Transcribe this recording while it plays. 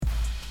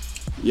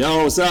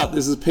Yo, what's up?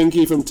 This is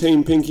Pinky from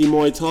Team Pinky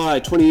Muay Thai.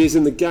 20 years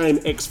in the game,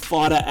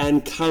 ex-fighter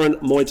and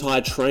current Muay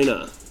Thai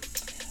trainer.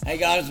 Hey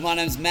guys, my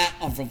name's Matt.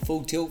 I'm from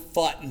Full Tilt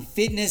Fight and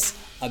Fitness.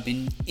 I've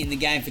been in the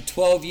game for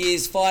 12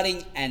 years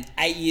fighting and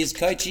 8 years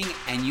coaching,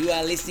 and you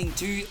are listening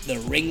to the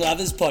Ring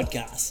Lovers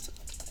Podcast.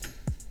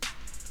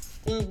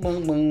 What we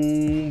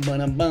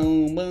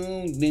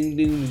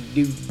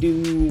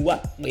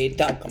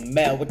talking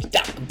about? What you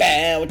talking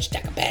about?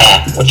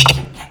 What you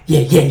talking about?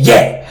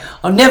 Yeah.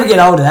 I'll never get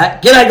old of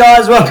that. G'day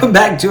guys, welcome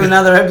back to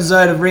another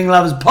episode of Ring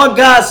Lovers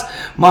Podcast.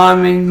 My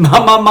name is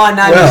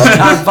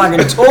can't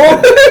fucking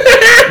talk.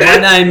 My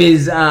name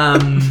is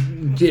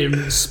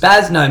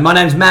Spaz. No, my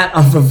name's Matt.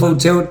 I'm from Full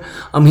Tilt.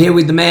 I'm here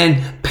with the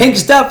man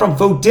Pinkster from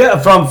Full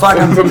Tilt. From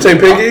Team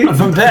Pinky.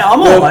 I'm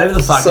all over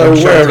the fucking So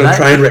show we're having today. a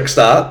train wreck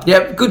start.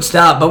 Yep, good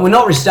start, but we're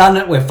not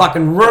restarting it. We're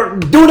fucking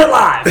doing it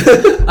live.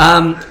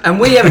 And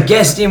we have a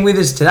guest in with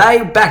us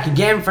today. Back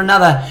again for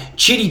another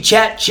chitty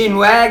chat chin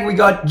wag. We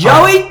got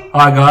Joey.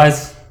 Hi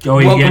guys,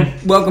 Joey again.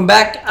 Welcome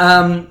back.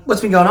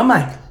 What's been going on,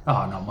 mate?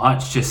 Oh, not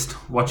much. Just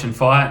watching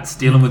fights,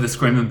 dealing with a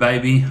screaming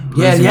baby.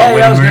 Yeah. losing my I was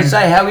wedding going ring. to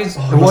say, how is?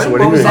 lost the What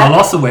wedding was ring. I that?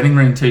 lost the wedding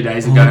ring 2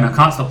 days ago, and I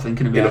can't stop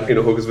thinking about In it.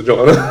 a hooker's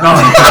vagina.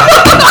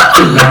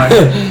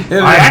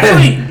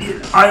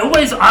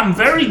 I'm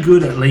very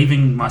good at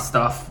leaving my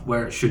stuff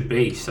where it should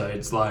be. So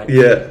it's like,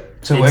 Yeah.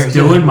 So where it's is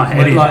doing it? my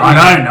head in. Like,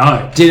 I don't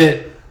know. Did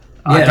it?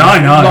 I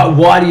don't know. Like,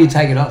 why do you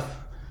take it off?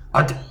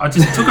 I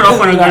just took it off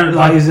when I got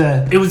Like, is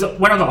it- it was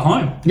when I got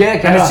home. Yeah,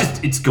 okay, and right.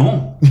 it's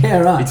gone. Yeah,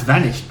 right. It's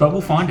vanished, but we'll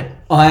find it.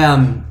 I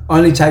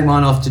only take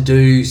mine off to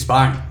do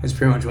sparring. That's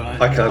pretty much what I I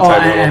can't take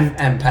mine off.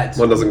 and pads.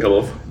 One doesn't come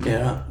off.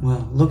 Yeah, right.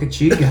 Well, look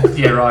at you go.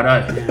 Yeah,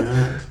 righto.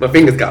 My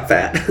fingers got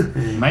fat.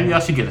 Maybe I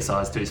should get a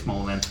size too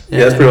small then.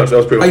 Yeah, that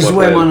was pretty much I used to my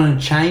wear plan. one on a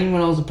chain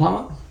when I was a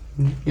plumber.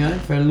 You know,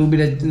 for a little bit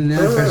of,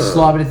 for a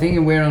slight bit of thing,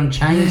 and wear it on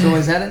chains.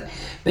 Always had it.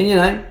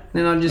 Then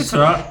then I just. It's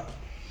alright.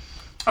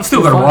 I've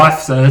still got a fine. wife,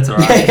 so that's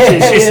alright.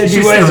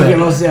 She wears it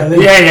lost out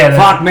there. Yeah.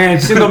 Fuck man,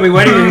 it's still got me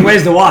wedding ring.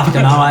 Where's the wife?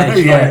 Don't know. Eh?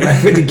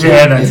 Yeah. With the kid.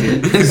 Yeah, that's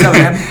it.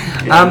 Something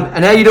happened.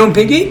 And how you doing,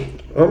 Pinky?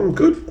 I'm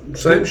good.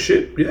 Same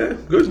shit. Yeah,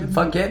 good.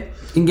 Fuck yeah.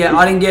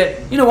 I didn't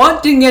get. You know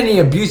what? Didn't get any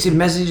abusive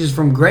messages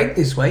from Greg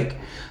this week,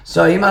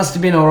 so he must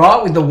have been all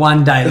right with the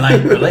 1 day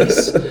late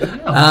release.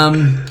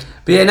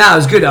 But yeah, no, it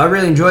was good. I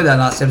really enjoyed that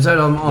last episode.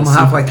 I'm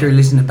halfway through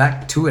listening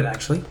back to it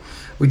actually,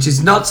 which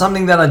is not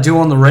something that I do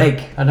on the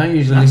reg. I don't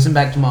usually listen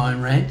back to my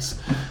own rants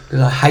because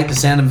I hate the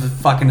sound of a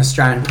fucking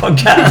Australian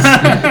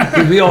podcast.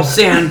 'Cause we all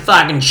sound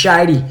fucking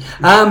shady.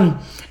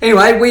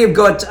 Anyway, we have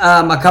got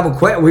a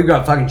couple. We've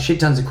got fucking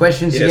shit tons of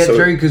questions to get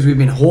through because we've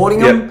been hoarding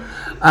them.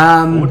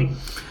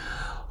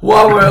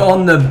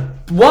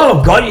 While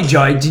I've got you,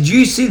 Joey, did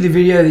you see the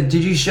video?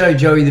 Did you show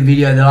Joey the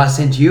video that I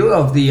sent you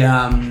of the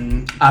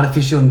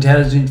artificial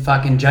intelligence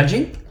fucking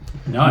judging?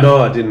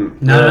 No, I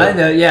didn't. No.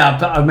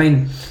 I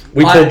mean,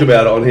 We talked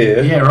about it on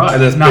here. Yeah,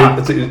 right. And Nah.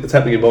 it's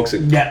happening in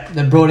boxing. Yeah,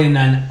 they brought in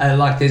and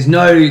like there's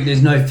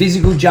no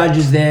physical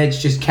judges there.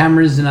 It's just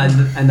cameras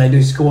and they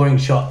do scoring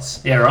shots.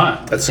 Yeah, right.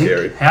 That's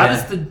scary.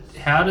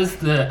 How does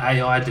the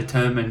AI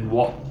determine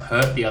what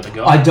hurt the other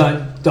guy? I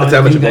don't That's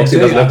how much think they boxing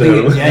do. doesn't I have to think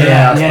hurt them.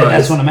 Yeah, I suppose.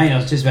 that's what I mean. I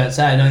was just about to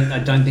say I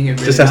don't think it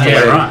really Just has to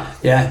matters. Yeah, land.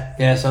 right.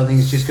 Yeah. So I think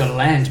it's just got to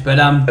land. But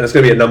And it's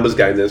going to be a numbers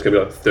game then. It's going to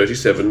be like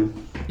 37.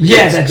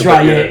 yeah, that's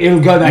right. Yeah, it'll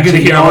go back You're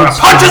to gonna the hear old a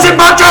school. punches and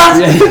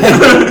punches.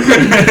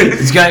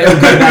 It'll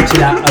go back to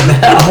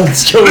that old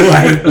school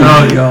way.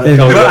 Oh god.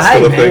 Tell me But that's hey,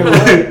 still a thing.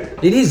 man,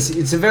 it is.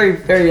 It's a very,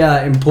 very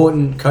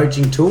important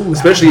coaching tool.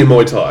 Especially in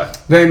Muay Thai.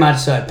 Very much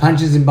so.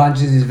 Punches and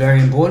bunches is very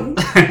important.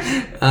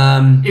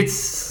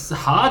 It's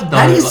hard though.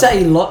 How do you like-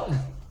 say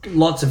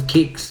lots of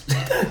kicks?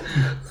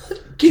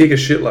 Kick a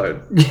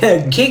shitload.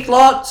 Yeah, kick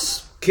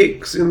lots.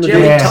 Kicks in the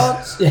Jelly dick.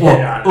 tots.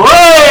 Yeah.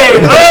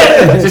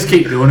 Wait! Just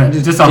keep doing it.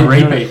 Just on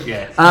repeat.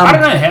 Yeah. I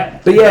don't know how.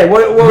 But yeah,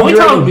 what Muay would you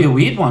Thai would be reckon? a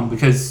weird one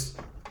because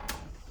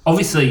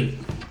obviously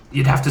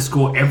you'd have to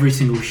score every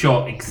single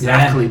shot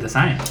exactly the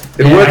same.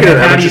 It'll work in an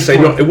How do amateur you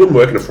scene. score- It wouldn't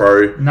work in a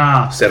pro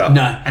Nah. setup.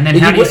 No. And then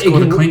It how do you could- it score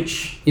the could-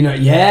 clinch? You know,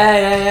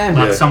 yeah.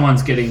 Like Yeah.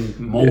 someone's getting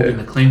mauled Yeah. in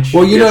the clinch.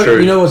 Well, you Yeah,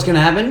 true. know what's going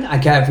to happen?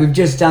 Okay, if we've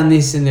just done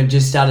this and they've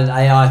just started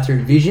AI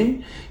through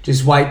vision,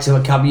 just wait till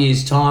a couple of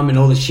years' time and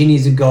all the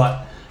shinnies have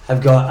got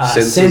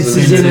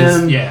sensors in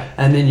them. Yeah.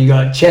 And then you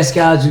got chest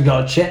guards, you've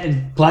got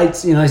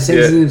plates,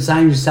 sensors in them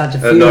saying you start to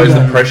feel And knows the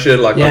them. pressure,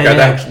 like, Yeah, okay,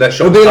 yeah. that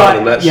shot It'll be was like, harder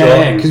than that yeah, shot.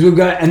 yeah, because we've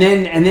got, and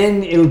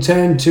then it'll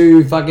turn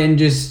to fucking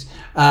just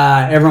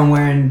everyone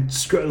wearing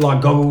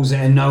like goggles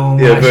and no one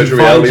will Yeah, actually virtual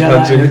fight reality each other.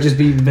 punching. It'll just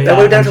be VR. They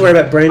won't have to worry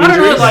about brain I don't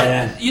know, injuries. like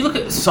Yeah. you look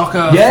at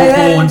soccer, Yeah,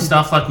 football, yeah. and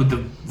stuff like with the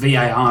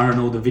VAR and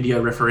all the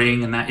video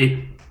refereeing and that.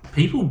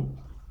 People,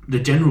 the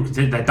general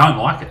consensus, they don't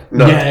like it.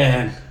 No.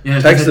 Yeah. You know,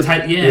 Takes because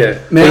the, it yeah.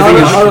 Man, Well, the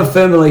thing is- I'm a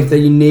firm belief that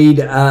you need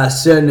a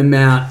certain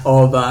amount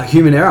of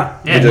human error.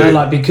 Yeah. You You know, do.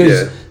 like because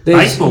Yeah. there's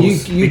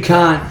Baseball's you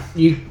can't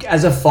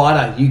as a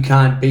fighter you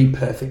can't be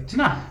perfect.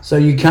 No. So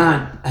you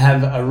can't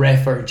have a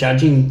ref or a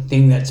judging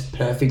thing that's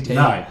perfect.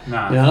 Either.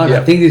 No. You know, like Yeah.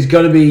 I think there's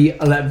got to be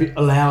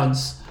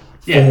allowance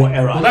Yeah. for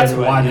error. Well, that's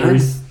everywhere, why you there know?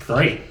 is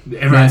agree.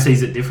 Everyone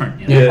sees it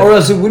different. You know? Yeah. Or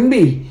else it wouldn't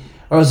be.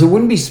 Or else it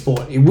wouldn't be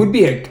sport. It would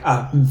be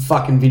a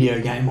fucking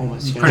video game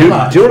almost. You know? Pretty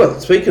much. Do you know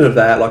what? Speaking of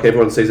that, like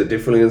everyone sees it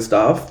differently and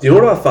stuff. Do you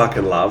know what I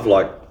fucking love?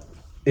 Like,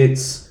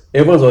 it's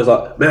everyone's always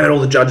like, man, all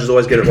the judges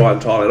always get it right in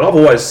Thailand. I've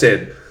always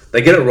said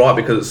they get it right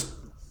because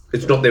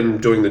it's not them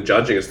doing the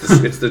judging. It's the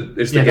Yeah,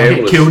 they'll get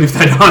gamblers. killed if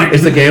they don't.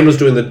 It's the gamblers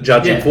doing the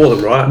judging for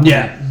them, right?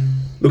 Yeah.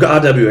 Look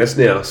at RWS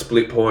now,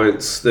 split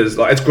points. There's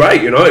like it's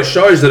great, you know. It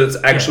shows that it's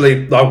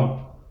actually like,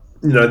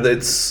 you know,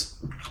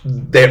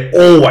 they're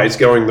always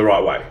going the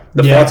right way.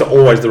 The fights are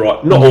always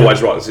not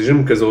always the right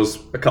decision because there was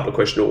a couple of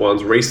questionable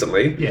ones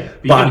recently. Yeah,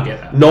 but you but gotta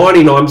get that.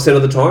 99%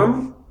 of the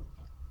time,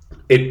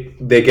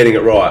 they're getting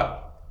it right,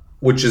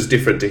 which is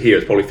different to here.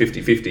 It's probably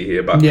 50-50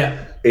 here, but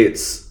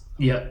it's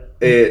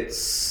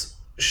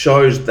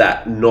shows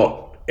that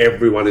not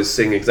everyone is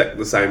seeing exactly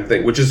the same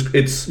thing, which is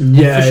sure.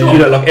 you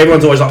know, like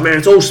everyone's always like, man,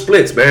 it's all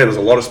splits, man. There's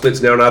a lot of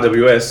splits now in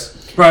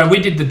RWS. Bro, we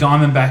did the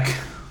Diamondback,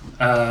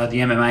 the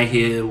MMA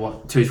here,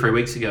 2-3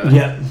 weeks ago.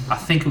 Yeah. I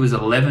think it was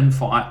 11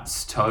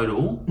 fights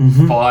total,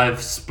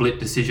 5 split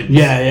decisions.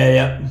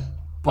 Yeah.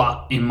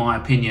 But in my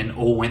opinion,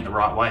 all went the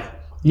right way.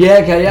 Yeah,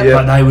 okay, yeah.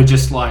 But they were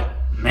just like,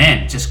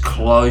 man, just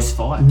close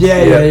fights.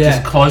 Yeah.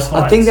 Just close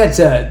fights. I think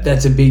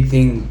that's a big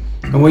thing,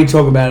 and we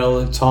talk about it all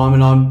the time,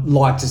 and I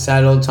like to say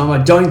it all the time. I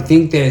don't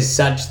think there's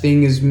such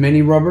thing as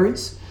many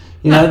robberies.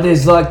 You know,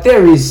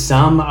 there is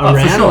some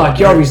around. sure. Like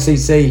you obviously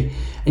see,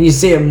 and you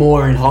see it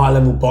more in high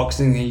level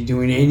boxing than you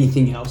do in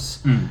anything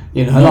else.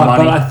 You know, More like,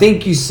 money. but I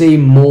think you see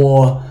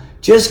more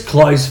just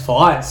close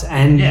fights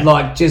and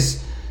like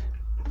just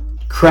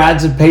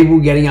crowds of people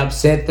getting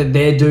upset that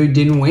their dude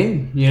didn't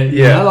win. You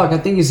know, like I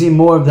think you see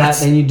more of that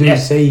than you do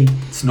see.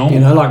 It's normal. You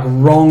know, like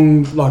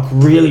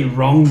really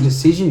wrong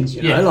decisions.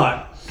 You know,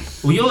 like.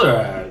 Well, you're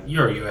a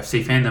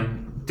UFC fan,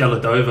 then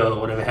Deladova or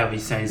whatever, how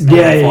he's saying his name,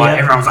 Yeah.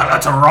 everyone's like,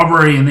 that's a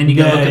robbery, and then you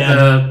go Yeah, look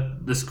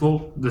at the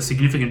score, the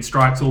significant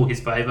strikes all his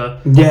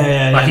favour.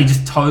 Yeah. He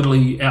just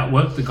totally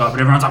outworked the guy, but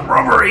everyone's like,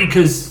 robbery,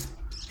 because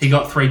he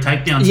got 3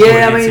 takedowns. Yeah, scored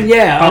I mean, against him.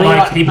 yeah, But I mean,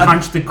 like, he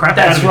punched the crap out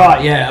of That's him.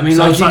 right. Yeah, I mean,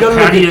 So like it's you like, got to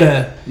how look do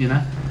at you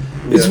know?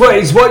 It's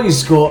what you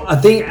score. I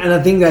think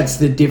that's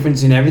the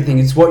difference in everything.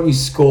 It's what you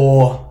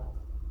score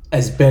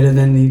as better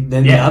than the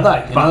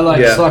other. You know, like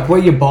it's like where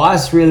your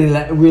bias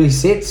really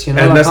sits. You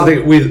know, And like that's the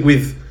thing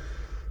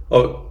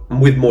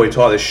with Muay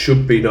Thai, there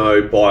should be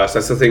no bias.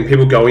 That's the thing.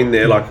 People go in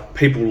there like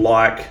people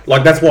like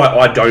that's why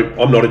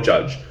I'm not a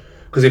judge.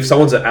 Because if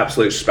someone's an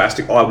absolute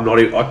spastic,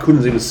 I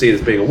couldn't even see it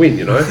as being a win.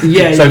 You know.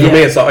 Yeah. So for me,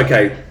 it's like,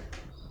 okay,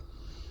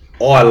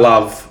 I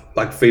love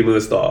like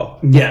female style.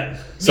 Yeah.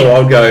 So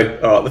I'll go,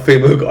 all right, the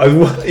female guy,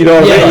 you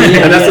know what I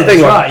mean? And that's the thing,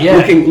 like,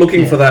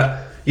 looking for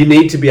that, you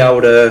need to be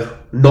able to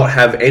not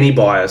have any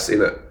bias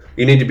in it.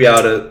 You need to be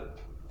able to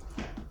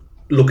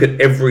look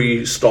at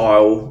every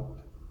style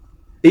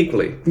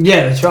equally.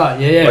 Yeah, that's right.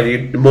 Yeah. Like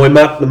the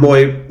female, the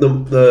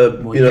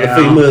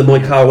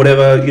Muay Thai,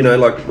 whatever, you know,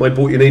 like Muay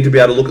Boot, you need to be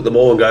able to look at them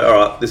all and go, all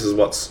right, this is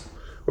what's.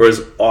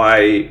 Whereas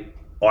I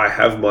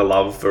have my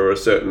love for a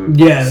certain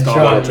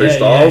style or two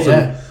styles.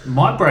 And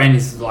my brain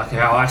is like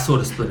how I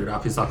sort of split it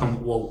up. Is like,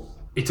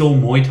 it's all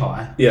Muay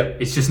Thai. Yeah.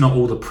 It's just not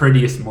all the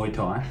prettiest Muay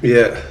Thai.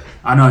 yeah.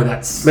 I know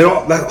that's... I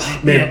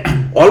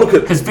look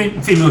at... Because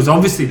female is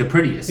obviously the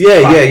prettiest. Yeah,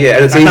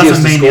 and it's that easiest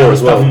doesn't to mean score the other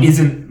as well. stuff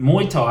isn't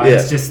Muay Thai. Yeah.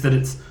 It's just that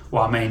it's...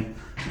 Well, I mean,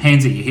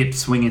 hands at your hips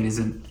swinging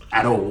isn't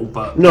at all,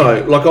 but...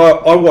 No, like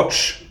I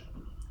was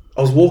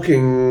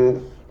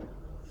walking...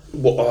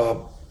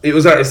 it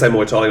was at SA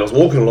Muay Thai. I was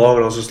walking along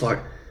and I was just like,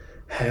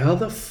 how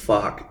the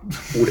fuck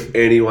would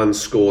anyone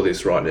score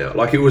this right now?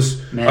 Like it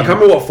was... Man. I can't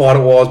remember what fight it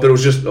was, but it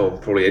was just... Oh,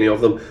 probably any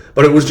of them.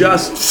 But it was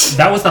just...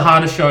 That was the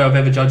hardest show I've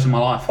ever judged in my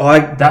life.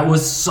 That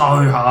was so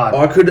hard.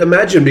 I could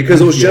imagine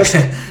because it was just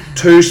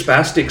two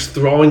spastics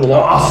throwing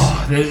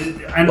lots.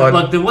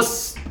 There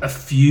was a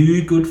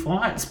few good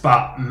fights,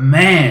 but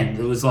man,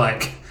 there was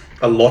like...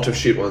 A lot of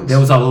shit ones.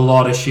 There was a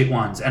lot of shit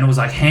ones. And it was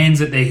like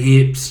hands at their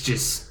hips,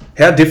 just...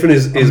 How different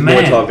is Muay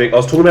man. Thai, Vic? I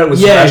was talking about it with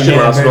Sebastian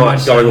last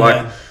night, going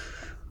like...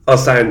 I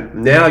was saying,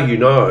 now you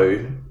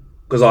know,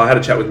 because I had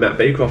a chat with Matt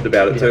Beecroft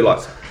about it too, like,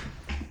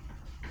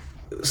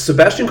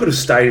 Sebastian could have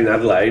stayed in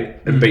Adelaide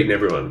and beaten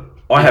everyone.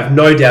 I have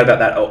no doubt about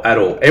that at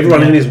all.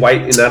 Everyone in his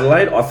weight in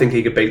Adelaide, I think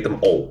he could beat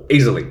them all.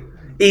 Easily.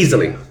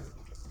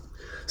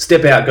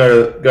 Step out,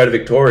 go to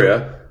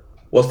Victoria.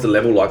 What's the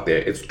level like there?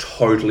 It's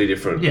totally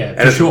different. Yeah,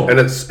 and for sure.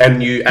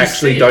 And you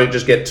actually don't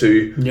just get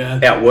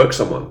to outwork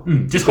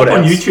someone. Just hop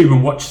on YouTube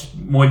and watch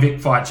Muay Vic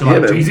fights. You're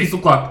like, geez, these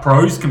look like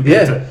pros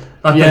compared to...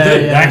 Like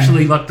they do.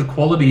 Actually, like the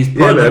quality is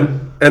pro. Yeah,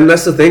 man. And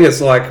that's the thing.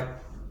 It's like...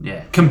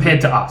 Yeah, compared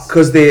to us.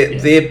 Because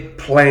their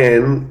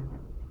plan...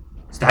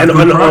 And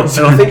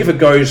I think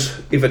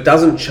if it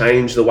doesn't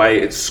change the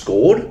way it's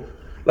scored,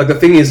 like the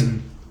thing is,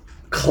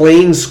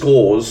 clean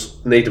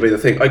scores need to be the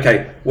thing.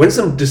 Okay, when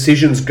some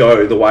decisions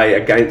go the way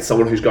against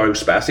someone who's going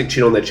spastic,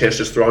 chin on their chest,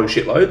 just throwing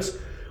shitloads,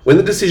 when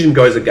the decision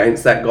goes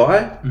against that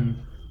guy,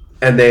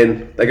 and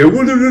then they go,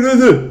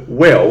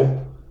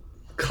 well,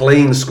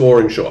 clean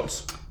scoring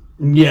shots.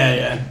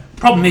 Yeah.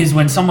 Problem is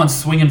when someone's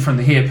swinging from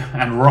the hip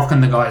and rocking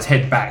the guy's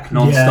head back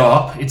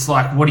non-stop, it's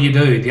like, what do you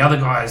do? The other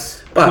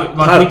guys,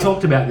 we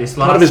talked about this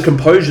last. Part of his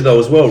composure, though,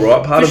 as well,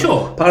 right? Part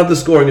of the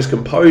scoring is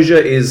composure.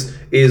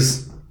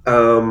 Is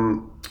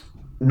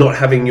not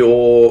having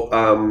your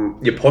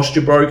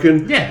posture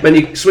broken. Yeah. When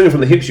you're swinging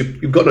from the hips,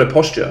 you've got no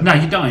posture. No,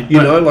 you don't.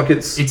 You know, like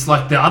it's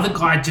like the other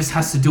guy just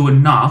has to do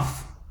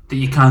enough that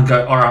you can't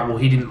go, all right, well,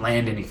 he didn't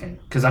land anything.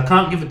 Because I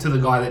can't give it to the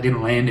guy that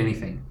didn't land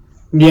anything.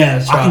 Yeah,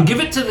 that's right. I can give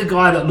it to the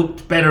guy that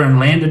looked better and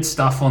landed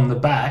stuff on the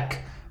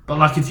back, but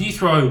like if you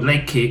throw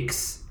leg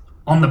kicks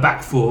on the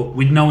back foot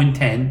with no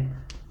intent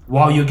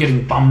while you're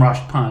getting bum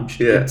rushed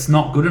punched, it's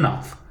not good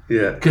enough.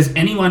 Yeah. Because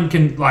anyone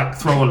can like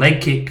throw a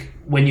leg kick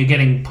when you're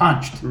getting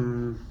punched.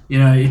 You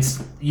know,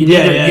 it's you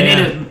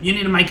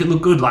need to make it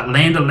look good. Like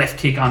land a left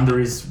kick under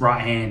his right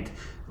hand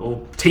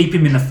or teep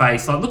him in the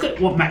face. Like look at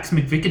what Max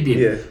McVicker did.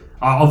 Yeah.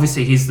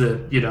 Obviously he's the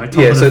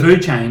top of the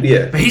food chain.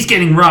 Yeah. But he's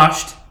getting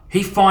rushed.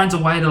 He finds a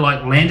way to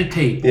like land a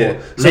teep.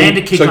 Yeah. Land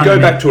a kick. So go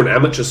back to an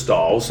amateur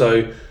style.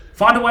 So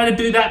find a way to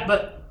do that,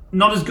 but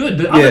not as good.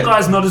 The other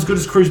guy's not as good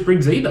as Cruz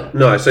Briggs either.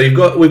 No. So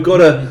we've got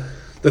to.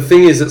 The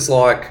thing is, it's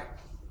like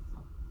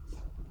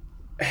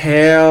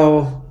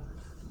how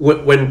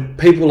when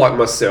people like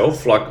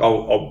myself, like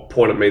I'll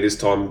point at me this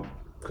time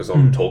because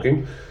I'm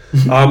talking.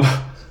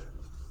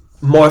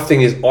 My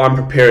thing is, I'm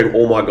preparing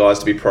all my guys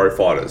to be pro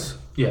fighters.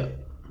 Yeah.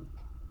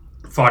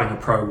 Fighting a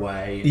pro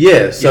way.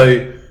 Yeah.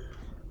 So.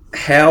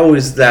 How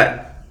is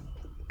that?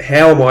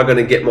 How am I going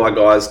to get my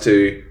guys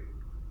to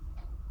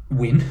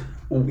win?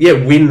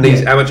 Win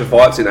these amateur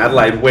fights in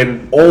Adelaide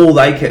when all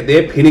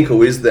their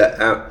pinnacle is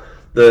that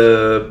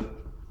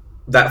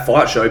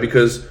fight show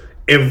because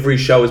every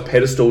show is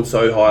pedestaled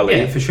so highly.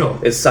 Yeah, for sure.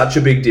 It's such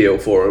a big deal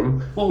for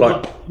them. Well,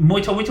 like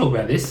Muay Thai, we talk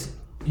about this.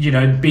 You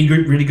know, be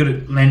really good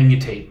at landing your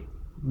teep.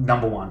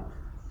 Number one,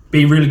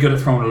 be really good at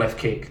throwing a left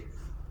kick.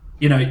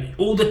 You know,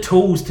 all the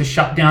tools to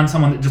shut down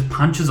someone that just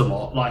punches a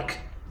lot, like.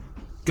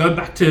 Go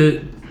back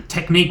to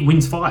technique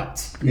wins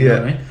fights. You know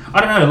what I mean? I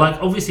don't know. Like,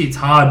 obviously, it's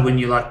hard when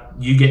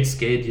you get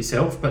scared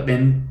yourself, but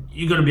then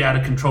you got to be able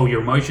to control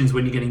your emotions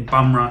when you're getting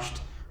bum rushed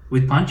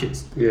with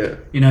punches. Yeah.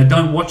 You know,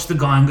 don't watch the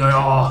guy and go,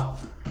 oh,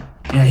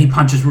 yeah, he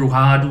punches real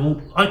hard.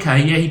 Well,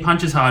 okay, yeah, he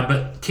punches hard,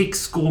 but kicks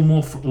score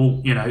more.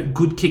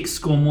 Good kicks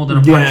score more than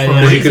a punch for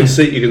a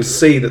reason. You can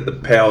see that the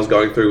power's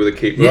going through with a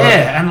kick. Right?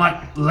 Yeah, and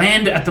like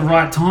land it at the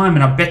right time,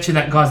 and I bet you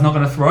that guy's not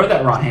going to throw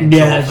that right hand.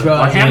 Yeah, that's right.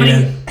 Like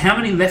how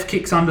many left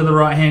kicks under the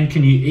right hand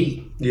can you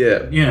eat?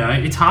 Yeah, you know,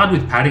 it's hard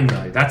with padding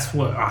though. That's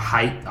what I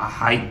hate. I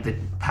hate the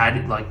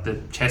pad, like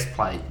the chest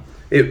plate.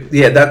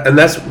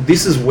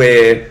 This is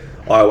where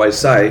I always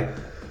say.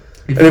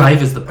 It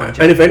favours the punch.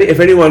 And if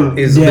anyone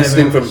is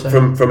listening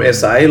from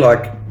SA,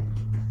 like,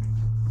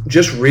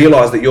 just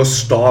realise that your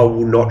style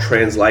will not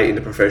translate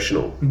into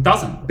professional. It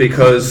doesn't.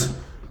 Because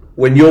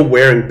when you're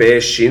wearing bare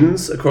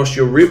shins across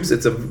your ribs,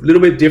 it's a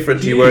little bit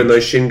different to you wearing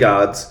those shin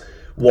guards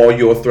while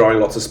you're throwing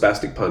lots of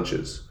spastic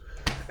punches.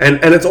 And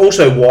it's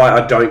also why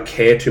I don't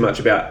care too much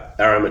about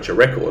our amateur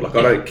record. Like,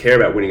 I don't care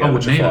about winning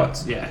amateur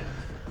fights. Yeah.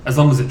 As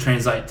long as it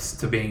translates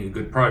to being a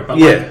good pro. But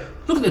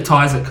look at the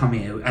Thais that come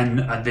here and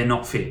they're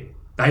not fit.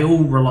 They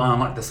all rely on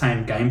like the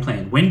same game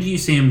plan. When do you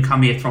see them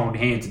come here throwing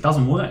hands? It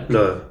doesn't work.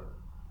 No.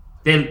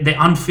 They're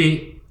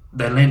unfit.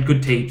 They land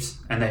good teeps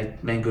and they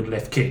land good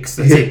left kicks.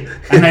 That's it.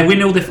 And they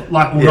win all their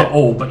not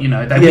all, but you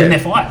know they win their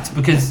fights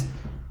because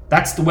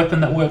that's the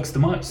weapon that works the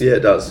most. Yeah,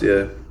 it does.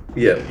 Yeah.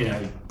 You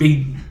know,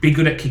 be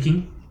good at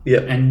kicking. Yeah.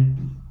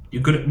 And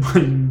you're good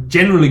at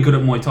generally good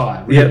at Muay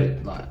Thai. Really.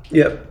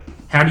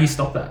 How do you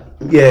stop that?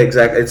 Yeah,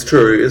 exactly. It's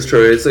true.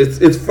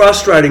 It's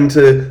frustrating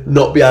to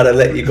not be able to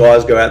let you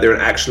guys go out there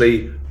and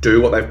actually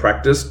do what they've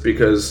practiced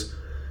because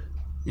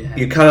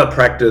you can't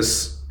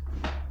practice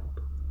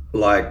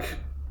like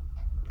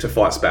to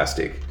fight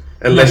spastic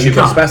unless you've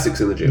got spastics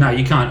in the gym. No,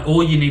 you can't.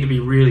 Or you need to be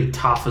really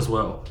tough as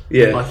well.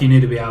 Yeah. Like you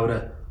need to be able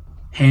to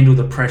handle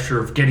the pressure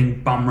of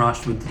getting bum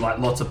rushed with like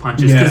lots of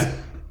punches. Yeah.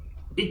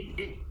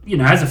 You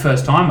know, as a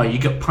first timer, you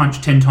get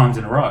punched 10 times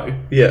in a row.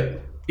 Yeah.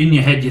 In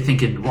your head, you're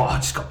thinking, "Wow, I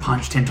just got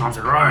punched 10 times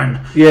in a row, and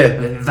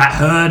that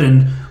hurt,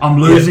 and I'm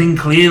losing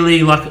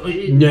clearly." Like,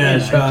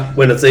 right.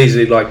 When it's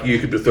easy, like you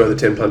could throw the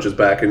 10 punches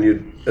back, and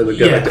then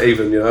go back to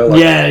even. You know, like,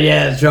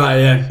 that's right.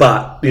 Yeah,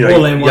 but you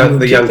know,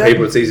 the young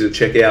people, it's easy to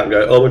check out and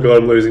go, "Oh my god,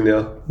 I'm losing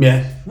now."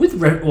 Yeah,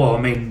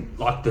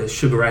 like the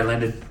Sugar Ray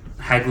Leonard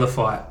Hagler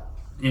fight.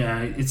 You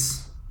know,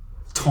 it's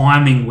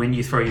timing when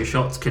you throw your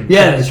shots can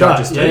that's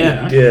right.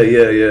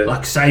 Yeah.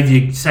 Like save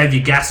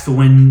your gas for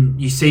when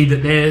you see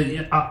that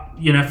they're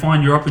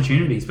find your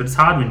opportunities. But it's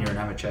hard when you're an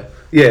amateur.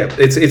 Yeah,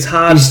 it's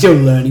hard. You're still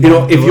learning. You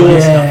know, if you're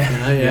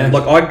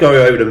like I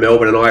go over to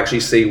Melbourne and I actually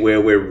see where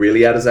we're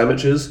really at as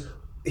amateurs.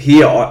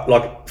 Here,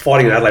 like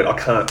fighting in Adelaide, I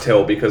can't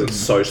tell because it's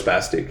so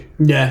spastic.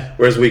 Yeah.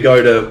 Whereas we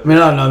go to. I mean,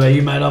 I don't know about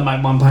you, mate. I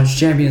make one punch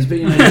champions, but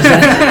you know.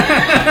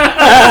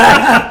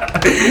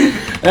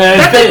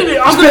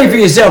 Speak for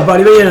yourself,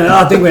 buddy. But you know,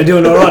 I think we're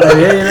doing all right over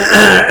here. You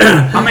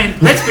know? I mean,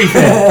 let's be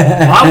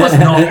fair.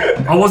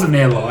 I wasn't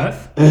there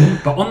live,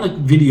 but on the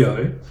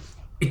video,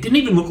 it didn't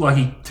even look like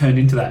he turned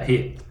into that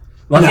hit.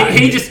 Like No.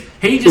 he just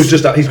was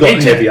just he's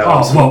got heavy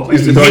arms. Oh, well,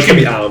 He's you got can-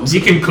 heavy arms.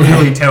 You can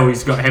clearly tell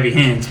he's got heavy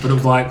hands, but it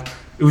was like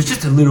it was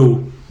just a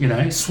little,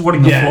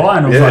 swatting the Yeah. fly,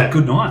 and it was Yeah. like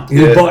good night.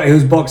 He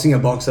was boxing a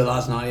boxer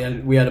last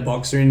night. We had a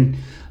boxer in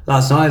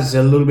last night. It's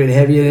a little bit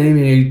heavier than him.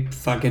 And he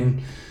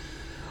fucking.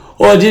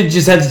 All I did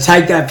just had to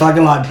take that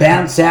fucking like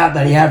bounce out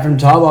that he had from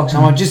Thai boxing.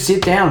 I'm like, just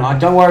sit down. Like,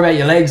 don't worry about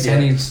your legs.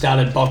 And he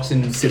started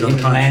boxing, Sit on and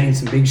the punch. landing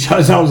some big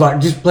shots. I was like,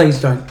 just please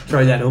don't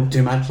throw that hook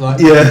too much. Like,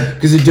 Yeah.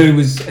 because the dude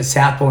was a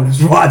southpaw and it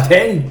was right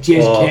there. And he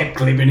just Oh, kept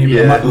clipping him.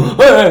 yeah. I'm like,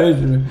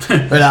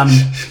 but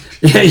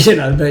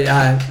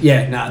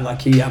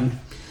like he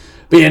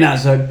But yeah, no.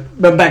 So,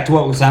 but back to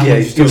what we were saying. Yeah, we're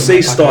you'll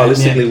see still fucking-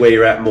 stylistically where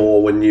you're at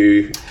more when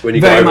you Very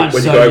go much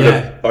when you so, go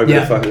yeah. over Yeah.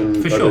 the fucking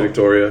For over sure.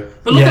 Victoria.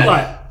 But look Yeah.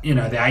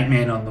 at the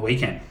 8-man on the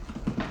weekend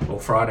or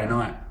Friday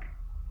night.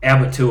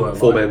 Albert Tua.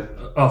 Four-man.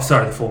 Oh,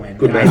 sorry, the 4-man.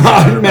 Good Yeah, man.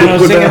 Oh, man, I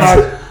was Good thinking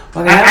man.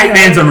 like, Eight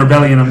man's on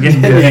Rebellion. I'm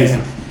getting confused.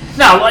 Yeah.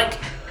 No, like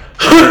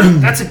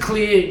that's a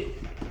clear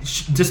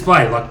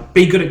display. Like,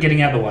 be good at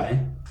getting out of the way,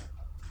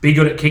 be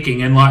good at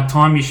kicking, and like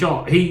time your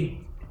shot. He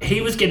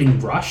was getting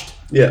rushed,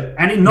 Yeah,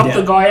 and he knocked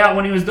Yeah. the guy out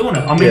when he was doing it.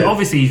 I mean, Yeah.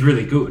 obviously he's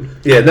really good,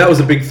 yeah, and that was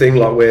a big thing.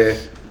 Like where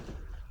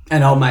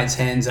And old mate's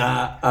hands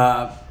are.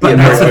 but Yeah,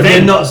 that's no, the they're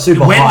thing. not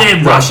super when high. they're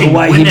Like, rushing. the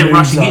way When he they're moves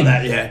rushing like in,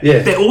 that, yeah. Yeah.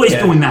 they're always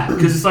Yeah. doing that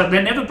because it's like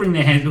they never bring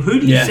their hands. Who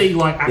do you Yeah. see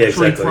like actually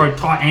exactly. throw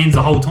tight hands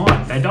the whole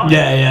time? They don't.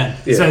 Yeah.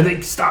 Yeah. So they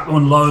start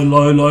going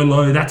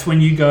low. That's when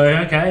you go,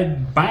 okay,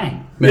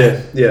 bang.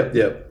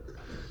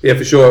 Yeah,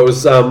 for sure. It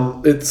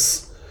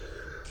was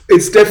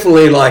it's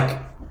definitely like,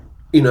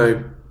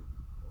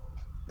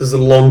 there's a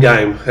long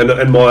game,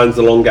 and mine's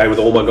the long game with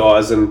all my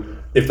guys, and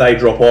if they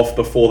drop off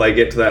before they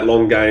get to that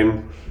long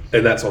game,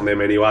 then that's on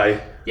them anyway.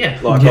 Yeah.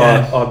 Like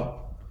Yeah.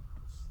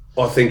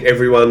 I think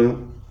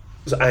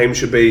everyone's aim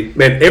should be,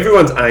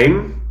 everyone's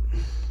aim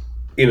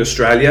in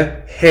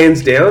Australia,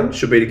 hands down,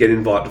 should be to get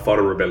invited to fight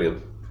on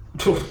Rebellion.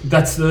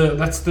 That's the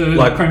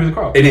Like cream of the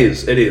crop. It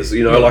is.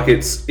 Like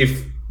it's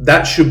if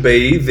that should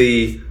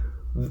be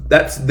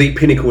that's the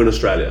pinnacle in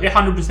Australia. Yeah,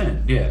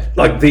 100%. Yeah.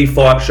 Like the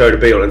fight show to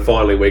be on, and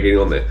finally we're getting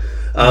on there.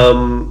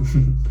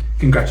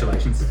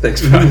 Congratulations.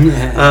 Thanks,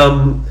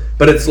 bro.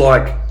 But it's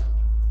like,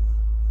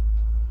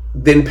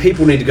 then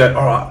people need to go,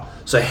 all right,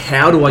 so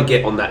how do I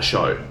get on that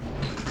show?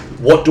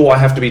 What do I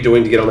have to be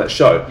doing to get on that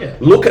show? Yeah.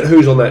 Look at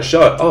who's on that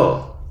show.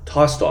 Oh,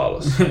 Thai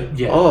stylists.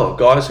 Yeah. Oh,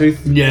 guys who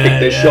pick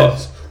their yeah.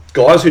 shots.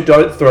 Guys who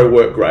don't throw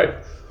work great.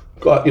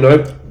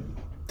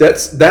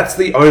 That's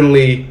the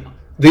only...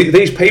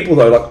 These people,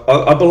 though,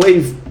 like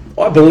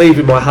I believe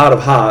in my heart of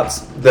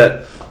hearts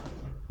that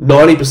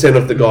 90%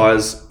 of the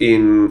guys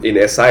in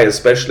SA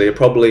especially are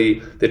probably,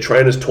 their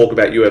trainers talk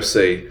about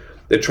UFC.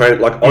 They're trained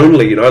like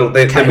only, they'll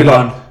be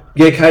like,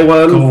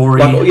 K1,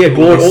 Glory,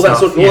 Glory, all that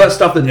stuff, all that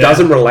stuff that Yeah.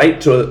 doesn't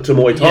relate to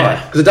Muay Thai,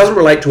 Yeah. because it doesn't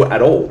relate to it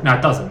at all. No,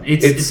 it doesn't.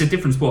 It's a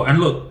different sport. And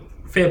look,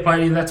 fair play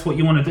to you, that's what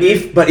you want to do.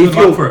 If Good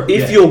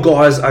luck your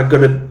guys are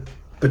going to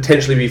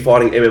potentially be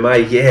fighting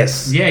MMA,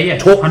 yes, Yeah,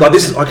 talk like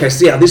this. 100%. Okay,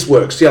 see how this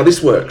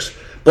works.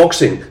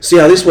 Boxing, see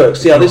how this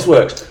works.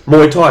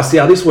 Muay Thai, see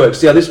how this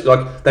works.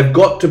 Like they've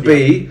got to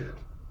be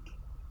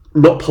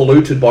not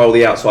polluted by all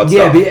the outside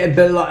Yeah, stuff.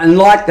 but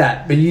like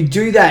that. But you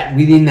do that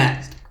within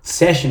that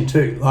session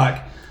too.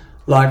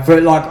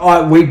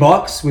 We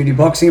box. We do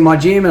boxing in my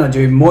gym, and I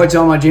do Muay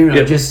Thai in my gym, and I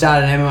Yep. just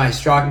started an MMA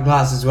striking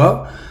class as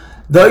well.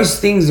 Those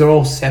things are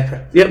all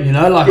separate. Yep.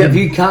 Yep. If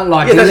you can't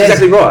Yeah, that's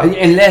exactly right.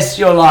 Unless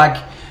you're like.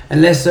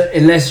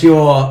 Unless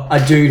you're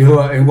a dude who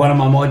one of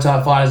my Muay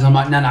Thai fighters, I'm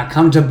like, no,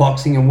 come to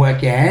boxing and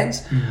work your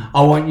hands.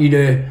 I want you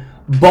to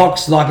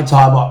box like a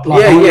Thai box.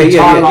 Like, I want you to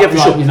tie Yeah, for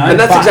sure. And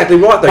that's exactly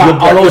right, though.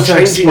 but You're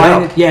changing it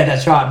up. Yeah,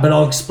 that's right. But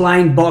I'll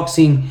explain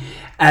boxing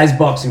as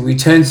boxing. We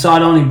turn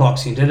side on in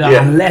boxing,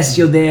 Yeah. unless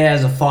you're there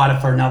as a fighter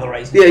for another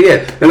reason. Yeah.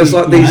 And it's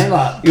like You know, these.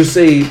 like- You'll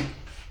see,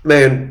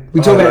 man. We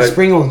I talk don't about know,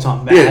 Spring all the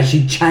time, but Yeah. how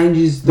she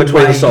changes the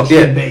between way the styles. it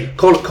Yeah, should be.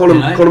 Conor you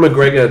know?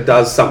 McGregor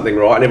does something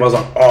right, and everyone's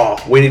like, "Oh,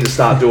 we need to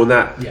start doing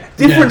that." Yeah.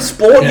 Different Yeah.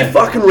 sport, Yeah. you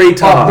fucking Oh, bro,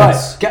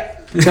 retards.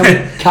 tell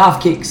me,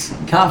 calf kicks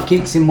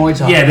in Muay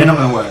Thai. Yeah, they're not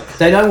going to work.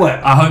 They don't work.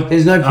 I hope-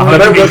 There's no I point. They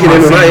don't work in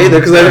MMA either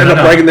because they end up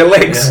No. breaking their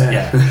legs.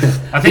 Yeah.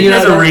 I think You know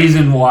there's a that-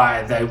 reason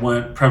why they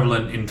weren't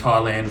prevalent in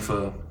Thailand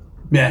for...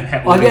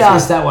 Yeah, All I get these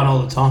asked that one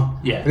all the time.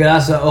 Yeah. I get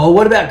asked, "Oh,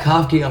 what about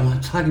calf kick?" I'm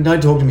like, "Fucking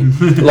don't talk to me."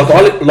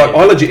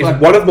 I legit. If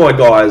one of my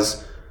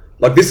guys,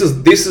 like this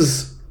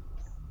is,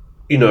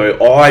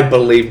 I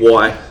believe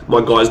why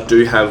my guys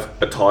do have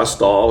a Thai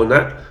style in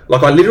that.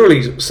 Like I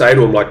literally say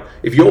to them, like,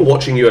 if you're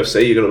watching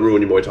UFC, you're going to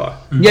ruin your Muay Thai.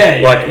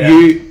 Yeah,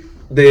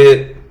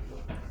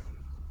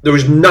 There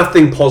is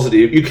nothing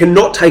positive. You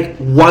cannot take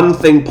one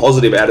thing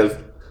positive out of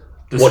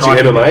The watching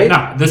striking. MMA.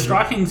 No, the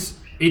striking's...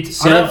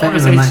 See, I don't want to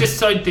say... MMA. It's just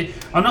so...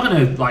 I'm not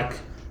going to, like...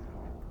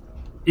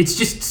 It's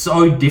just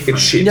so different.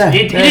 It's shit. Yeah.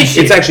 It is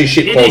shit. It's actually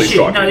shit It quality is shit.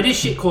 striking. No, it is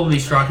shit quality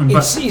striking, but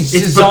It's it's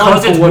designed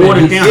because for it's what it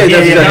watered is. down. Yeah,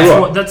 that's exactly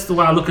right. That's the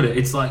way I look at it.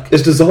 It's like...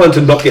 It's designed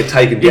to not get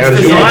taken down.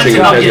 It's as you're designed watching to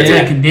it. not get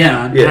Yeah. taken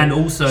down, Yeah. and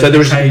also So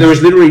there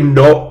is literally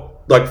not,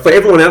 like, for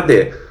everyone out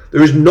there,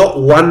 There is not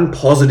one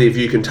positive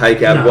you can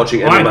take out of No,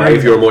 watching I MMA agree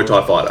if you're a with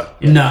Muay Thai fighter.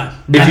 No.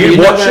 If you You're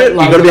watch not it,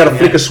 gonna, you've got to be able to yeah.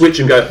 flick a switch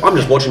and go, I'm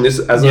just watching this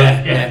as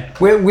Yeah.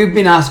 We've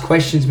been asked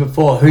questions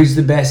before. Who's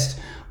the best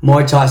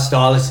Muay Thai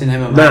stylist in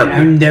MMA? None.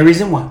 And there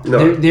isn't one.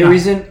 No. There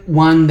isn't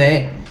one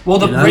there. Well,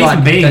 the You know, reason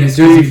like, being that is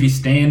because dude- if you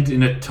stand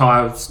in a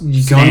Thai stance, get-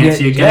 you're going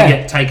to yeah.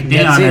 get taken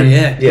That's down, it, and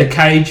yeah. Yeah. the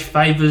cage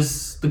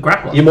favours the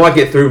grappler. You might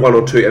get through 1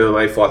 or 2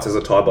 MMA fights as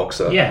a Thai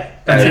boxer. Yeah,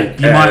 that's And- it.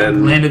 You might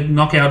and land a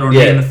knockout or a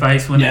Yeah. knee in the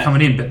face when Yeah. they're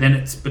coming in, but then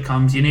it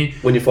becomes you need.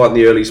 when you fight in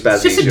the early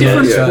spasms. It's just a you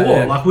know, different yeah. sport.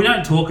 Yeah. Like we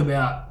don't talk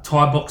about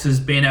Thai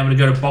boxers being able to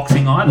go to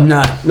boxing either.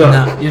 No.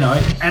 No. You know,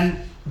 and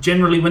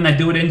generally when they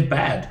do it ends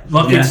bad.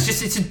 Like Yeah.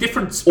 it's a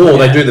different sport. Or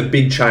they do the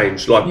big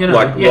change, like You know,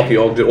 like yeah. Rocky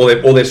Ogden,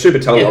 or they're super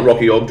talented Yeah. like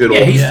Rocky Ogden, Yeah,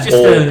 or, he's Yeah. just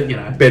or a, you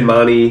know. Ben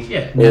Marnie,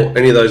 Yeah. or Yeah.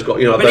 any of those guys.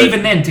 You know, But those,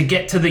 even then, to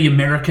get to the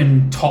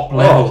American top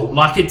level, Oh.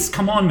 like it's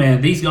come on,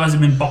 man. These guys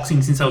have been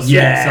boxing since I was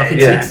Yeah, 6.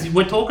 Like yeah.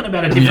 we're talking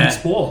about a different Yeah.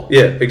 sport.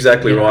 yeah,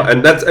 exactly You know. right,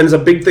 and it's a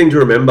big thing to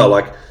remember.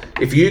 Like,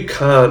 if you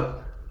can't,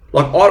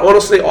 like,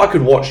 honestly, I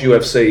could watch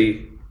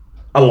UFC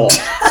a lot.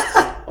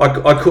 I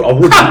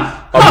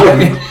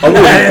wouldn't,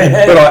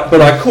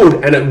 but I could,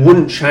 and it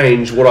wouldn't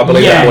change what I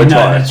believe Yeah, about Muay no,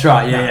 Thai. that's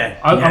right.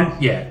 Yeah.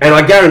 Yeah. And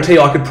I guarantee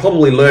I could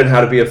probably learn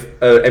how to be a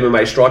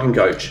MMA striking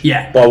coach.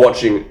 Yeah. By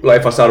watching,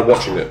 like, if I started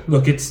watching it.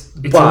 Look, it's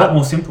a But- lot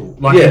more simple.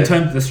 Like Yeah. in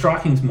terms of the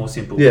striking's more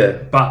simple. Yeah.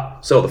 But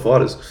So are the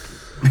fighters.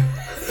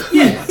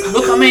 yeah,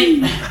 look, I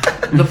mean,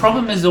 the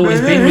problem has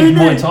always been with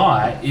Muay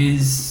Thai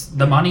is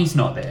the money's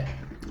not there.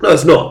 No,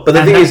 it's not. But the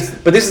And thing that's- is,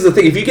 but this is the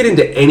thing. If you get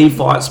into any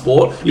fight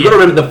sport, you've got to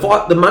remember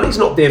the money's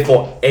not there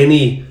for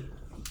any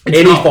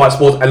not. fight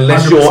sport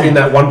unless 100%. you're in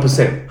that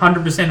 1%.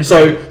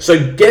 100%.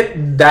 So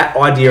get that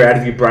idea out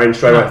of your brain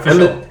straight No, away. for And,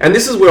 sure. and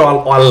this is where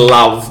I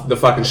love the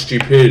fucking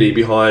stupidity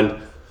behind.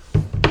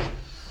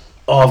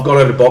 Oh, I've gone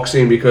over to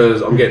boxing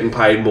because I'm getting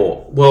paid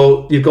more.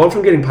 Well, you've gone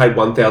from getting paid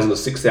 $1,000 to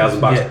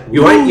 $6,000. Yeah.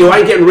 You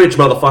ain't getting rich,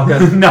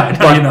 motherfucker. No, Like,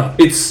 you're not.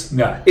 It's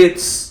No.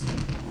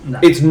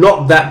 it's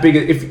not that big.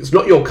 If it's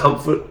not your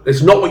comfort,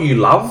 it's not what you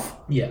love.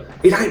 Yeah.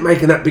 It ain't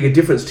making that big a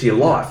difference to your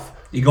life.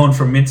 You're going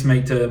from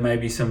mincemeat to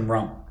maybe some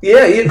rump.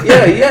 Yeah. You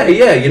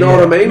know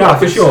what I mean? No, Like,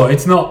 for it's- sure.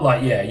 It's not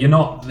like, you're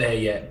not there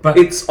yet. But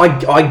It's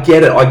I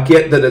get it. I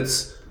get that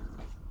it's,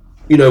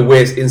 you know,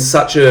 we're in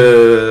such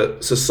a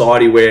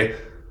society where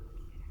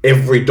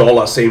every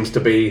dollar seems to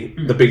be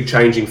the big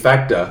changing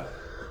factor.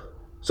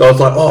 So it's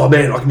like, oh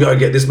man, I can go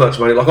get this much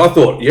money. Like I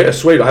thought, yeah,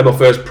 sweet. I had my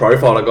first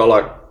profile. I got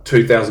like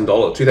 $2,000,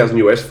 $2,000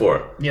 US for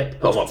it.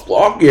 Yep. I was like,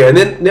 fuck yeah. And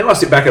then now I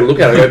sit back and look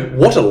at it and go,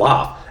 what a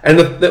laugh. And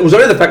it was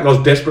only the fact that I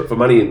was desperate for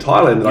money in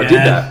Thailand that I did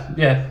that.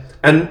 yeah.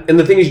 And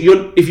the thing is,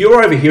 if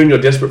you're over here and you're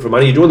desperate for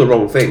money, you're doing the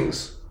wrong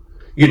things.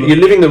 You're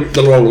living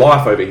the wrong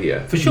life over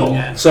here. For sure.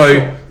 Yeah.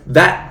 So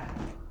that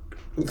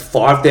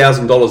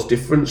 $5,000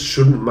 difference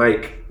shouldn't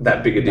make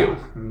that big a deal.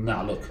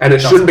 Nah, look. And it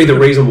shouldn't be the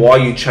reason why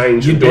you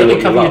change You from doing barely what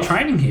you cover your love.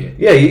 training here.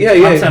 Yeah.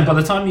 I'm saying by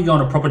the time you go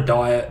on a proper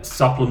diet,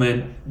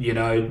 supplement, you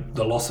know,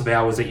 the loss of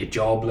hours at your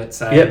job, let's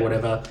say, Yep.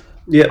 whatever.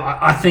 Yeah.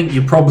 I think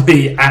you're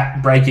probably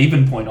at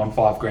break-even point on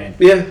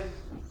 $5,000.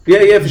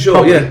 Yeah, for sure.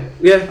 Probably.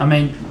 Yeah. I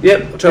mean, Yeah, I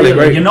totally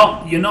agree. You're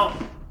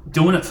not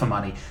doing it for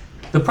money.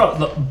 But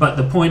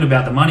the point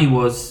about the money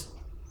was,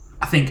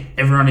 I think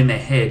everyone in their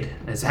head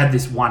has had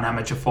this one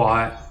amateur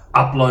fight,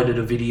 uploaded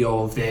a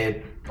video of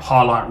their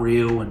highlight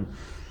reel, and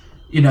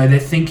you know they're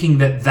thinking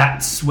that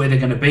that's where they're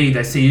going to be.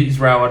 They see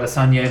Israel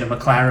Adesanya in a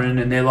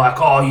McLaren, and they're like,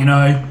 oh, you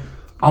know,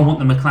 I want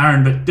the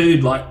McLaren. But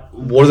dude, like,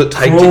 What does it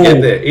take Crawl, to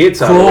get there?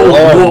 It's a crawl,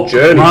 long walk,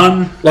 journey.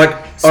 run, Like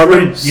I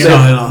remember, sprint, you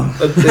know.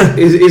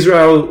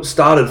 Israel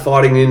started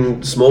fighting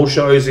in small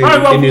shows in, Oh,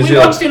 well, in New we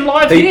Zealand. watched him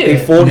live he, here.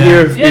 He fought Yeah.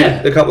 here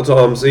Yeah. a couple of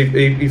times.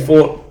 He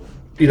fought,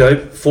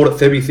 fought at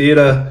Thebe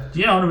Theatre. Do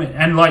you know what I mean?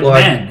 And like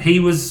man, he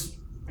was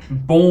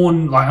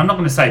born, like, I'm not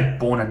going to say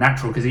born a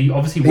natural, because he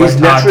obviously worked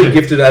He's hard naturally too.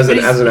 gifted as But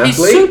an he's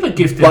athlete. super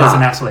gifted as an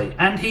but- athlete,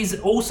 and he's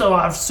also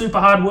a super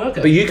hard worker.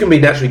 But you can be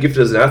naturally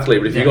gifted as an athlete,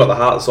 but if you've got the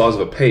heart the size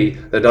of a pea,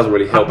 that doesn't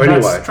really help anyway.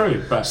 That's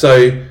true, but So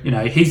you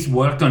know, he's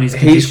worked on his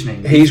he's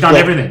conditioning. He's done got-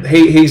 everything.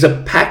 He's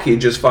a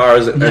package as far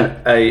as Yeah.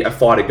 a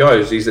fighter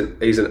goes. He's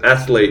an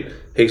athlete.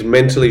 He's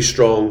mentally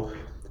strong.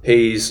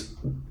 He's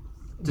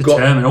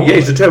Determined. all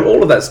he's of it. determined.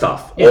 All of that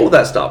stuff. Yeah. All of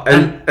that stuff.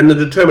 And the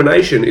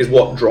determination is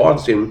what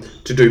drives him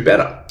to do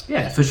better.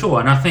 Yeah, for sure.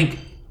 And I think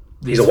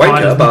He's a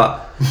wanker,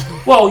 but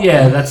well,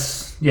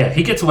 yeah,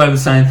 he gets away with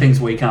saying things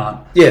we can't.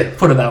 yeah.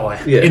 Put it that way.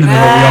 Yeah. In the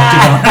middle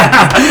of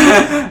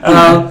the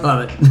octagon.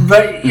 Love it.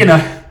 But you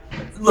know,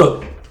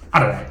 look, I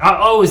don't know. I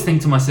always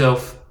think to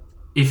myself,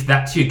 if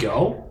that's your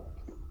goal,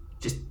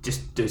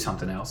 just do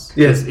something else.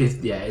 Yeah.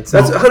 It's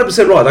That's not.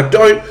 100% right. Like,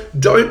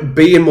 don't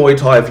be in Muay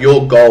Thai if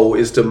your goal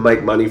is to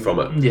make money from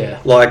it. Yeah.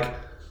 Like,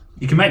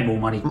 You can make more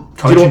money you know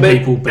coaching what I mean?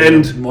 people,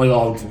 And being more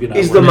old, you know.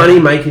 is the whatever. money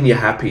making you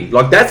happy?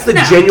 Like, that's the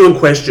No. genuine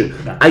question.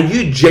 No. Are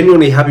you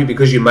genuinely happy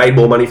because you made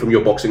more money from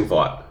your boxing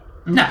fight?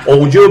 No. Or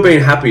would you have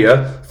been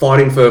happier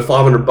fighting for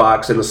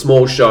 $500 in a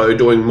small show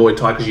doing Muay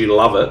Thai because you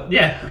love it?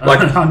 Yeah, Like-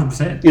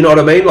 100%. You know what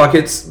I mean? Like,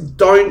 it's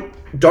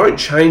don't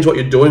change what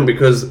you're doing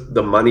because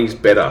the money's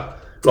better.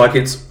 Like,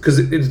 it's because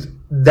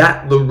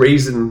that the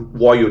reason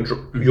why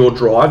your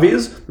drive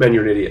is, man,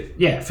 you're an idiot.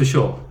 Yeah, for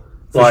sure.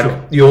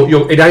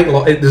 It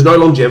ain't. There's no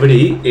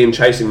longevity in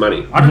chasing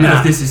money. I don't know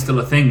if this is still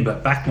a thing,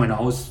 but back when I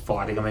was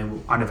fighting, I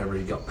mean, I never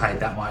really got paid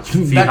that much.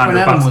 Back when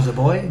Adam was a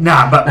boy.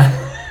 Nah, but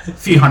a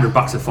few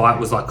 $100 a fight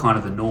was like kind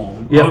of the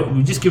norm. Yeah.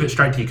 We just give it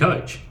straight to your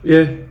coach.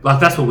 Yeah. Like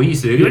that's what we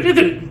used to do.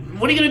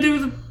 What are you going to do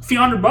with a few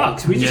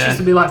 $100? We just used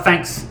to be like,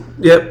 thanks.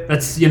 Yep.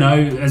 That's,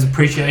 as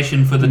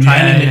appreciation for the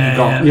training that you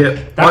got. Yeah.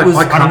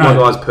 I cut my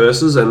guys'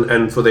 purses,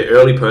 and for the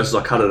early purses,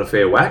 I cut it a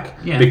fair whack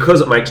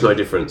because it makes no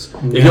difference.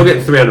 If you're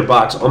getting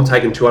 $300, I'm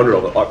taking 200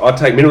 of it. I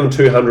take minimum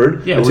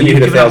 200 until you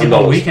hit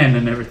 $1,000. Weekend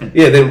and everything.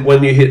 Yeah. Then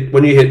when you hit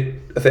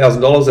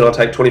 $1,000, then I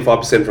take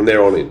 25% from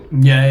there on in.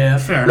 Yeah.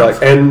 Fair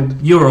enough.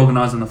 And you're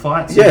organising the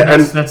fights. Yeah,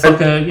 that's like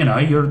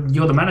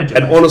you're the manager.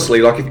 And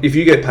honestly, like if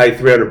you get paid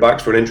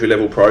 $300 for an entry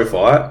level pro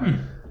fight.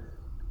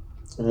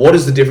 What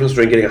is the difference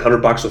between getting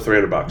 $100 or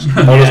 $300?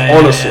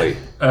 Honestly,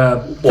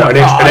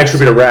 an extra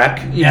bit of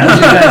rack. Yeah,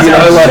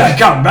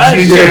 come, bro.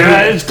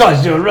 It's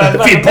close to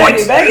a few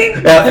points.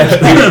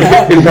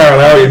 In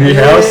parallel, your new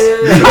house.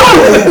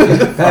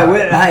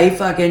 Hey,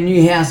 fucking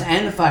new house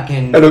and a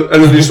fucking and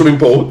a new swimming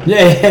pool.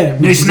 Yeah,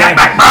 new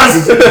snapback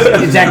buzz.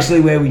 It's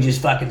actually where we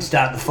just fucking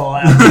start the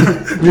fire.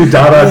 New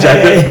data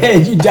jacket. Yeah,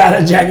 new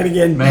data jacket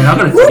again. Man, I'm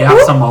gonna dig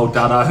out some old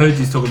data. I heard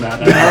you talking about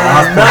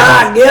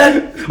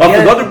that. I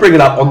forgot to bring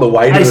it up on the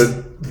way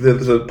to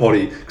the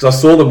potty because I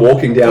saw them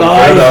walking down.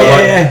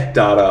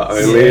 Data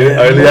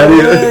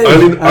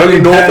only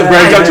north of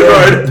Grand Junction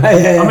Road.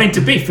 I mean,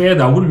 to be fair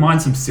though, I wouldn't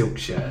mind some silk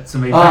shirts. I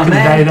mean, back in the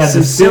day, that's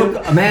some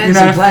silk, some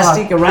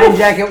plastic, a rain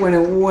jacket when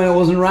it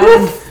wasn't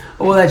raining.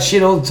 All that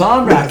shit all the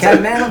time, bro. Okay,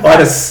 man. I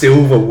had a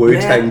silver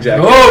Wu-Tang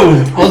jacket.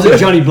 Oh, I was a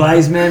Johnny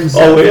Blaze man.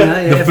 So,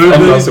 the food.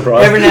 I'm not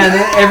surprised.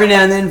 Every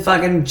now and then,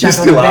 fucking chuck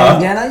on a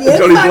bandana. Yeah,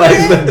 Johnny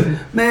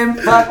Blaze man.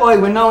 Fuck,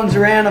 when no one's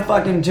around, I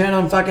fucking turn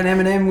on fucking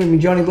Eminem with my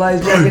Johnny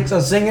Blaze jackets.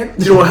 I sing it.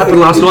 Do you know what happened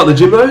last night at the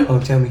gym though?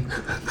 Oh, tell me.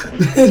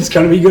 It's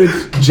gonna be good.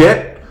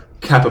 Jet.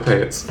 Kappa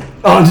pants.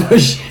 Oh no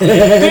shit!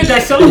 Dude, they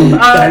sell them.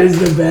 That is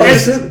the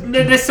best.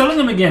 They're selling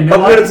them again.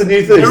 I've heard it's a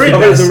new thing. I've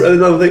heard it's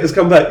another thing that's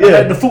come back.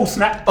 Yeah, the full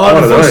snap. Oh,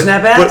 the full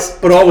snap outs.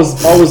 But I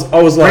was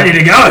like ready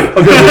to go.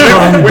 We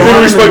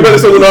spoke about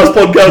this on the last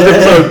podcast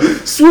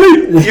episode.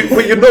 Sweet,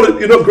 but you're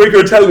not Greek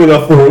or Italian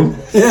enough for them.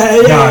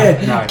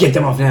 Yeah. No. Get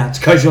them off now. It's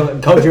cultural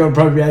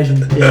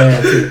appropriation.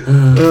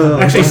 Yeah.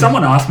 Actually,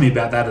 someone asked me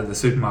about that at the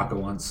supermarket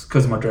once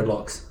because of my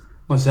dreadlocks.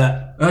 What's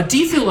that? Do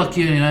you feel like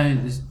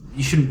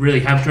you shouldn't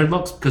really have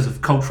dreadlocks because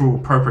of cultural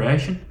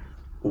appropriation?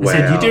 Wow. I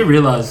said, you do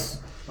realise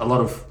a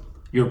lot of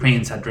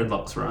Europeans had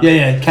dreadlocks, right?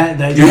 Yeah.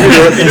 You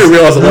do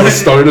realise a lot of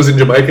stoners in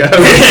Jamaica have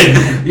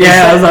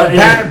I was like,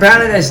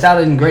 apparently they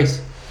started in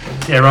Greece.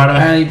 Yeah, right.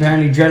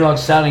 Apparently dreadlocks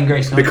started in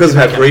Greece. Because of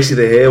how greasy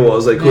the hair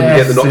was, they couldn't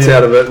get the knots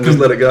out of it and just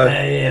let it go.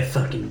 Yeah,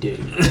 fucking dude.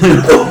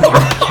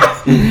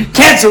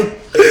 Cancelled.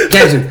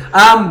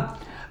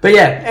 But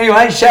yeah,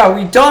 anyway, shall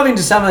we dive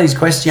into some of these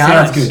questions?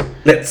 Sounds good.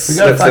 Let's.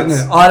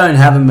 I don't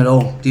have them at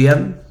all. Do you have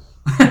them?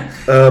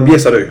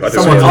 Yes, I do. I've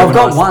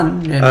got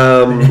one. Yeah.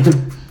 I've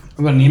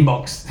got an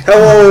inbox. How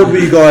old were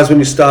you guys when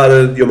you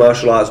started your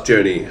martial arts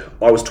journey?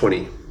 I was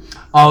 20.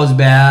 I was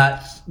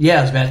about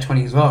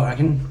 20 as well, I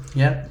reckon.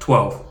 Yeah.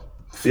 12.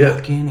 Yeah.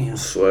 Fucking hell.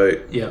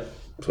 Sweet. Yeah.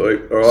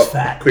 Sweet. All right.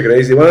 Fat. Quick and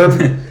easy one.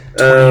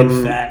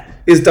 Fat.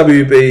 Is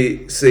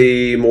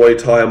WBC Muay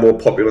Thai a more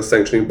popular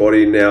sanctioning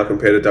body now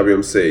compared to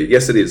WMC?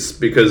 Yes, it is,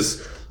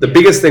 because the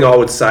biggest thing I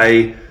would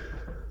say,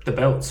 the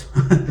belts.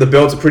 The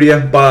belts are prettier,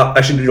 but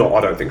actually,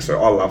 I don't think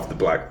so. I love the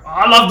black.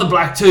 I love the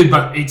black too,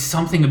 but it's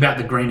something about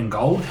the green and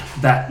gold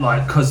that,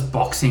 like, because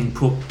boxing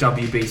put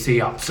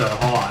WBC up so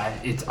high,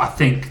 I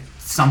think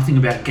something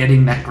about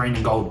getting that green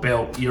and gold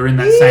belt, you're in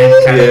that same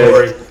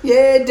category.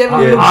 Yeah,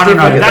 definitely. I don't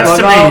know. That's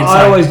to me.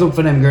 I always look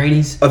for them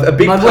greenies. A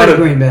big part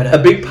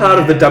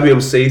of the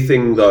WMC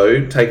thing,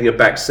 though, taking a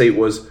back seat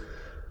was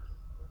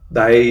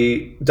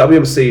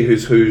WMC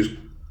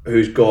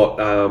who's got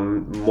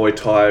Muay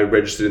Thai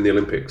registered in the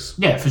Olympics.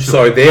 Yeah, for sure.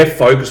 So their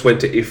focus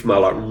went to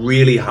IFMA like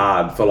really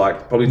hard for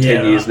like probably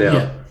 10 years now.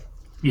 Yeah.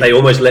 They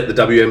almost let the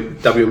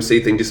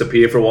WMC thing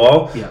disappear for a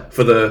while. Yeah.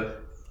 For the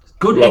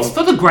good, it's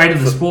for the grade of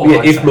the sport.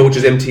 Yeah, IFMA, which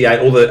is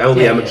MTA, all the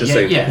amateur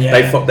scene. Yeah.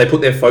 They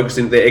put their focus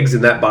in their eggs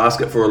in that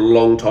basket for a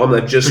long time.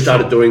 They've just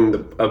started doing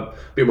a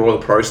bit more of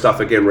the pro stuff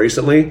again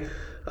recently.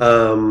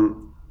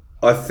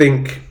 I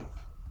think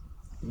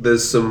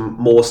there's some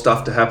more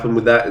stuff to happen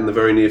with that in the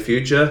very near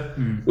future,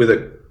 with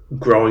it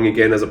growing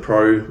again as a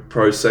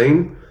pro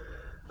scene.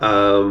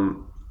 But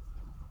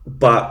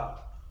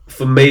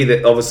for me,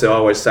 that obviously I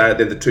always say it,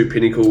 they're the two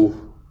pinnacle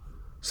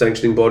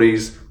sanctioning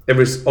bodies.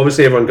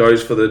 Obviously everyone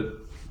goes for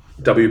the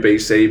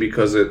WBC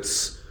because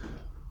it's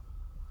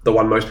the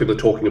one most people are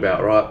talking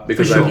about, right?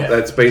 Because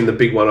that's been the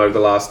big one over the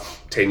last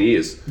 10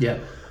 years. Yeah.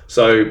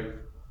 So,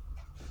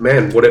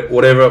 man,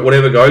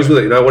 whatever goes with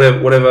it,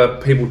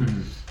 whatever people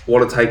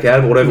want to take out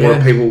of it,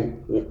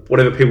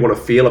 whatever people want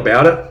to feel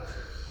about it.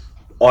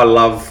 I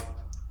love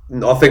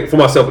I think for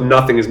myself,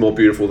 nothing is more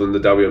beautiful than the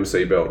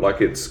WMC belt.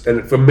 Like and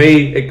for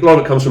me, a lot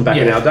of it comes from back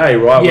in our day,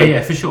 right?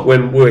 Yeah, for sure.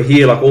 When we were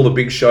here, like all the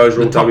big shows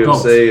were all WMC,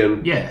 dogs,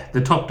 and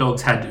the top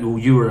dogs had. Well,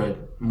 you were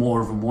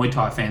more of a Muay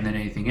Thai fan than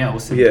anything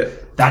else. And Yeah.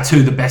 that's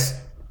who the best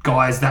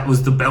guys. That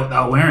was the belt they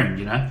were wearing.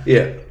 You know.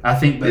 yeah, I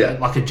think that Yeah.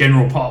 like a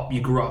general pop,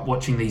 you grew up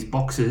watching these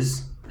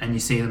boxers, and you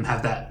see them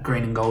have that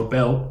green and gold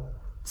belt.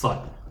 It's like,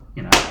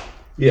 you know,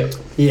 yeah,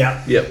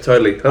 Yeah.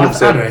 totally, I 100%.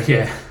 don't know,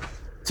 yeah.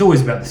 It's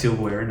always about the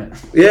silverware, isn't it?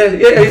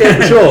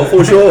 Yeah,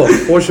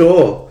 for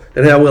sure.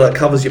 And how well it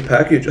covers your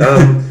package.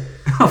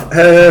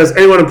 Has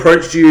anyone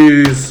approached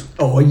you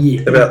Oh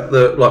yeah.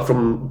 about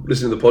from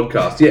listening to the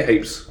podcast? Yeah,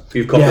 heaps.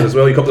 You've copped it as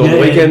well. You copped it on the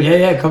Yeah, weekend.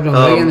 Yeah, copped it on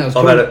the weekend. That was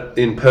I've cool. had it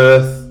in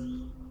Perth,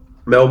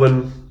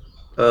 Melbourne,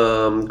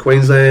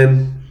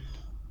 Queensland,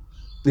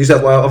 New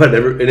South Wales. I've had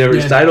it in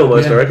every state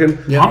almost, I reckon.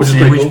 Yeah. I'm Which is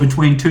pretty sandwiched cool.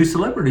 between two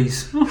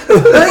celebrities.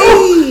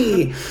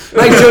 Hey!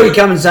 Make sure you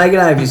come and say good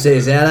day if you see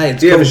us out, eh?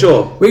 It's Yeah, cool. for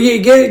sure.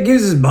 It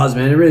gives us a buzz,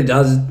 man. It really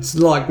does. It's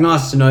like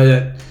nice to know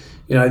that,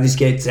 this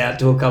gets out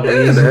to a couple of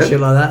years man. and shit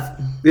like that.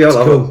 Yeah, I It's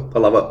love cool. it. I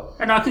love it.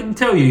 And I can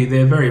tell you,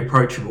 they're very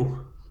approachable.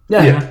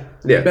 Yeah.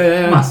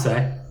 Yeah. I must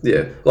say.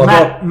 Yeah.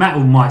 Like, Matt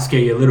might scare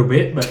you a little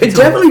bit, but It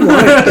definitely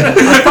won't.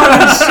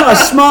 I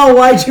smile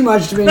way too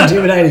much to be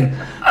intimidating.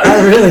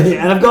 I really,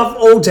 and I've got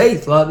all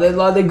teeth.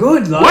 They're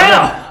good. Like,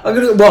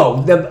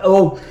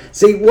 Wow.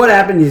 See, what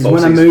happened is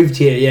when I Falsies. moved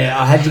here,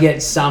 I had to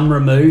get some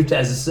removed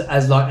as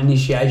like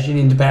initiation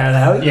into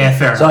Parallel. Yeah,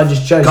 fair So I enough.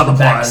 just chose Cut the the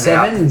back pliers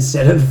 7 out.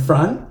 instead of the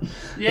front.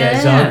 Yeah,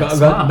 so I've got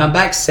smart. my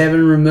back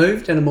 7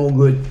 removed, and I'm all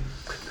good.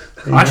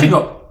 I actually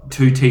got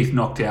 2 teeth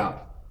knocked out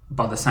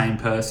by the same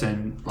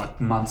person,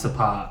 like months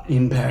apart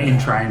In Parallel. in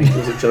training.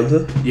 was it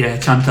Junta? Yeah,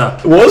 Chunter.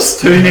 It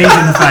was? 2 knees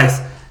in the face.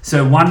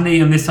 So 1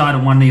 knee on this side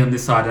and 1 knee on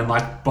this side, and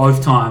like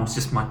both times,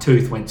 just my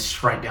tooth went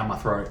straight down my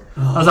throat.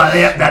 I was like,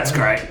 "Yep, that's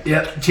great.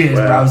 Yep, cheers,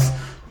 Wow. bros."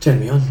 Turn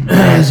me on. Why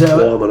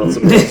am I not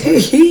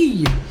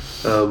surprised?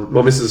 So,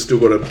 My missus has still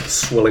got a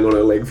swelling on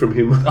her leg from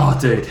him. Oh,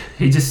 dude,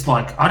 he just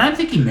like I don't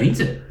think he means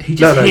it. He No,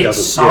 just he hits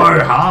doesn't. so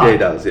Yeah. hard. Yeah, he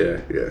does.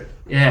 Yeah.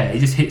 Yeah, he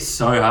just hits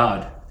so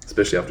hard.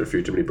 Especially after a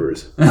few too many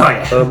brews. Oh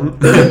yeah.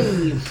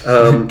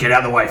 Get out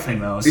of the way,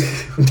 females.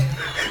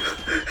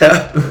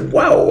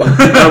 Wow.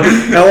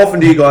 How often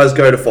do you guys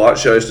go to fight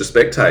shows to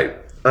spectate?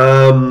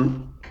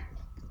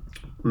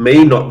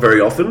 Me, not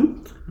very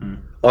often.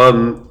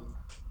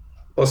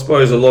 I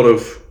suppose a lot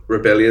of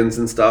rebellions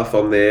and stuff,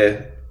 I'm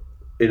there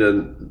in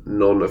a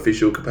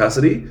non-official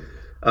capacity.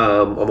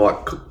 I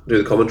might do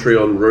the commentary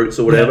on Roots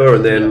or whatever,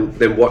 and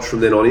then watch from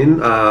then on in.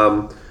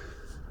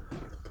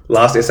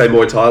 Last SA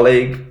Muay Thai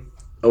League,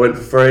 I went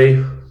for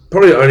free.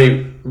 Probably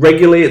only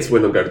regularly, it's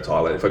when I go to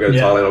Thailand. If I go to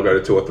Thailand, I'll go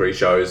to 2 or 3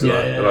 shows and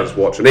I just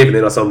watch. And even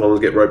then, I sometimes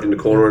get roped into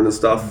corner and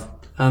stuff.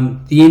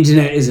 the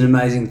internet is an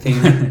amazing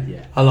thing.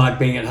 I like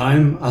being at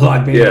home. I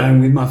like being at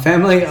home with my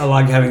family. I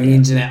like having the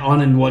internet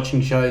on and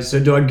watching shows. So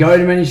do I go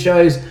to many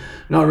shows?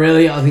 Not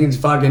really. I think it's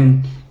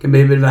can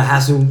be a bit of a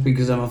hassle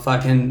because I'm a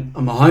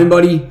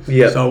homebody.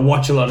 Yeah. So I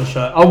watch a lot of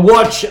shows. I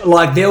watch,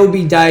 there will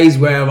be days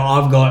where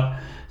I've got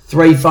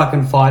 3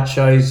 fucking fight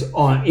shows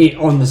on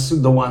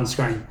the one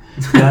screen.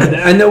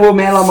 And then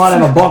I might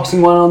have a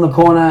boxing one on the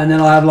corner, and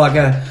then I have like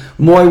a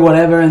Muay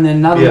whatever, and then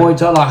another Muay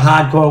Thai, like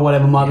hardcore or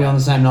whatever, might be on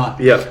the same night.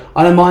 Yeah.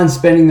 I don't mind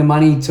spending the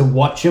money to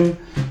watch them.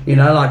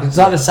 It's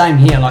like the same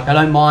here. Like I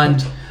don't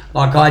mind.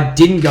 Like I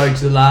didn't go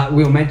to the last.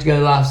 We were meant to go to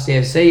the last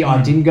CFC.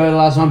 I didn't go to the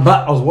last one,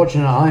 but I was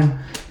watching it at home.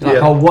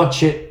 I'll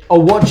watch it.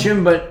 I'll watch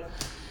them, but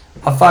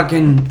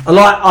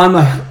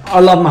I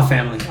love my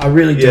family. I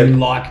really do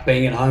like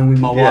being at home with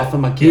my wife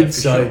and my kids.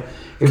 for so sure.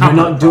 if Can't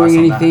we're put a not doing price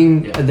on that.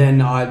 anything,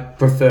 then I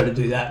prefer to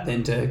do that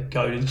than to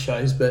go to the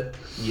shows. But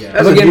Yeah.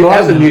 As But again,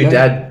 a new okay.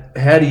 dad,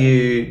 how do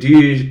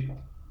you?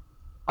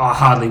 I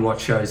hardly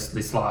watch shows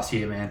this last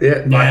year, man.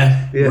 Yeah.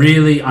 Yeah.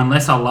 Really,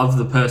 unless I love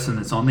the person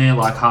that's on there,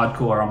 like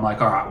hardcore, I'm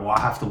like, all right, well,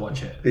 I have to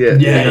watch it. Yeah.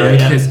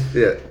 Because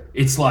Yeah.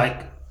 it's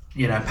like,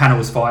 Panna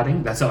was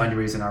fighting. That's the only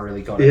reason I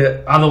really got Yeah.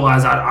 it.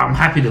 Otherwise, I'm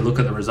happy to look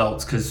at the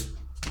results because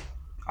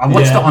I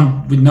watched Yeah. it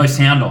on with no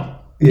sound on.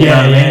 And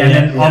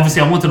then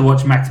obviously I wanted to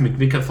watch Max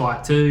McVicker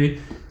fight too.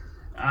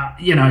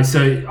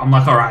 So I'm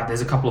like, all right,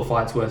 there's a couple of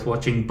fights worth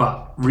watching,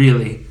 but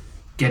really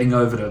getting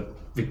over to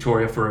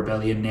Victoria for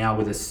Rebellion now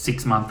with a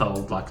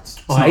 6-month-old, like,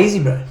 easy,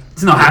 bro.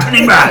 it's not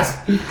happening,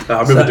 bros.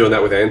 I remember doing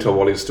that with Anton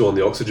while he was still on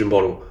the oxygen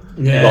bottle.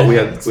 Yeah. Like we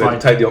had It's to like-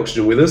 take the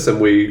oxygen with us, and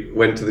we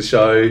went to the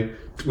show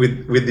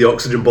with the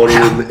oxygen bottle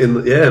went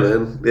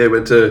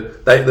to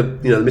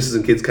the missus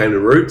and kids came to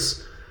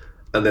Roots,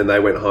 and then they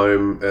went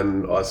home,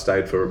 and I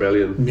stayed for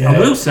Rebellion. Yeah. I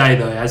will say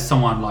though, as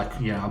someone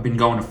like, I've been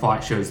going to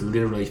fight shows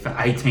literally for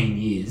 18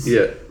 years.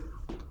 Yeah.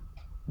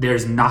 There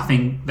is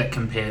nothing that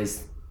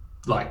compares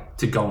like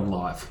to going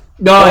live.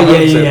 No,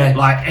 yeah.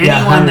 Like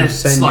anyone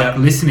that's 100%, like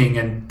listening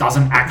and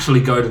doesn't actually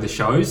go to the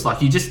shows, like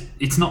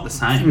it's not the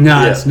same.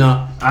 No, Yeah. it's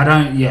not. I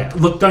don't. Yeah,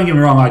 look, don't get me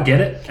wrong, I get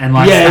it, and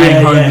like Yeah, staying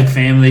yeah, home yeah. with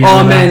family. and Oh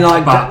all man,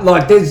 that,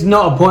 but there's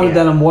not a point Yeah.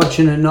 that I'm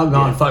watching it not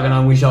going fucking.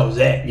 I wish I was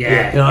there.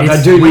 Yeah. I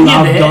It's- do when you're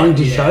love there, going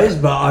to yeah. shows,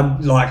 but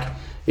I'm like,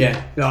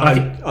 Yeah, no,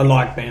 I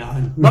like being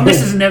home. My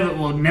missus never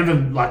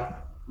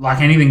like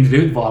anything to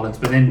do with violence,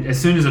 but then as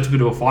soon as I took her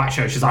to a fight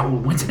show, she's like, well,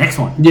 when's the next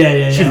one?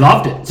 Yeah. She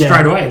loved it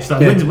straight away. She's like,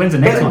 when's the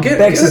next one?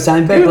 Beck's the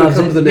same. Beck loves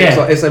come to the it. next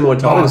like SA Muay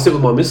Thai and sit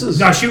with my missus.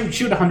 No, she would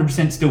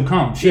 100% still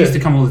come. She used to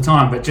come all the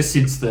time, but just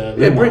since the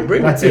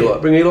bring that's Eli.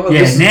 it. Bring Eli.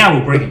 Yeah, now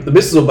we'll bring him. The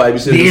missus will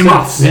babysit. The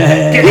earmuffs.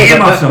 Yeah. Get the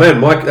earmuffs on. Man,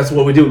 Mike, that's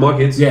what we do with my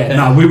kids. Yeah,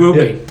 no, we will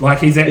be. Like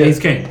he's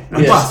keen.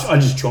 And plus, I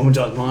just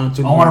traumatized mine.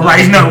 I want to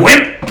raise no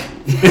whip.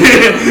 You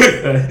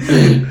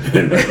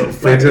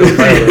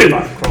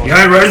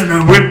ain't raising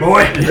no whip,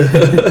 boy.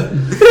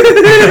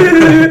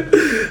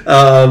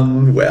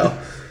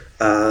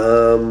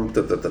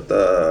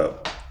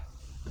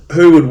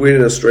 Who would win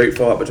in a street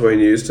fight between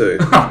you two?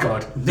 Oh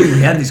God, I think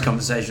we had this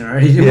conversation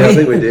already, didn't we? I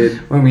think we did.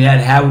 When we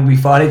had how would we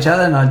fight each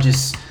other, and I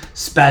just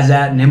spaz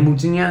out and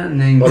Embleton you,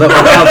 and then. Well, we're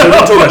not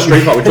talking about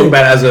street fight. We're talking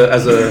about it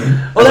as a ring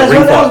fight.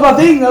 That was my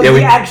thing. That was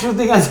the actual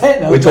thing I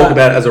said. We talked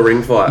about it as a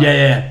ring fight.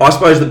 Yeah. I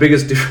suppose the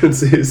biggest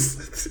difference is,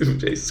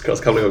 Jesus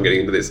Christ, can't believe I'm getting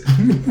into this.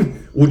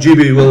 Would you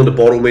be willing to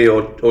bottle me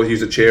or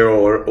use a chair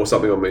or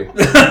something on me?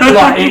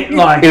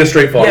 like in a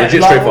street fight,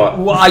 legit street fight.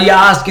 Well, are you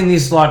asking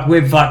this like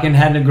we've fucking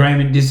had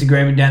an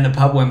disagreement down the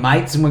pub, we're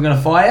mates and we're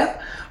gonna fire?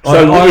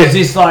 Or is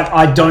this like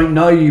I don't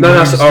know you? No.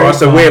 All right.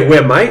 So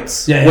we're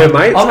mates. Yeah. We're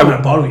mates. I'm not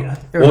gonna bottle you.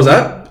 What was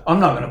that? I'm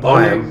not gonna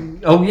bottle I you. am.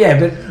 Oh yeah,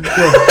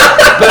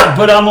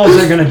 but I'm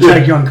also gonna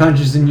choke you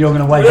unconscious and you're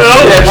gonna wake up.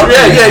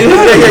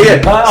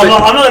 Yeah.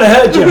 I'm not gonna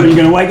hurt you, but you're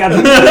gonna wake up.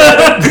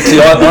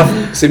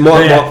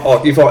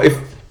 If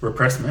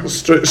repressed memory.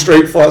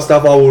 street fight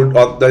stuff, I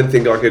don't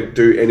think I could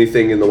do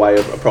anything in the way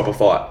of a proper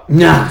fight.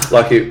 Nah.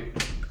 Like it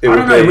I would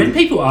don't know. be. When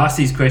people ask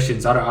these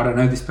questions, I don't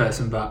know this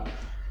person, but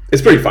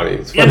It's pretty funny.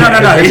 It's funny. yeah,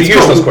 no. It's a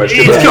useless cool.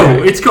 question.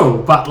 It's cool.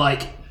 But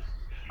like,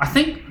 I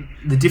think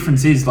the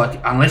difference is like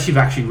unless you've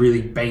actually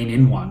really been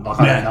in one, like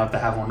I don't know if they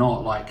have or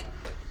not, like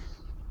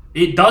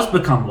it does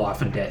become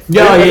life and death.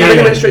 Have you ever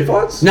been in street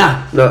fights?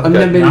 Nah. No, I've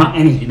never been in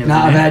any. never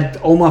I've been had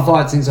all my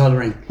fights inside the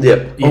ring.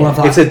 Yep. All my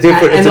fights. It's a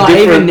different.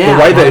 even now,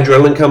 the way the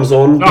adrenaline comes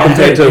on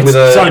compared to it's with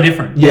a. so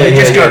different. Yeah, you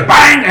just yeah. go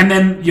bang, and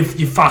then you're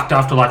fucked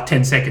after like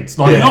 10 seconds.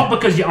 Like not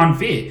because you're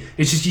unfair.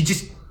 It's just you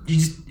just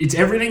it's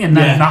everything and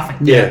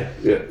nothing. Yeah.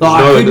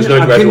 Like, I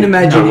couldn't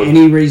imagine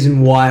any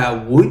reason why I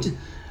would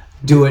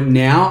do it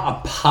now,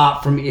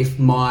 apart from if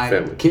my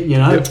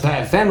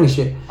family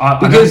shit.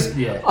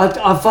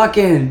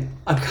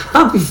 I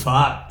can't be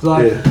fucked.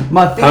 Like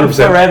my thing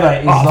 100%. forever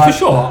is for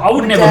sure. I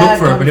would never look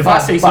for it, but if I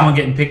see someone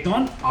getting picked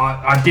on,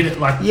 I did it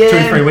like 2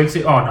 or 3 weeks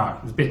ago. Oh no,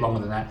 it was a bit longer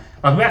than that.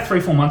 Like about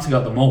 3-4 months ago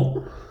at the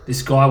mall,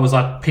 this guy was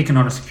like picking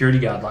on a security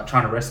guard, like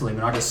trying to wrestle him,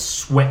 and I just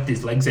swept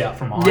his legs out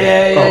from behind.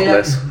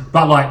 Bless.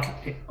 But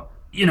like,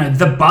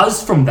 the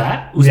buzz from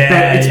that was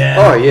better.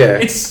 Oh yeah.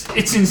 It's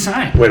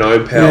insane. When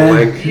I'm power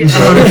wank.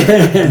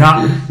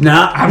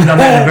 Nah, I haven't done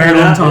that in a very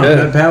long time.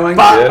 Yeah. Power wank.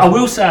 But I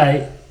will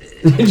say,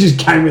 it just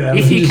came with that.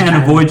 if you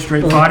can avoid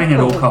street fighting at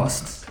all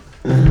costs,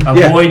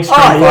 avoid street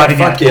fighting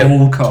at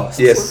all costs.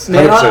 Yes.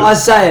 Man, 100%. I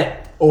say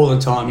it all the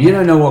time. You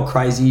don't know what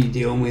crazy you're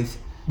dealing with.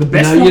 The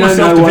best form of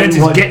self-defense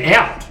is get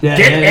out.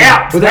 Get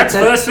out. Well, that's the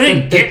first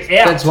thing. Get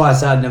out. That's why I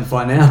say I'd never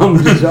fight now. I'll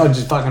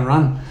just fucking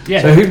run.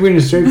 Yeah. So who'd win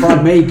a street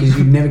fight? Me, because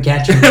you'd never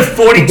catch me.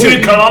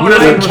 42 kilometers.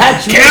 You don't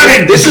catch me.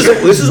 Counting.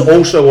 This is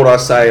also what I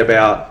say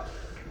about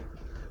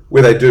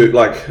where they do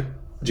like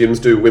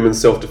gyms do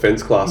women's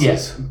self-defense classes.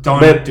 Yes,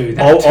 don't do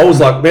that. I was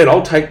like, man,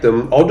 I'll take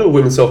them. I'll do a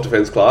women's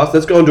self-defense class.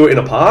 Let's go and do it in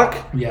a park.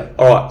 Yeah.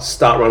 All right,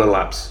 start running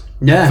laps.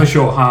 Yeah. For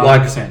sure, 100%.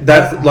 Like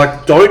that.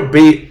 Like, don't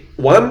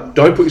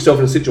put yourself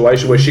in a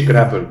situation where shit could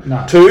happen.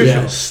 No.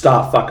 2,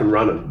 start fucking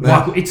running.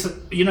 Like, it's,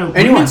 Anyone,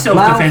 women's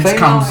self-defense male,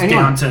 comes female,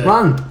 down to...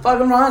 run.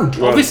 Fucking run.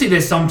 Obviously,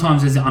 there's the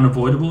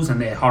unavoidables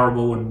and they're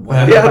horrible and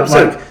whatever. Yeah, but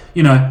 100%.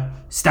 like,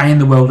 stay in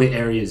the well-lit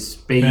areas.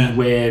 Be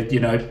where,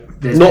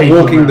 there's Not people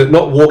walking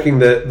around.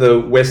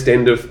 the west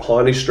end of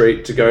Heine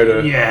Street to go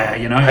to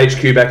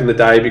HQ back in the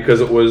day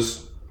because it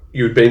was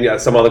you'd been at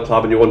some other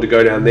club and you wanted to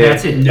go down there.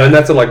 That's it. And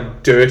that's a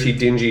like dirty,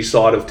 dingy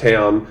side of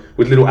town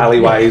with little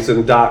alleyways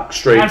and dark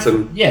streets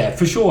and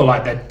for sure,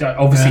 like that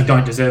obviously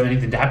don't deserve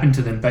anything to happen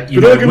to them. But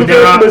but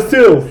there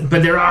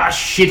are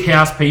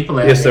shithouse people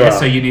out there,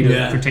 so you need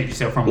to protect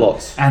yourself from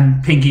lots. Them.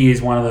 And Pinky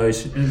is one of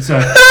those. And so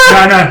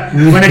no,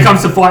 when it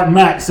comes to fighting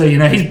Max, so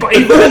he's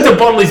willing to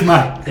bottle his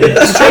mate.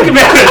 Just think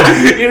about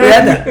it. We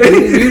had that.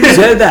 You just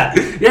heard that.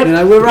 Yep.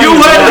 We're running. You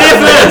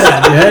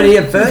heard it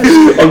here first. You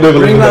heard it here first. I'm never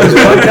Bring leaving those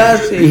that.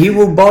 podcasts. He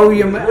will bottle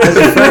you as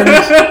a friend,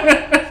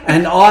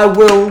 and I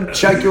will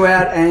choke you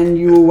out, and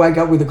you will wake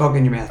up with a cock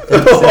in your mouth.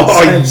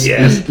 Yes.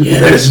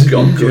 Yes,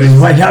 God.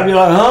 You wake up, you're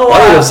like, oh, wow. I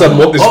all of a sudden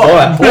want this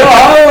fight.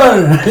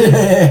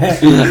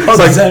 It's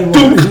like,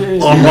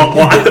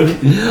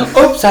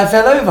 Oops, I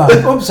fell over.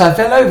 Oops, I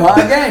fell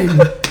over again.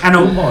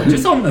 And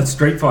just on the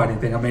street fighting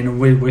thing, I mean,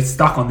 we're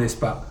stuck on this,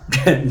 but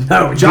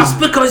No, just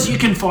because you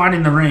can fight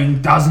in the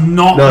ring does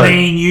not No.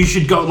 mean you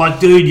should go. Like,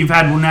 dude, you've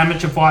had an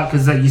amateur fight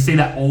because you see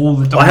that all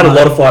the time. I had a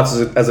lot of fights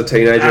as a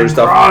teenager and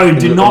stuff. Bro, on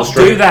do the not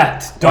street. do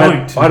that.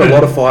 Don't. I had a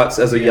lot of fights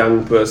as a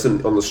young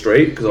person on the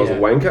street because I was a Yeah.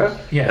 wanker,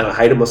 Yeah. and I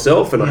hated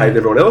myself and I hated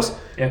everyone else.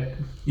 Yeah.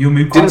 You'll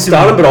move. Didn't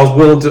start them, but I was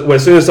willing to. Well,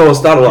 as soon as someone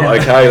started, I'm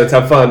like, okay, let's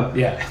have fun.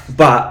 Yeah,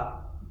 But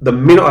the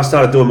minute I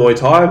started doing Muay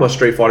Thai, my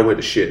street fighting went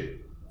to shit.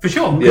 for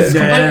sure. Because it's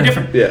Yeah. completely Yeah.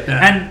 different.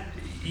 Yeah. And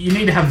you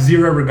need to have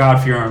zero regard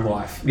for your own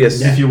life.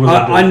 Yes. If you're willing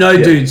to do I it. know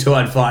dudes who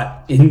I'd fight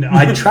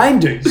I train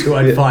dudes who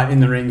I'd fight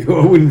in the ring who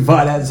I wouldn't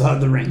fight outside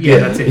the ring. Yeah,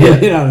 that's it.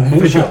 You know what I mean?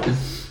 For sure.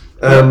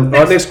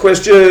 Right, next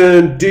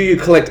question. Do you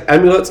collect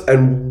amulets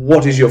and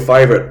what is your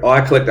favourite?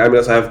 I collect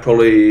amulets. I'm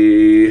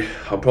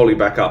probably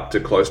back up to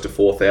close to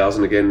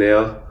 4,000 again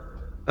now.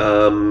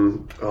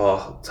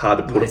 It's hard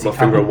to put Lazy my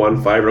finger couple. on one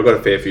favourite. I've got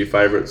a fair few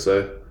favourites,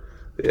 so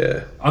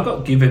yeah. I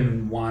got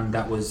given one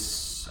that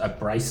was a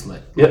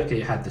bracelet. Yep. Like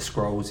it had the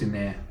scrolls in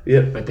there.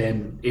 Yep. But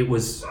then it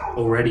was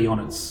already on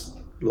its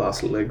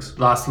Last legs.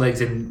 last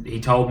legs, and he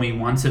told me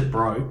once it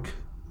broke,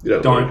 You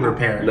don't like it.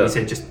 repair it. No. He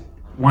said just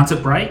once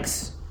it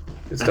breaks,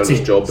 It's that's done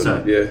its it. job. So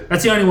And, yeah.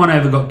 that's the only one I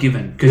ever got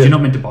given because Yeah. you're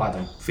not meant to buy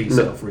them for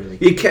yourself, really.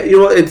 You can. You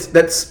know what?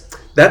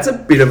 That's a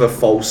bit of a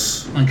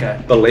false Okay.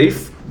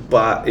 belief,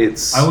 but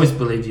it's. I always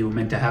believed you were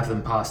meant to have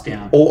them passed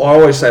down. I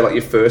always say like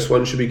your first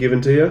one should be given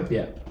to you.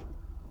 Yeah.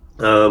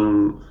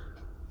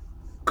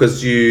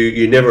 Because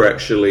you never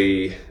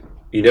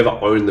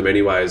own them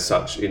anyway as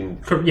such in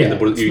Yeah, the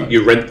Buddha, it's you, not-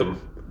 you rent them.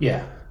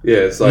 Yeah. Yeah,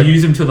 it's like You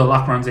use them till the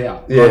luck runs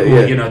out. Yeah, Like, or,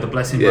 yeah. you know, the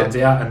blessing Yeah. runs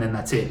out, and then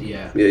that's it.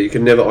 Yeah. yeah, you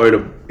can never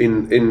own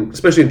in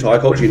especially in Thai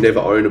culture, you never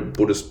own a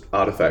Buddhist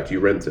artifact. You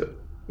rent it.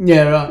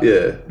 Yeah, right.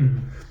 Yeah.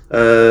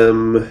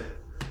 Mm-hmm.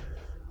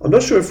 I'm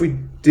not sure if we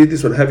did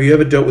this one. Have you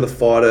ever dealt with a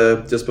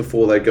fighter just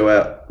before they go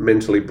out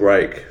mentally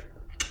break?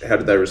 How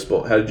did they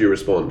respond? How did you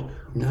respond?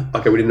 No.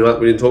 Okay, we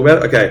didn't talk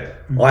about it. Okay,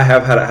 I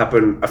have had it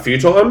happen a few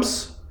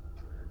times.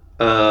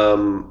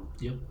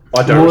 Yep.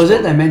 I don't. What was it?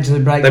 respond. They mentally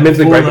break. They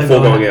mentally break they before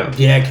go going out.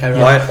 Yeah, okay,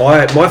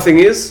 right. My thing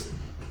is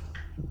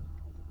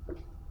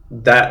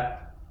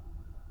that,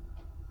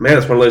 man,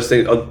 it's one of those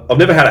things. I've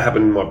never had it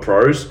happen in my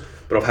pros,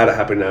 but I've had it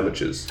happen in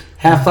amateurs.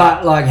 How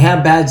far? Like,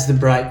 how bad's the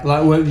break?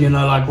 Like, you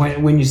know, like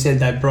when you said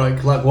they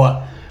broke, like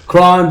what?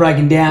 Crying,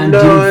 breaking down,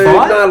 didn't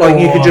fight? like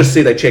you Or- could just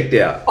see they checked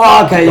out.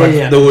 Oh, okay, Like,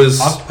 yeah. There was.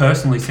 I've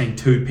personally seen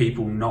 2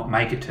 people not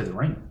make it to the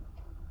ring.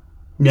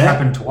 It Yeah.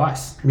 happened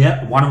twice.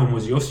 Yeah. One of them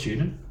was your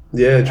student.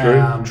 Yeah,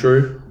 true,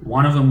 true.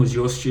 One of them was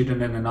your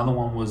student, and another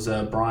one was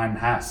Brian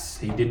Haas.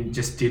 He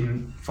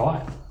didn't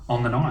fight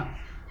on the night.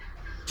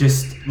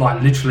 Just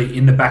like literally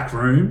in the back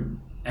room,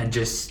 and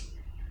just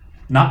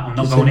I'm not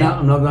Just going said, out. "No,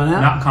 I'm not going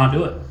out." No, can't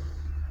do it.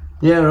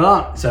 Yeah,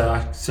 right. So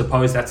I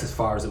suppose that's as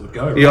far as it would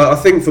go. Right? Yeah, I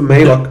think for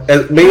me, like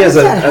as does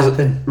that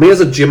happen? me as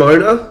a gym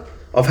owner,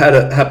 I've had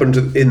it happen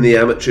in the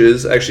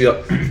amateurs actually,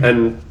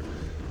 and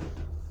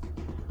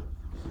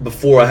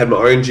before I had my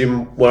own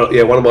gym, one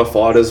of my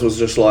fighters was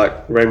just like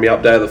rang me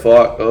up day of the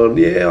fight, going,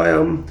 yeah, I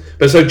am.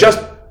 But so just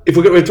if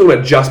we're talking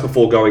about just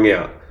before going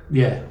out,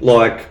 Yeah.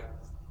 like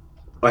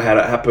I had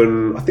it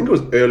happen. I think it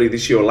was early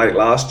this year or late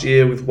last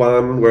year with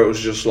one where it was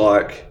just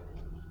like,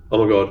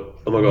 oh my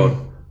god,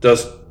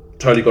 just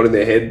totally got in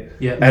their head.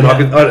 Yeah. And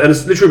and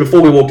it's literally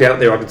before we walked out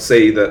there, I could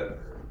see that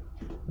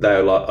they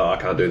were like, oh, I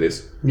can't do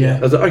this. Yeah. I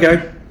was like,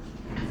 okay,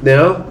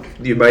 now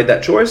you've made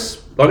that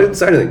choice. I didn't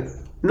say anything.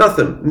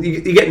 Nothing.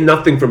 You get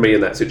nothing from me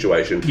in that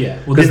situation. Yeah.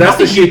 Well, 'Cause there's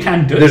nothing you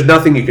can do. There's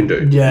nothing you can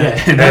do. Yeah.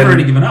 Yeah. They've And-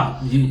 already given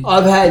up.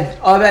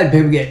 I've had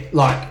people get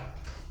like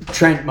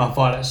Trent, my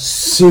fighter,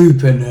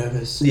 super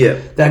nervous. Yeah.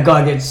 That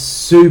guy gets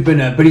super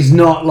nervous, but he's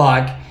not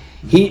like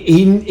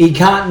he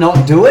can't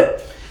not do it.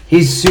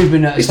 He's super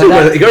nervous. He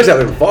still he goes out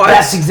there and fights.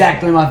 That's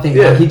exactly my thing.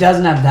 Yeah. Like, he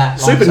doesn't have that.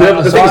 Super so,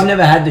 nervous. The So thing I've is-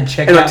 never had to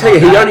check. And I out tell you,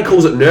 like he that. only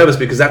calls it nervous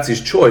because that's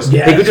his choice.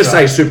 Yeah, he could just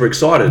that's say super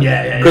excited.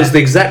 Yeah, yeah, Because it's the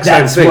exact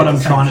That's same thing. what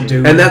I'm trying to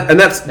do. and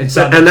that's It's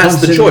like the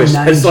constant choice.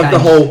 name It's like the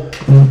change.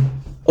 whole.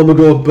 Oh my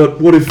god! But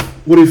what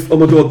if? Oh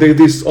my god! They're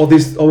this or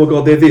this. Oh my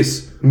god! They're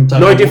this.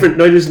 No different.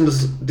 No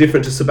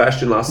different to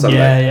Sebastian last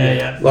Sunday.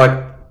 Yeah.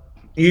 Like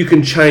you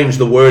can change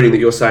the wording that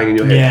you're saying in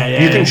your head.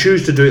 Yeah, you can yeah.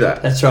 choose to do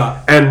that. That's right.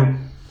 And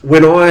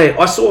when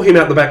I saw him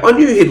out the back, I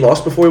knew he'd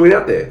lost before he went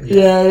out there.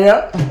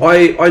 Yeah.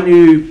 I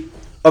knew.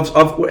 I've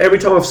every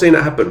time I've seen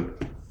it happen,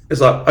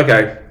 it's like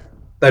okay,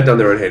 they've done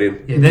their own head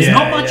in. Yeah, there's Yeah,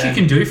 not much yeah. you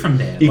can do from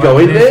there. You Like, go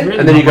in there's there really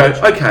and then you go,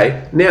 not much.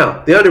 okay,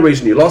 now the only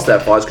reason you lost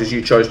that fight is because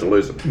you chose to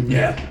lose it.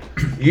 Yeah.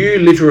 You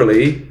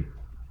literally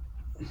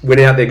went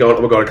out there going,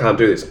 oh my god, I can't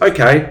do this.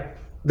 Okay,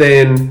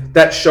 then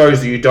that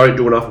shows that you don't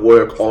do enough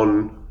work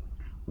on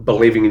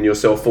believing in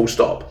yourself, full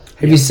stop.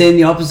 Have you seen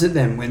the opposite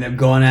then? When they've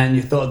gone out and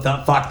you thought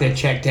that fuck they're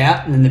checked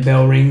out, and then the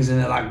bell rings and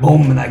they're like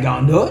boom and they go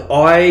and do it.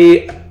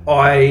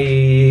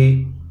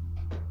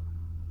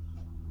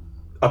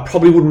 I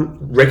probably wouldn't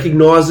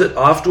recognise it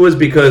afterwards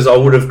because I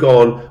would have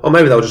gone, oh,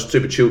 maybe they were just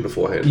super chilled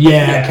beforehand.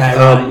 Yeah.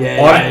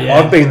 Okay. Right.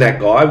 I've been that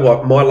guy.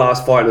 My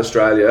last fight in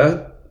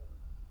Australia,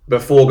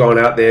 before going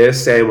out there,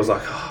 Sam was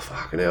like, oh,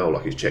 fuck. fucking hell,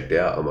 like he's checked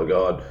out. Oh my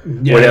god,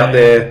 Yeah, went yeah, out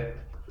there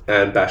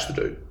and bashed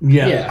the dude.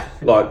 Yeah.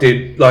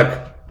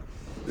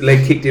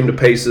 Leg kicked him to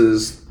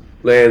pieces,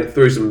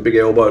 threw some big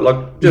elbow,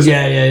 like just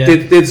Yeah.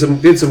 did some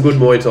good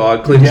Muay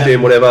Thai, clinched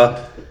him,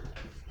 whatever.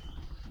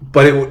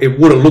 But it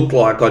would have looked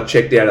like I'd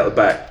checked out at the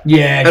back.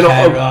 Yeah, and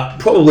right.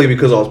 Probably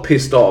because I was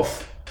pissed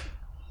off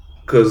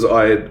because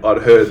I'd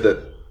heard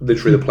that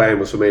literally the plan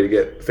was for me to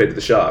get fed to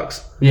the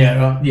sharks. Yeah,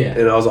 right. Yeah.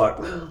 And I was like,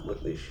 oh, look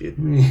at this shit.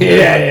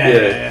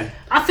 Yeah.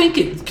 I think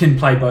it can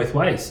play both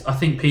ways. I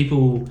think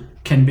people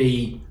can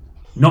be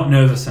not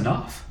nervous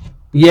enough.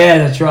 Yeah,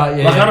 that's right.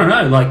 Yeah. Like, I don't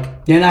know, like...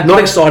 Yeah, Not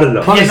excited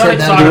enough. Connor Yeah, not said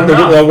that excited going-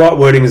 enough. The right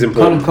wording is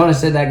important. Connor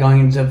said that going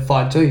into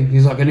fight too.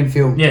 He's like, I didn't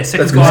feel. Yeah,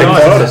 second That's fight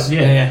second itis. fight.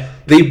 Yeah.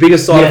 The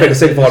biggest side Yeah, effect of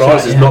second fight that's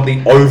itis is right, not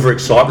the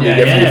over-excitement you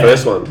get from yeah. the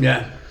first one.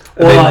 Yeah.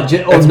 And Or then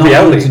like, or it's not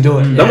reality. wanting to do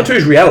it. Number two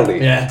is reality.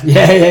 Yeah.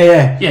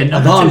 Yeah, Like,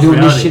 number oh, I'm two's doing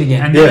this reality. shit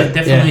again. And Yeah. then it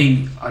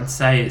definitely, I'd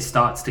say it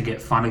starts to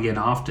get fun again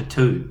after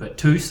 2, but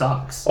 2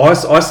 sucks.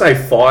 I say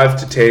 5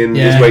 to 10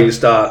 Yeah. is where you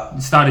start.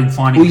 You started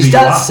finding Well, you who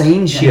start you are.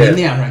 seeing shit Yeah. in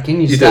there, I reckon.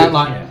 You You start do.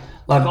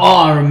 like, oh,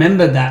 I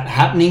remember that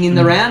happening in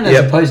the round, as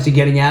Yep. opposed to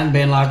getting out and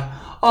being like,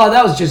 oh,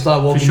 that was just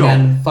like walking sure.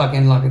 down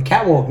fucking like a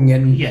catwalk and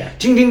getting ding,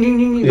 ding, ding, ding,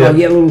 ding. Yeah. Like, you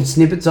get little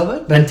snippets of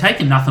it. But And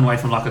taking nothing away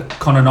from like a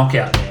Conor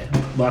knockout there,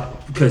 like,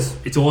 because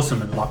it's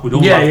awesome and like we'd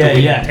all yeah, love to yeah,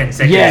 win yeah. in 10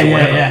 seconds yeah, or yeah,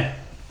 whatever. yeah.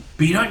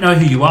 But you don't know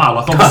who you are.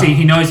 Like obviously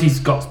he knows he's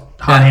got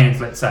hard Yeah. hands,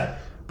 let's say.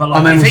 But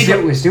like I mean, if he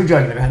got, we're still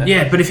joking about it.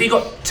 yeah, but if he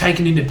got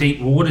taken into deep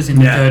waters in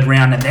the Yeah. 3rd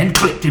round and then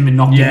clipped him and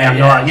knocked him Yeah, out, yeah,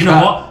 you're like, you know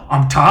right. what?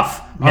 I'm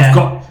tough. Yeah. I've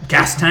got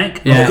gas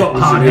tank. Yeah. I've got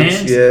hard Resilience,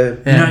 hands.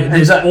 yeah. You know, And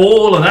there's so-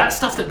 all of that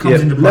stuff that comes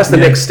Yeah. into And play. that's the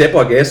next step,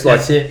 I guess. Like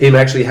That's it. him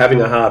actually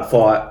having a hard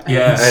fight.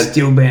 Yeah. And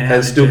Still being able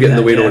and to still do getting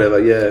the that, win yeah. or whatever.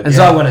 Yeah. And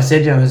so what I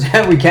said to him was,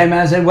 we came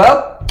out and said,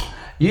 well,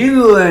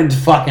 you learned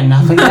fucking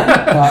nothing then.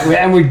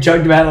 And we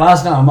joked about it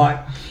last night. I'm like,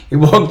 he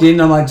walked in,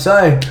 I'm like,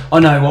 so, oh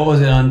no, what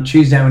was it, on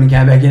Tuesday when he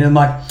came back in? I'm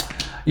like,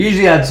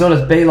 usually I'd sort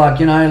of be like,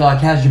 you know, like,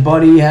 how's your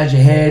body, how's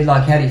your head,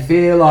 like, how do you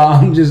feel?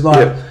 Like, I'm just like,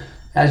 Yep.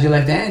 how's your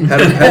left hand?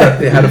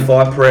 Had a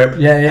fight prep.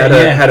 Yeah,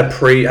 Had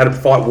a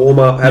fight warm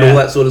up. Had all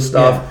that sort of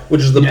stuff,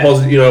 which is the Yeah.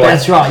 positive. You know, like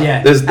That's right,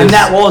 yeah. There's, And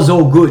that was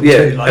all good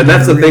yeah, too. Like, and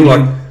that's the really thing.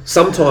 good. Like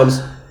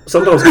sometimes I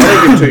don't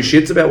give two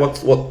shits about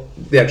what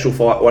the actual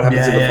fight, what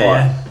happens in the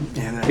fight.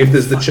 Yeah, If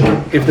there's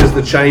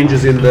the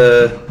changes in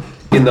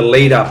the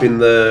lead up, in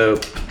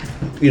the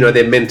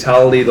their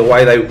mentality, the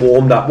way they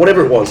warmed up,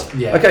 whatever it was.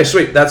 Yeah. Okay,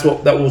 sweet. That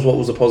was what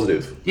was a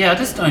positive. Yeah, I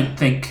just don't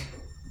think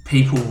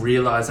people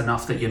realise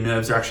enough that your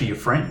nerves are actually your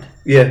friend.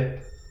 Yeah.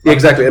 Yeah,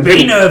 exactly. And Be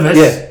people- nervous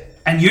Yeah.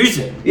 and use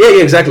it.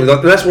 Yeah, exactly.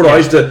 Like, that's what I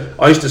used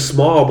to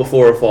smile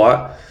before a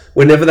fight.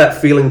 Whenever that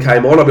feeling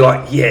came on, I'd be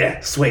like, "Yeah,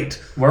 sweet,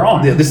 We're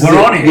on. Yeah, this We're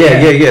is on it.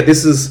 it. Yeah.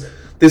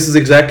 This is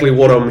exactly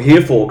what I'm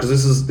here for, because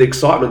this is the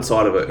excitement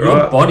side of it, Your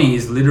right? body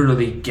is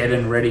literally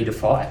getting ready to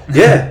fight.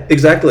 Yeah,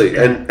 exactly.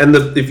 And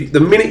the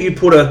minute you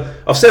put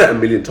I've said it a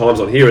million times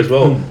on here as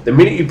well. The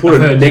minute you put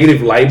I've a heard.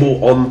 negative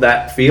label on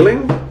that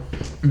feeling,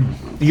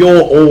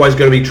 you're always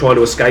going to be trying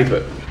to escape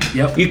it.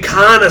 Yep. You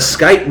can't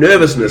escape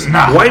nervousness.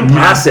 Nah, Wayne nah.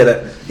 Parr said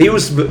it. He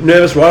was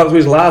nervous right up to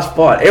his last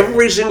fight.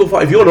 Every single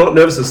fight. If you're not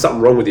nervous, there's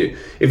something wrong with you.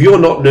 If you're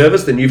not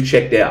nervous, then you've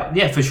checked out.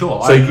 Yeah, for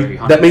sure. So I agree.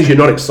 that means you're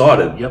not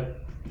excited. Yep.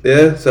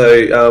 Yeah. So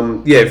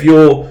if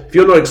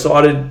you're not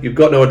excited, you've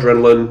got no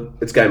adrenaline.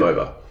 It's game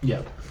over.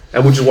 Yep.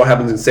 And which is what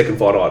happens in second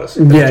fight-itis.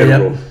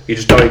 Yeah. You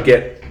just don't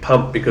get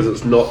pumped because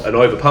it's not an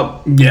over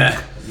pump. Yeah.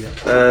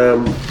 All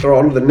right,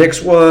 on to the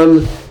next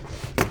one.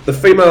 The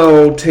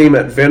female team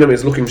at Venom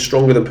is looking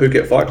stronger than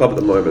Phuket Fight Club at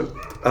the moment.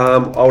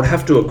 I would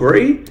have to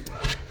agree.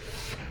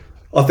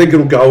 I think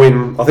it'll go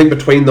in. I think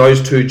between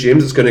those two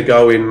gyms, it's going to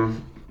go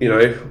in.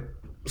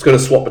 It's going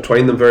to swap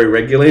between them very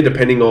regularly,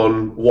 depending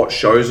on what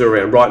shows are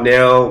around. Right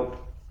now,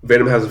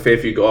 Venom has a fair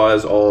few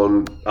guys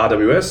on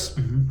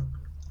RWS,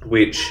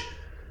 which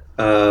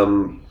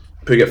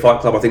Phuket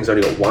Fight Club I think has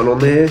only got one on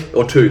there,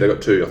 or two. They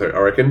got two, I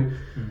reckon.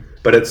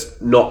 But it's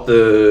not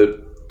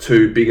the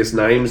two biggest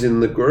names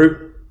in the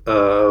group.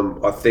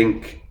 I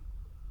think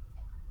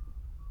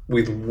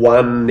with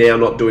one now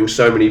not doing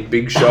so many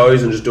big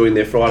shows and just doing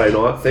their Friday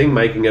night thing,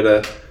 making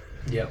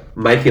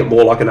it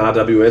more like an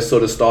RWS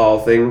sort of style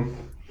thing.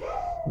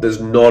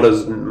 There's not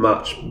as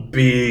much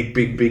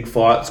big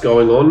fights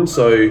going on.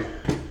 So,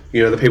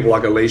 the people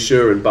like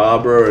Alicia and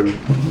Barbara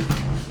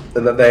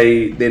and that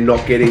they're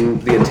not getting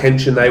the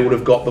attention they would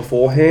have got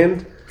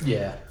beforehand.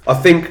 Yeah. I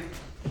think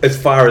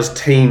as far as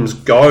teams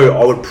go,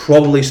 I would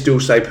probably still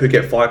say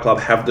Phuket Fight Club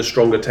have the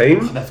stronger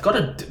team. They've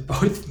got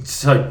both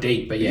so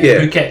deep, but yeah, Yeah.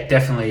 Phuket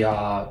definitely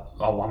are.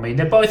 Oh, I mean,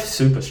 they're both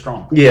super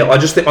strong. Yeah, I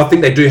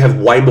think they do have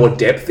way more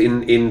depth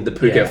in the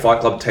Phuket Yeah.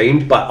 Fight Club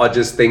team, but I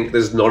just think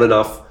there's not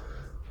enough.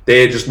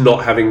 They're just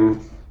not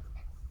having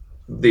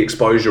the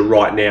exposure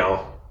right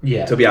now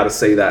Yeah. to be able to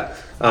see that.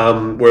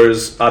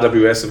 Whereas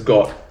RWS have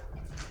got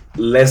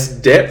less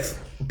depth,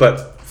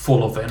 but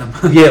Full of venom.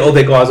 yeah, all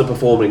their guys are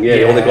performing.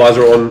 Yeah, all their guys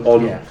are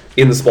on Yeah.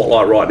 in the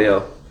spotlight right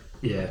now.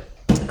 Yeah.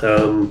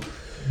 Um,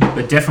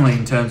 But definitely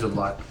in terms of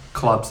like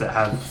clubs that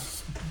have,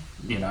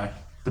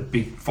 the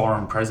big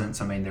foreign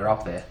presence. I mean, they're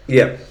up there.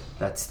 Yeah.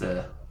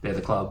 They're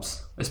the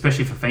clubs,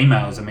 especially for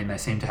females. I mean, they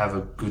seem to have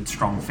a good,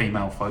 strong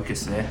female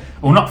focus there.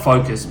 Well, not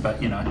focus, but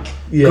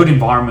good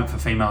environment for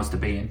females to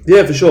be in.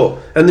 Yeah, for sure.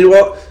 And you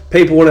know what?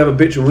 People want to have a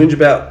bitch and whinge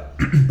about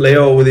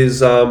Leo with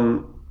his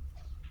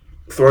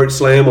throat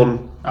slam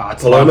on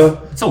Paloma.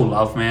 Love. It's all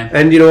love, man.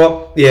 And you know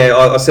what? Yeah,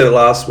 I said it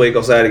last week.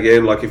 I'll say it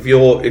again. Like if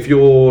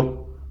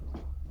your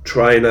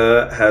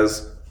trainer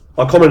has,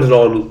 I commented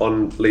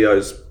on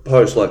Leo's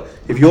post. Like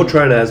if your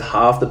trainer has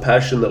half the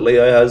passion that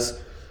Leo has.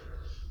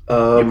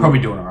 You're probably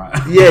doing all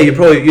right. You're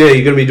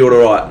going to be doing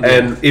all right. Yeah.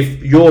 And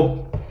if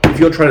your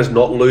trainer's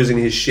not losing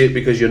his shit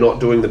because you're not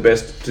doing the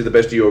best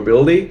of your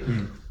ability,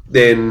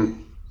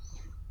 then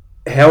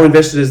how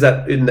invested is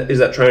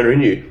that trainer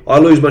in you? I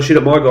lose my shit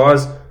at my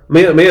guys.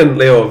 Me and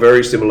Leo are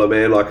very similar,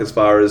 man. Like as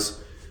far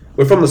as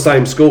we're from the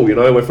same school,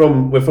 we're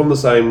from the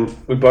same.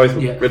 We both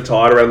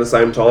retired around the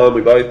same time.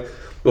 We both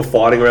were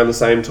fighting around the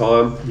same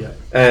time. Yeah.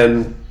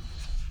 And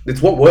it's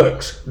what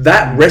works.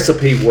 That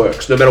recipe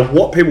works. No matter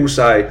what people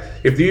say,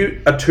 if you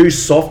are too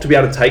soft to be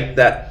able to take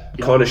that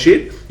kind of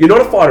shit, you're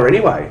not a fighter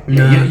anyway.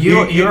 No.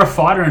 You're a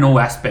fighter in all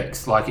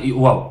aspects.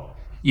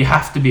 You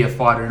have to be a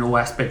fighter in all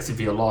aspects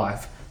of your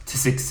life to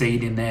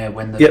succeed in there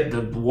when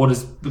the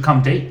waters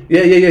become deep. Yeah.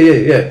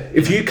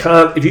 If you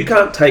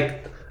can't take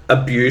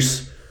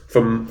abuse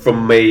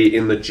from me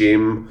in the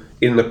gym,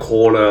 in the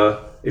corner,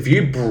 if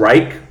you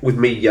break with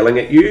me yelling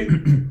at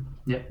you,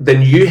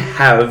 then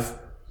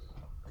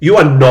you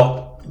are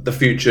not the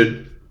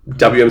future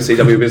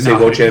WBC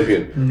world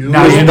champion.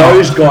 No, because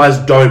those guys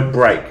don't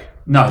break.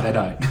 No, they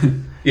don't.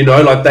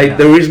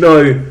 There is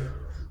no.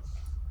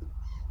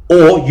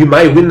 Or you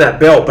may win that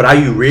belt, but are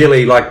you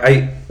really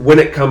when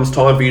it comes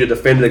time for you to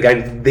defend it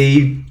against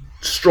the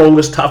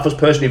strongest, toughest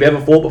person you've ever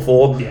fought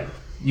before? Yeah,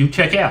 you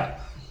check out.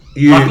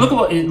 Look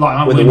at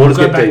what we'll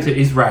go back to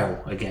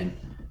Israel again.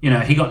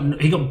 He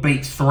got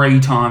beat 3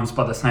 times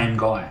by the same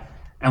guy,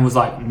 and was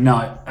like,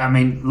 no, I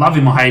mean, love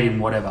him or hate him,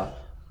 whatever.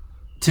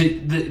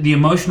 To the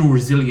emotional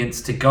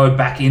resilience to go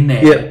back in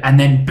there and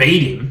then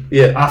beat him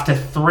after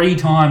 3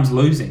 times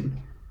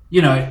losing.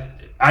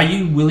 Are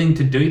you willing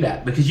to do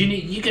that? Because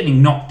you're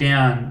getting knocked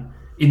down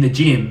in the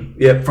gym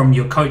from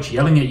your coach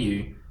yelling at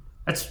you.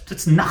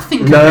 That's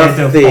nothing compared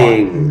to a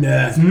fight.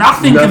 No. It's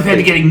nothing compared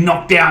to getting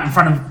knocked out in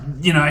front of,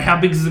 how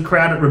big is the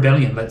crowd at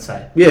Rebellion, let's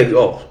say? Yeah,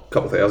 a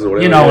couple thousand or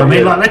whatever. You know what I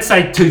mean? Like, let's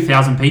say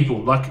 2,000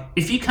 people. Like,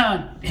 if you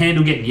can't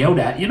handle getting yelled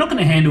at, you're not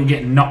going to handle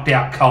getting knocked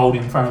out cold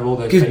in front of all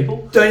those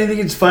people. Don't you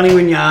think it's funny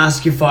when you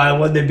ask your fighter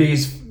what their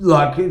biggest,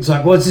 it's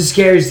like, what's the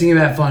scariest thing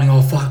about fighting?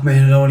 Oh, fuck,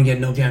 man, I don't want to get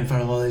knocked out in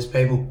front of all those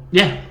people.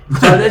 Yeah.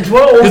 So that's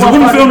what all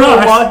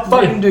my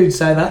fucking dudes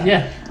say that.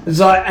 Yeah. It's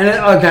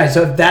like,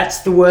 so if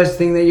that's the worst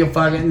thing that you're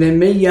fucking, then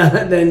me,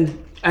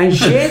 then ain't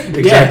shit.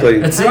 Exactly.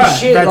 That's ain't right.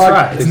 shit. That's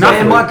right. It's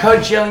man, my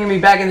coach yelling at me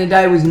back in the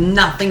day was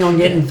nothing on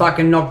getting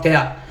fucking knocked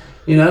out.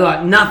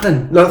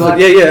 Nothing.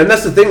 Nothing. And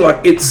that's the thing.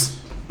 Like, it's,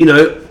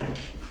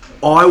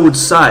 I would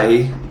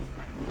say,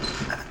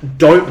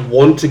 don't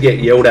want to get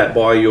yelled at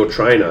by your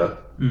trainer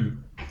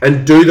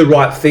and do the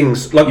right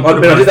things. Like,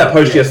 I did that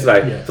post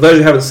yesterday. Yeah. For those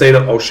who haven't seen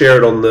it, I'll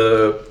share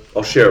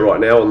it right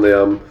now on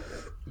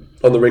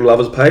the Ring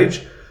Lovers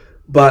page.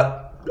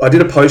 But I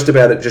did a post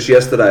about it just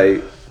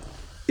yesterday.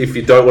 If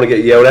you don't want to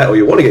get yelled at, or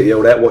you want to get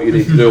yelled at, what you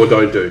need to do or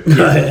don't do.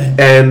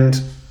 And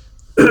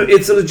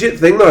it's a legit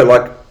thing though.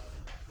 Like,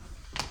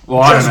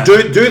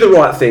 just do the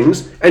right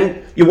things,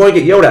 and you won't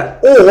get yelled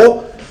at.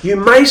 Or you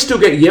may still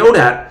get yelled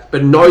at,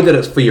 but know that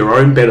it's for your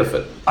own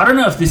benefit. I don't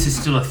know if this is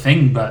still a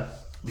thing, but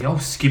the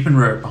old skipping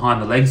rope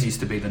behind the legs used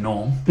to be the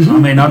norm. I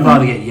mean, I'd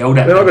rather get yelled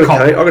at. Man, I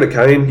got a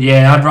cane.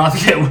 Yeah, I'd rather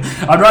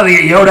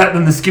get yelled at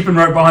than the skipping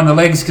rope behind the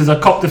legs because I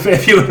copped a fair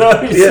few of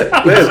those. Yeah,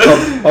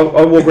 man,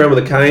 I walk around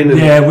with a cane.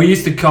 And we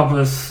used to cop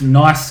a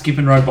nice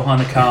skipping rope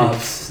behind the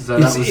calves. So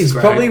it's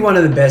probably one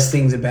of the best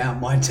things about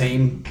my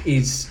team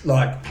is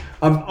like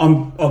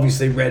I'm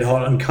obviously red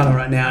hot on Connor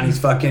right now, and he's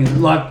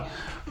fucking like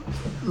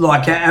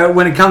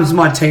when it comes to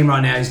my team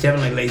right now, he's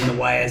definitely leading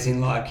the way, as in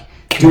like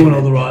doing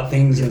all the right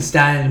things and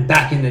staying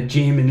back in the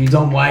gym, and he's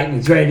on weight and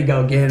he's ready to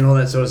go again and all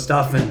that sort of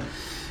stuff.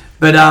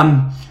 But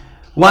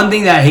one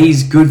thing that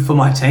he's good for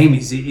my team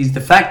is the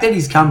fact that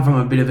he's come from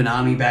a bit of an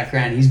army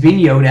background. He's been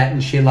yelled at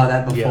and shit like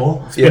that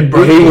before. He'll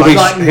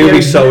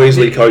be so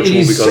easily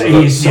coachable because of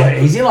it. He's so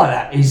easy like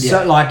that. He's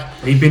so like,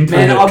 he's been through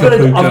man, I've got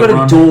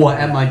a door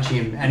at my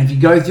gym, and if you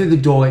go through the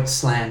door, it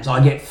slams.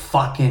 I get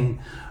fucking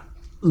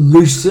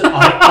loose.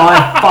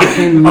 I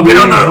fucking. I've been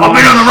on the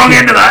wrong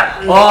end of that.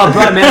 Oh,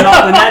 bro, man!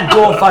 When that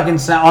door fucking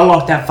slammed, I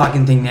locked that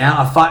fucking thing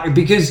now.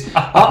 Because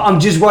I'm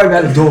just worried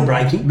about the door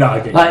breaking. No,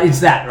 okay. Like,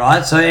 it's that,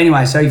 right? So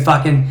anyway, he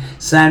fucking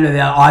slammed it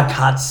out. I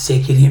cut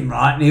sick at him,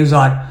 right? And he was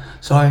like,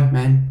 "Sorry,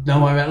 man,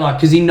 don't worry about it." Like,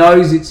 because he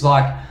knows it's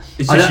like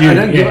it's just you.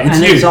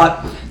 It's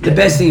like the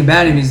best thing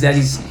about him is that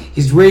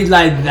he's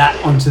relayed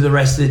that onto the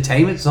rest of the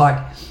team. It's like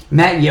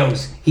Matt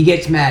yells, he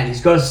gets mad,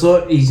 he's got a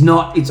sort. He's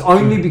not. It's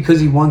only because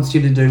he wants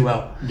you to do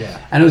well. Yeah.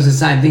 And it was the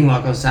same thing.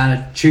 Like I was saying,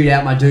 to shoot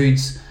out my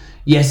dudes.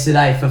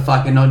 yesterday for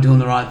fucking not doing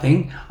the right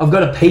thing. I've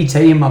got a PT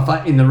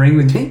in the ring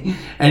with me,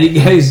 and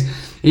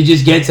he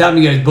just gets up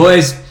and he goes,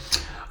 boys,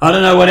 I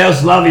don't know what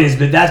else love is,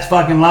 but that's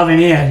fucking love in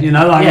here, you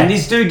know. Like, and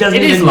this dude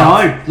doesn't even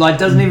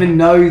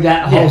know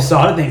that whole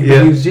side of things.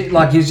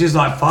 Yeah. He's just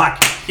like, fuck.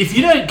 If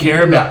you don't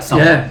care about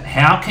someone,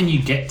 how can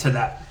you get to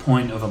that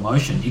point of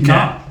emotion? You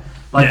can't.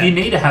 You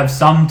need to have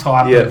some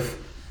type of.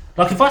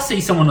 Like, if I see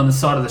someone on the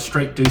side of the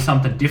street do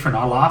something different,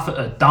 I laugh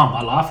at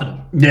I laugh at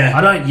them. Yeah.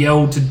 I don't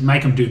yell to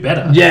make them do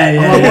better.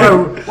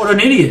 Yeah. What an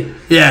idiot.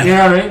 Yeah. You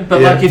know what I mean?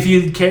 But, if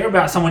you care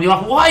about someone, you're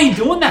like, why are you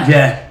doing that?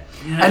 Yeah.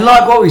 You know? And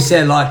like what we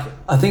said, like,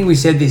 I think we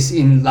said this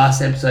in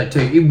last episode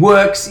too. It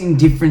works in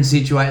different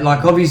situations.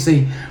 Like,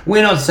 obviously,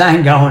 we're not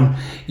saying go and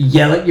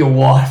yell at your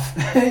wife.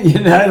 You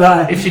know,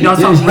 like if she does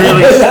something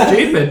really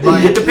stupid,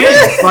 like it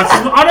depends. Like,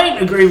 I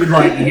don't agree with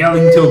like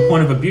yelling to a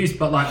point of abuse,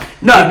 but like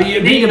but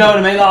you know what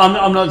I mean.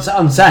 Like,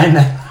 I'm saying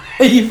that.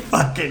 You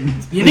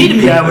need to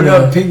be able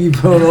to Pinky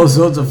put all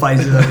sorts of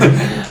faces over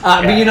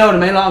but you know what I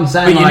mean. Like, I'm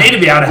saying, but you need to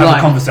be able to have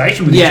a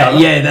conversation with each other.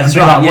 Yeah, that's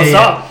right. Like, what's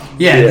up?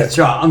 Yeah, that's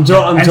right. I'm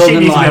talking and she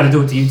needs like, to be able to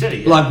do it to you too.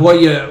 Yeah.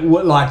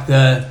 Like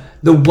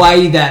the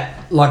way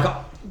that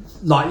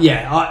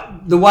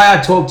the way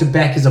I talk to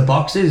Beck as a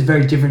boxer is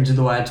very different to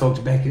the way I talk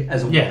to Beck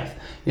as a wife.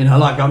 You know,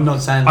 like, I'm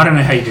not saying. I don't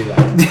know how you do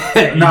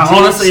that. No,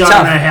 honestly, I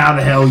don't know how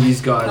the hell you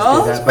guys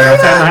do that. But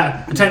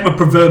I take my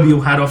proverbial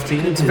hat off to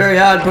you. It's very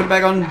hard to put it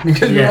back on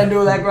because we don't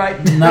do it that great.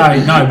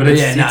 No, but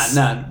it's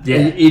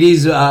It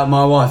is.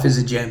 My wife is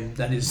a gem.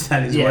 That is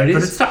what it is.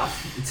 But it's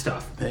tough. It's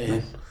tough. But,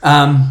 yeah.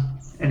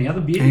 Any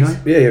other beauties?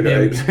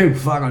 Anyway?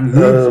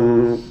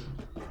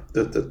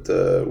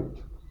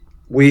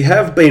 We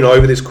have been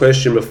over this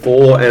question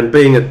before, and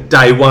being a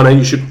day one, and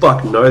you should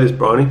fucking know this,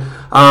 Bryony.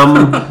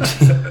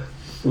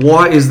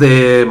 Why is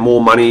there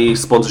more money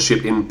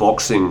sponsorship in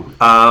boxing?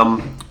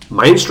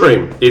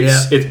 Mainstream.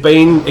 It's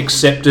been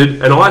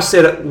accepted, and I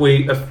said it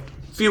a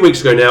few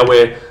weeks ago now,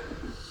 where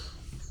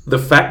the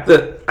fact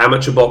that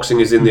amateur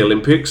boxing is in the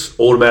Olympics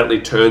automatically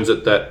turns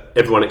it that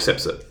everyone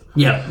accepts it.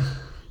 Yeah.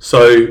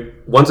 So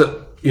once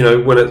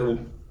when it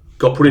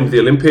got put into the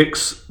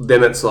Olympics,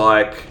 then it's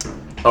like,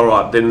 all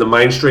right, then the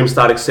mainstream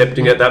start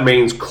accepting it. That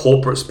means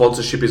corporate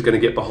sponsorship is going to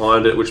get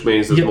behind it, which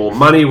means there's more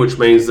money, which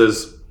means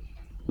there's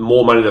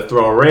more money to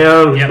throw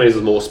around, which means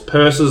there's more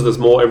purses, there's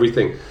more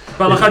everything.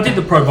 But like, I did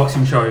the pro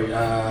boxing show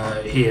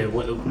here,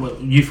 what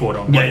you fought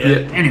on.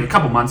 Anyway, a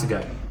couple of months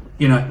ago,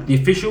 the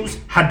officials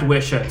had to wear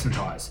shirts and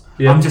ties.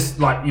 Yeah. I'm just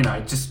like,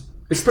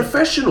 it's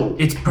professional.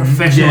 It's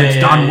professional. It's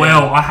done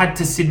well. I had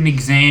to sit an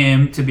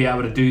exam to be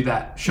able to do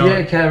that show.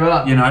 Yeah, okay,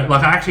 right.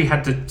 I actually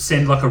had to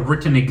send like a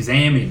written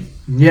exam in.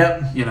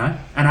 Yep. And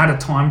I had a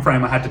time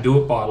frame I had to do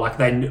it by. Like,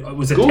 it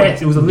was a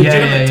test. It was a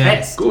legitimate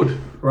test. Good.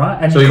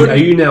 Right. And so are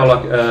you now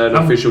like an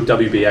official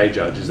WBA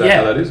judge? Is that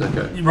how that is?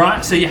 Okay.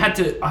 Right. So I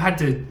had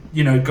to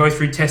go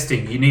through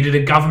testing. You needed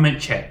a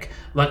government check.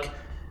 Like,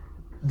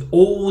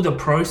 all the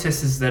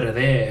processes that are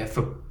there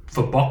for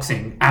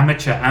boxing,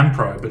 amateur and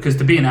pro, because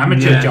to be an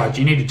amateur judge,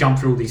 you need to jump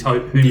through all these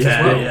hoops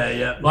as well.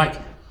 Yeah.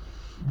 Like,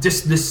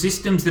 just the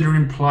systems that are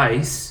in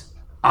place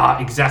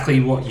are exactly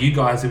what you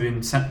guys have been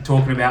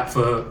talking about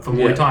for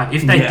Muay Thai.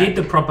 If they did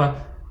the proper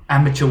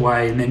amateur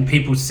way, and then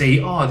people see,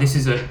 this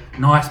is a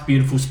nice,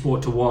 beautiful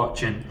sport to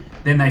watch, and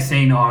then they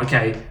see,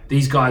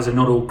 these guys are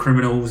not all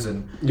criminals,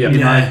 and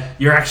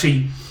you're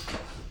actually,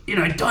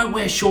 don't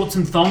wear shorts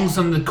and thongs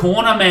on the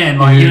corner, man.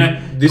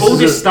 Like, all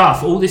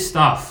this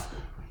stuff.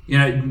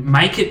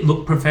 Make it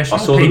look professional.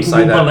 I saw people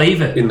them say will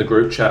believe it. In the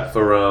group chat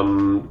for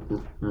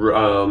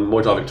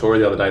Muay Thai Victoria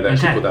the other day. They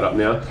actually put that up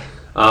now.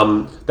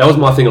 That was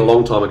my thing a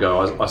long time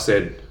ago. I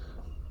said,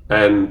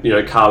 and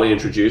Carly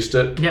introduced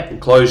it. Yeah.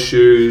 Closed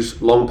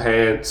shoes, long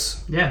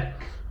pants. Yeah.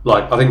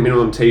 Like, I think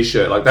minimum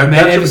t-shirt. Like that.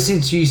 Man, ever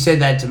since you said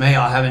that to me,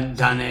 I haven't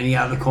done any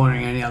other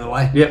cornering any other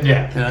way. Yep.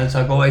 Yeah. It's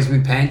like always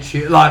with pants,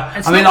 shoes.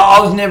 Like, I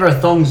was never a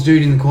thongs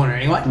dude in the corner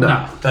anyway.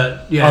 No.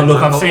 But oh,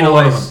 look, I've seen a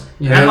lot of them.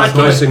 Yeah, and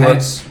no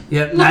singlets.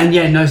 Yep. No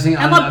singlets.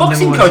 And like,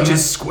 boxing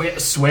coaches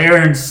swear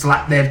and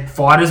slap their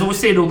fighters. We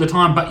see it all the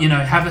time. But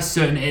have a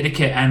certain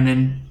etiquette, and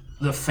then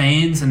the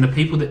fans and the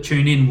people that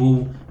tune in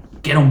will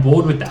get on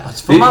board with that.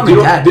 It's for mum and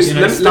dad.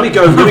 Let me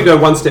go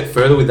one step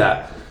further with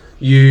that.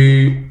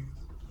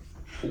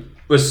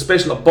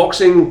 Especially like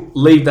boxing,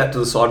 leave that to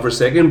the side for a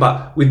second.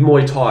 But with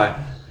Muay Thai,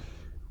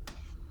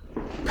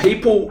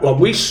 people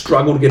we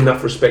struggle to get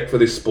enough respect for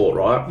this sport,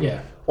 right?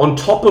 Yeah. On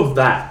top of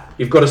that,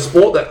 you've got a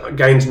sport that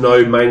gains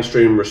no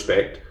mainstream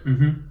respect.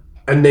 Mm-hmm.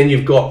 And then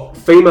you've got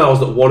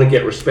females that want to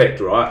get respect,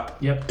 right?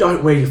 Yep.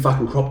 Don't wear your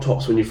fucking crop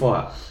tops when you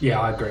fight. Yeah,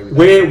 I agree with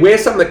that. Wear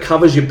something that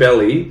covers your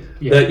belly.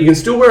 Yeah. That you can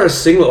still wear a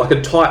singlet, like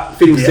a tight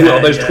fitting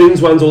singlet, those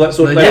twins ones, all that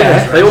sort of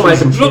thing. They all make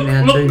them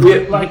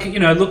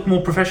look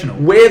more professional.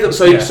 Wear them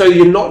so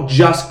you're not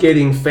just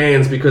getting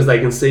fans because they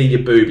can see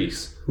your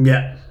boobies.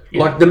 Yeah.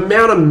 Like, the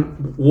amount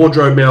of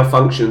wardrobe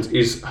malfunctions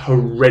is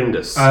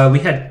horrendous. We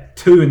had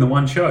 2 in the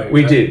one show.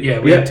 We did. Yeah,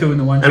 we had 2 in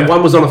the one show. And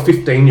one was on a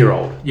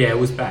 15-year-old. Yeah, it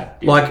was bad.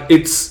 Yeah. Like,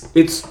 it's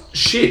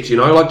shit,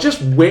 Like,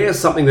 just wear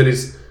something that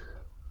is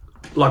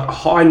like a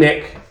high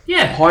neck,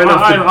 Yeah, high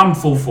enough to... I'm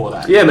full for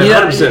that. Yeah, man, You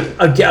know,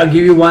 100%. I'll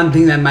give you one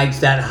thing that makes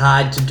that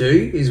hard to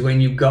do is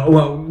when you've got,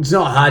 well, it's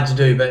not hard to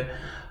do, but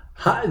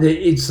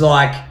it's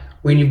like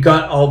when you've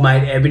got old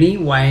mate Ebony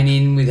weighing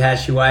in with how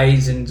she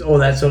weighs and all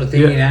that sort of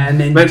thing, Yeah. you know, and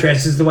then Mate,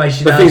 dresses the way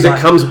she The does. thing is, like,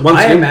 it comes once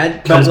I again, am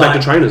mad, comes but back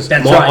like, to trainers.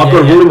 That's I've right,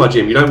 got a yeah, rule in my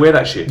gym. You don't wear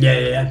that shit.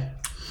 yeah,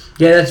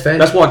 that's fair.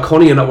 That's why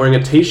Connie ended up wearing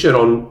a t-shirt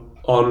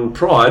on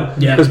Pride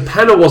Yeah. because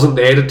Panna wasn't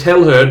there to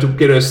tell her to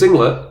get her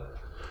singlet.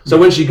 So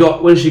when she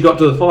got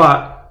to the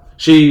fight,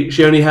 she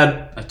only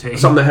had A tee.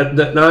 something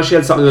she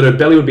had something that her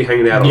belly would be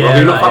hanging out on. Yeah,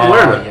 You're not fucking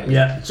wearing it.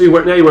 yeah. So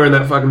now you're wearing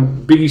that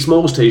fucking Biggie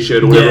Smalls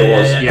t-shirt or whatever it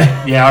was.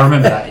 Yeah, I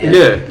remember that. Yeah.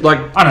 Yeah, like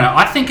I don't know.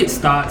 I think it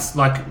starts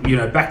like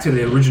back to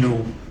the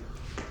original.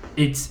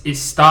 It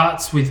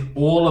starts with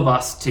all of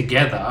us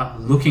together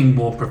looking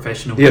more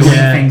professional, Yes. doing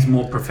Yeah. things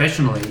more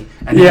professionally,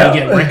 and then Yeah. you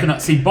get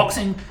recognized. See,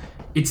 boxing,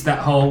 it's that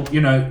whole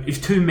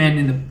if two men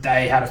in the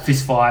day had a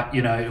fist fight,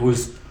 it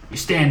was you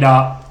stand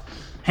up.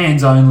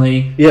 Hands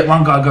only. Yep.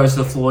 One guy goes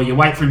to the floor. You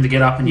wait for him to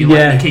get up, and you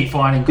Yeah. you keep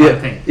fighting, kind of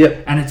Yep. thing.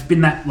 Yep. And it's been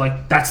that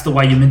that's the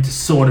way you're meant to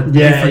sort a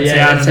Yeah, difference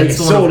yeah, out, so and you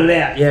it's sort it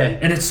out, yeah.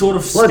 and it's sort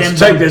of Let's stemmed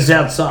take on- this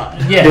outside.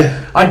 Yeah,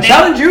 I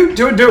challenge you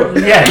to do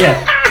it. Yeah.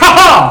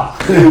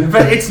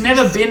 But it's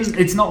never been.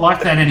 It's not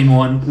like that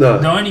anymore. And No.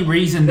 the only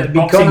reason that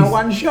Become boxing, a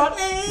one shot.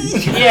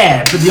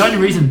 yeah, but the only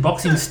reason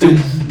boxing still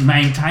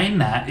maintain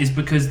that is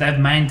because they've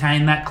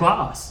maintained that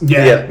class.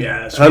 yeah,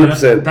 that's right.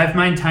 100%. They've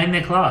maintained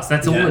their class.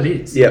 That's all Yeah. it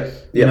is. Yep,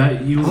 yep.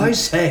 I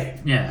say,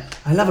 Yeah.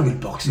 I love a good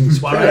boxing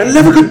soiree. I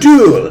love a good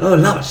duel. Oh,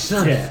 love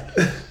it. Yeah.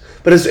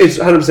 But it's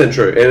 100%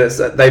 true, and it's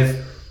that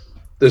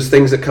there's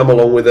things that come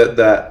along with it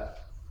that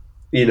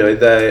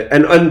they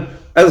and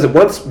as I said,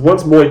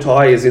 once Muay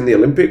Thai is in the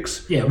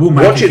Olympics, Yeah, we'll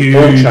make watch a it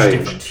all huge change.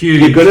 difference, huge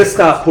You're going to difference.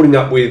 start putting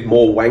up with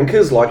more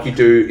wankers like you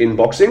do in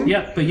boxing.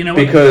 Yeah, but you know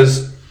what?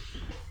 because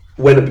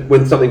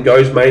when something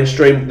goes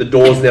mainstream, the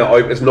door's now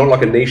open. It's not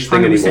like a niche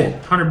thing anymore.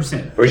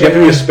 100%. Whereas you have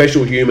to be a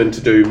special human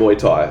to do Muay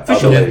Thai, I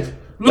sure. believe.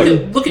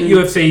 Look at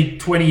UFC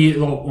 20 years,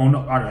 or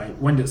not, I don't know,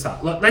 when did it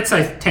start? Let's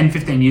say 10,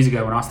 15 years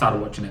ago when I started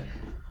watching it.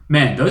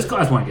 Man, those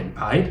guys weren't getting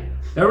paid.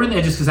 They were in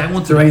there just because they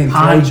wanted Three to and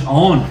punch three.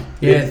 on.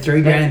 Yeah,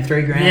 $3 grand.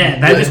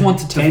 Yeah, they just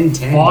wanted to 10.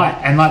 fight.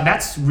 And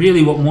that's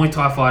really what Muay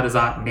Thai fighters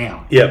are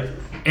now. Yep.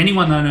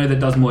 Anyone I know that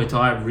does Muay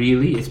Thai,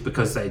 really, it's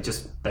because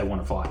they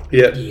want to fight.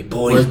 Yep. Yeah,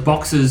 boy. Whereas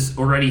boxers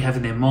already have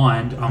in their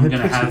mind, I'm going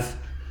to have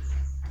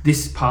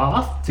this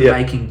path to Yeah.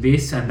 making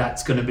this, and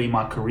that's going to be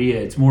my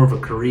career. It's more of a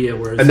career,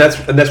 whereas... And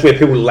that's where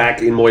people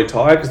lack in Muay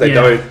Thai because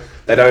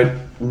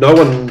no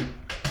one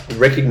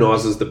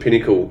recognises the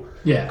pinnacle.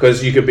 Yeah.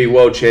 Because you could be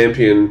world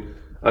champion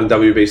on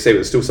WBC, but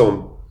there's still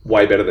someone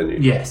way better than you.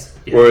 Yes.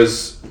 Yeah.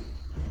 Whereas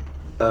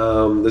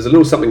there's a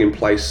little something in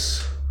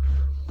place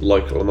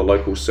on the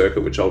local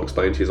circuit, which I'll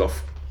explain to you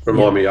off.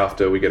 Remind me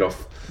after we get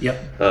off.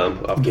 Yep.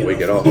 After we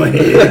get off. Yeah,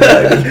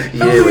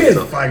 it's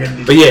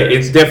not. But yeah,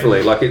 it's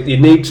definitely like you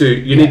need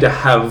to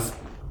have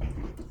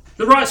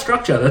The right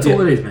structure, that's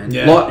all it is, man.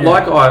 Yeah.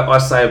 like I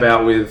say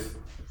about with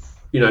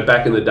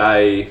back in the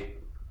day.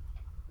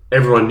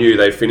 Everyone knew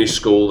they finished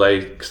school,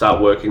 they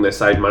start working, they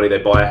save money, they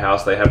buy a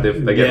house, they get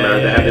married,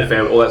 they have their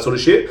family, all that sort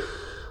of shit.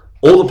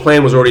 All the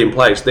plan was already in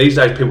place. These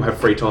days, people have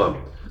free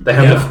time. They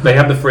have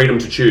the freedom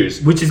to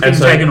choose, Which is getting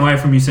taken away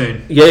from you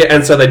soon. Yeah,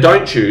 and so they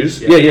don't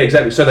choose. Yeah,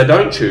 exactly. So they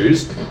don't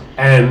choose,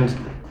 and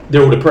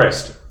they're all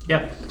depressed.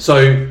 Yep.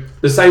 So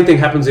the same thing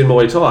happens in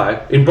Muay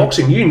Thai. In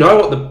boxing, you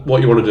know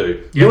what you want to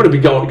do. You want to be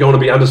going to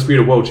be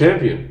undisputed world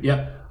champion.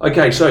 Yep.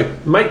 Okay, so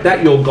make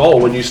that your goal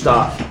when you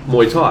start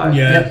Muay Thai.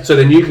 Yeah. So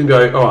then you can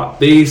go, all right,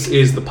 this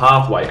is the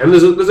pathway. And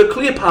there's a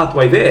clear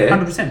pathway there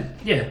 100%.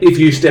 Yeah. if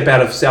you step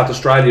out of South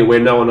Australia where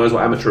no one knows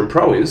what amateur and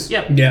pro is.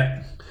 Yep.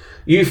 Yeah.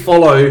 You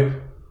follow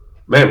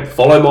my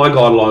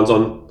guidelines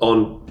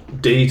on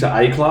D to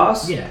A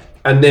class. Yeah.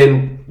 And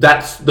then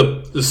that's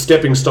the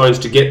stepping stones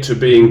to get to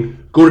being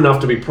good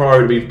enough to be pro,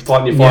 to be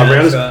fighting your five Yeah,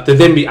 rounders, that's right.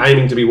 to then be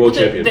aiming to be world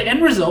champion. The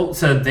end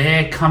results are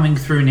there coming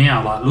through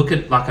now. Like, look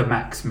at like a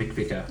Max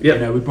Mickvicker.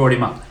 Yep. We brought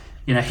him up.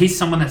 He's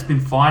someone that's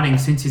been fighting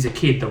since he's a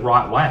kid the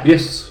right way.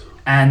 Yes.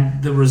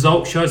 And the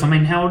result shows, I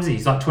mean, how old is he?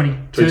 He's like 22.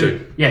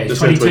 22. Yeah, he's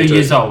Just turned 22 22.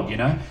 years old,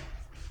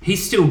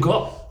 He's still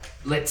got,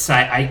 let's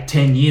say,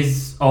 8-10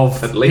 years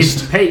of At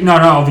least. his peak. No,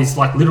 of his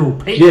like literal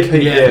peak. Yeah,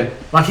 Pete, yeah.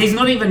 Like, he's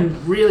not even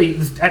really,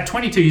 at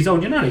 22 years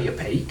old, you're not at your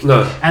peak.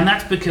 No. And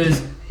that's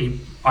because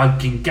I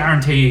can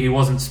guarantee you he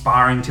wasn't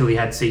sparring till he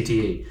had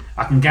CTE.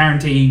 I can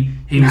guarantee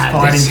he was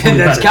fighting till he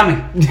That's had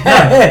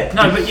it. coming.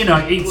 No,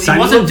 but he Same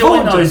wasn't as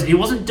doing Vaughan. those. He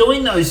wasn't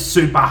doing those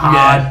super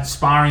hard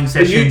sparring But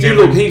sessions. you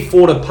look, he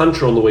fought a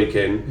puncher on the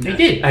weekend. He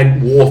did.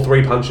 And wore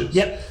 3 punches.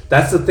 Yep.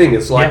 That's the thing.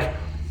 It's like, Yep.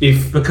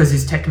 if because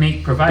his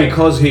technique prevailed.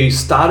 because he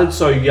started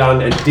so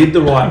young and did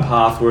the right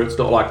path where it's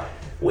not like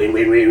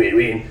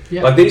win.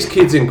 Yep. Like these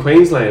kids in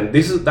Queensland,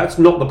 that's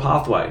not the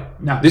pathway.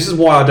 No. This is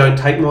why I don't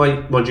take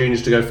my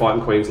juniors to go fight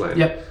in Queensland.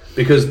 Yep.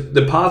 Because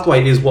the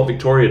pathway is what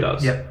Victoria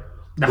does. Yep.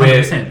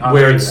 Where 100%. I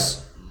where agree with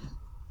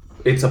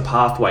it's a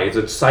pathway. It's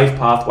a safe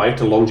pathway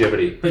to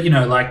longevity. But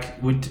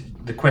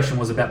the question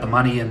was about the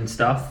money and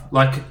stuff.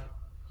 Like,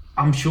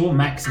 I'm sure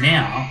Max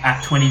now,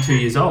 at 22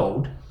 years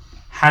old,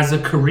 has a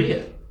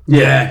career.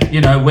 Yeah.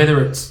 You know,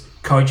 whether it's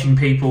coaching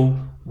people,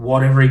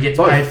 whatever he gets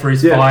paid for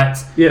his Yeah.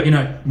 fights. Yeah. You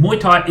know, Muay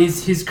Thai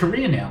is his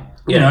career now.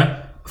 You know,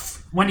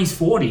 when he's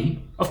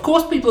 40, of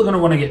course people are going to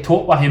want to get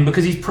taught by him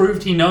because he's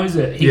proved he knows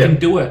it. He can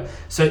do it.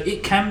 So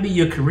it can be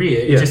your career.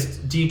 It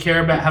just, do you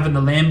care about having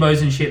the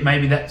Lambos and shit?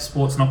 Maybe that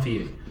sport's not for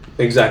you.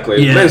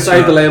 Exactly. Yeah, Man, that's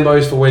save the right.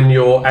 Lambos for when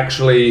you're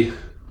actually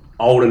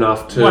old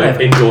enough to Whatever.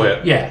 enjoy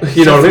it. Yeah.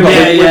 You know what I mean?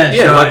 Like,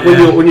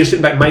 Yeah, when you're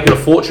sitting back making a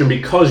fortune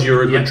because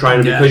you're a good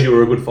trainer, because you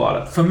were a good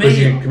fighter. For me, because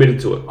you committed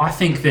to it. I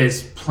think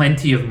there's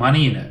plenty of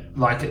money in it.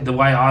 Like the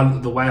way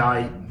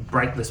I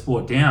break the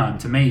sport down,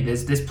 to me,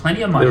 there's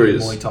plenty of money There in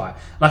is. Muay Thai.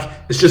 Like,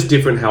 It's just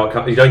different how it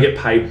comes. You don't get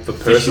paid for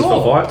purses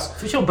for fights.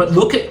 For sure, but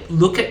look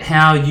at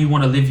how you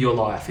want to live your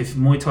life. If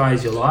Muay Thai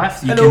is your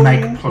life, you can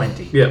make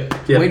plenty. Yeah.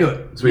 We do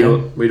it. So we do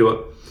it. We do it.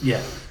 Yeah.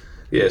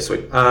 Yeah,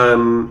 sweet.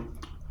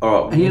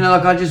 All right. And you know,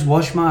 like I just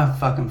washed my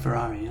fucking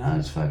Ferrari. You know,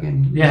 it's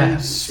fucking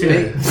speak.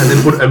 And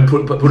then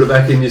put it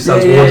back in your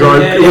son's Yeah,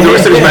 wardrobe. yeah, in the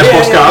rest of his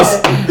Matchbox cars.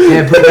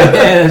 Yeah, put that,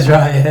 that's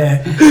right.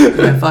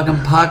 Yeah, fucking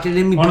parked it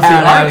in me. Honestly,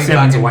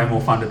 RX-7's way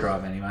more fun to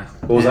drive anyway.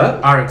 What was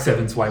that?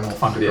 RX-7's way more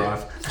fun to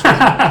drive.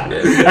 Yeah.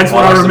 That's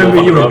what I RX-7 remember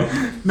more you. fun to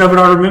drive. No, but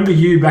I remember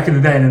you back in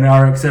the day in an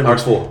RX-7.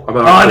 RX4. Oh, no,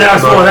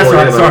 RX-4. That's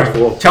right. Sorry.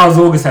 RX4. Charles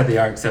August had the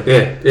RX-7.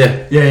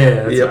 Yeah. Yeah.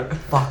 That's Yep. right.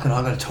 Fuck it,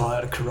 I got a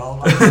Toyota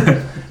Corolla.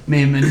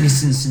 Me and my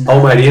Nissan.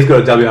 Oh, mate, he's got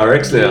a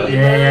WRX now.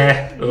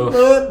 Yeah. Ugh.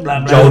 Blah,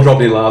 blah. Joel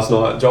dropped in last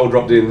night. Joel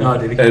dropped in Oh,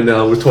 did he? and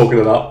was talking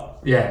it up.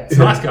 Yeah. It's a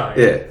nice guy.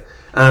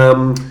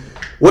 Yeah.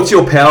 What's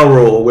your power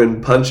roar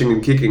when punching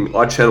and kicking?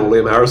 I channel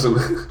Liam Harrison.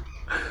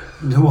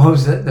 What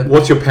was that?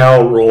 What's your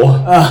power roar?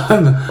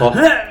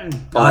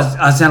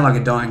 I sound like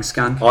a dying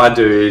skunk. I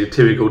do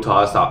typical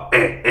Thai stuff.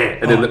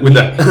 And then with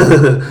that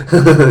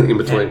in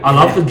between. I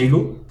love the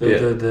giggle.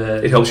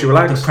 It helps you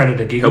relax. The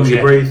predator giggle. Helps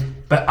you breathe.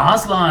 But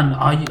Arslan,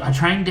 I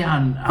trained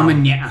down.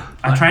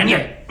 I trained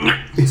yeah.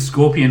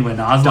 Scorpion when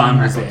Arslan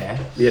was there,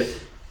 Yeah.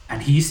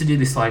 and he used to do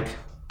this like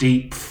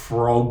deep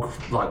frog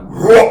like.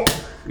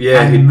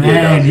 Yeah, And he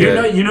man, does,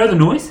 yeah. you know the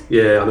noise.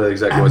 Yeah, I know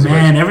exactly And what he's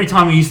man, every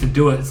time he used to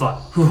do it, it's like.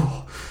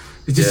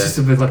 It's just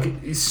Yeah. a bit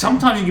like.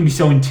 Sometimes you can be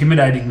so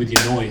intimidating with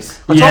your noise.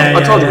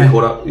 I told him we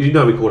caught up. You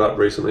know we caught up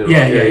recently.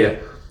 Yeah.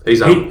 He's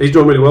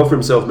doing really well for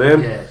himself,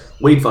 man. Yeah.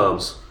 Weed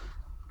farms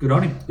Good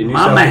on him. in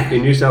man.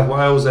 New South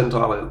Wales and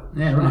Thailand.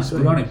 Yeah, right.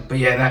 Good on him. But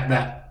yeah,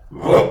 that.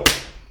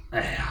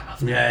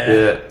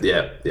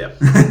 Yeah.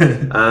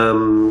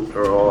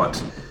 All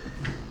right.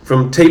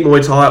 From Team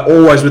Muay Thai,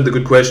 always with the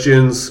good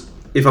questions.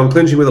 If I'm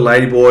clinching with a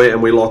ladyboy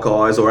and we lock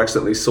eyes or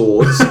accidentally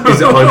swords, is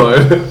it homo?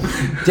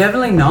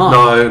 Definitely not.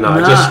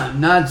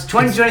 No, it's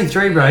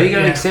 2023, bro. You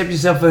gotta accept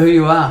yourself for who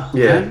you are.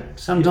 Yeah. Okay?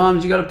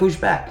 Sometimes you gotta push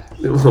back,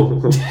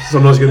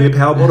 Sometimes you're going to be a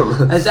power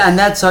bottom. and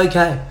that's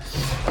okay.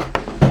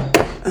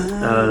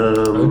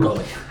 Oh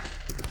golly.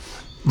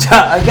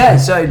 Okay,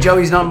 so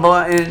Joey's not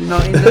into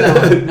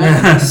that one.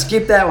 No,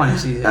 skip that one.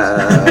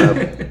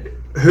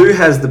 Who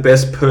has the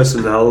best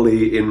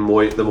personality in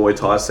the Muay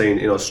Thai scene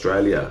in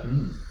Australia?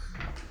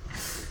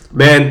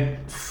 Man,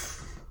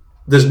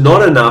 there's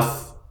not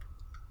enough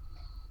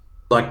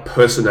like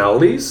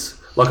personalities.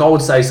 Like I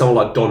would say someone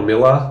like Don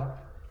Miller.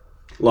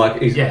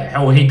 Like he's he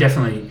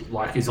definitely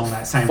like is on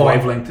that same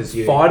wavelength as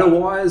you. Fighter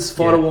wise,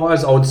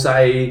 I would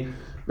say,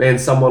 man,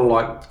 someone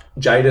like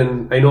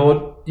Jaden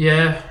Aynord.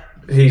 Yeah.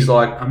 He's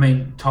like I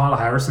mean, Tyler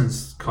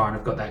Harrison's kind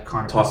of got that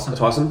kind of Tyson.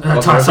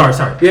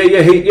 Sorry.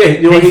 Yeah.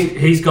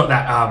 He's got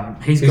that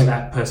got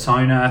that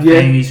persona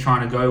thing he's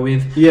trying to go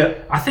with. Yeah.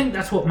 I think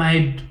that's what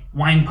made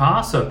Wayne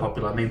Parr so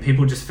popular. I mean,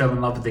 people just fell in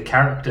love with the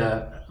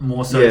character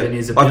more so than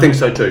his ability. I think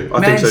so too.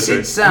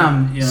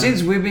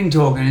 Since we've been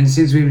talking and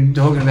since we've been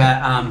talking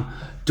about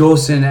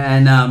Dawson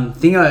and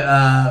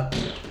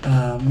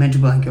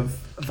mental blank of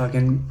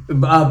fucking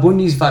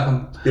Bundy's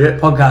fucking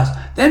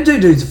podcast. Them two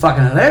dudes are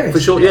fucking hilarious. For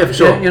sure.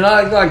 You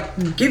know,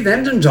 like give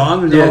them some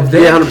time. Yeah, of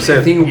their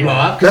 100%. thing will blow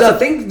up because I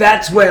think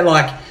that's where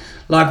like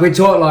we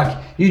talk like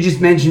you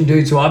just mentioned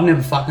dudes who I've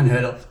never fucking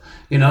heard of.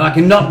 You know, like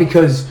and not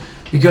because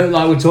like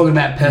we're talking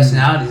about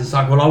personalities. It's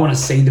like, well, I want to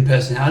see the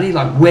personality.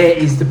 Like, where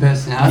is the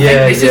personality?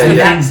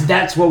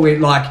 That's what we're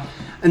like.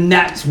 And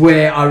that's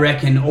where I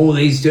reckon all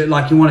these dudes,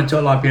 like you want to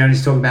talk, like,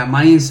 just talk about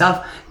money and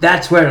stuff,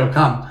 that's where it'll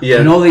come. Yeah.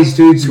 And all these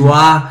dudes who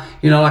are,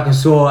 like I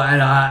saw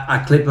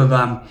a clip of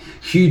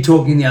Hugh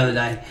talking the other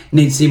day,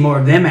 need to see more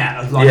of them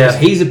out. Like, 'cause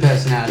he's a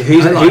personality.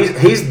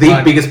 He's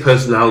the biggest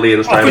personality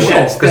in Australia. For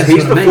sure. Because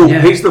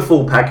he's the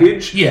full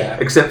package. Yeah.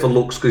 Except for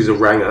looks because he's a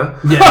ranger.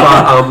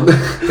 Yeah.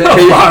 But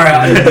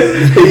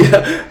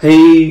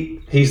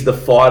he's the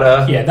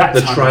fighter, that's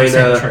the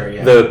trainer,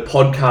 true, the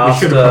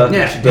podcaster,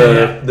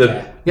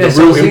 the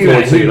so real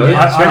influencer, you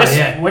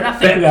know? When I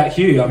think about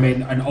Hugh, I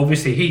mean, and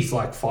obviously he's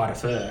like fighter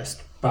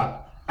first,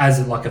 but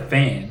as like a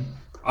fan,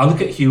 I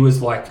look at Hugh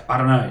as like, I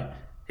don't know,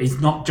 he's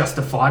not just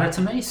a fighter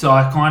to me, so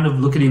I kind of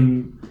look at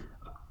him,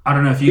 I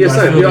don't know if you guys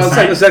feel the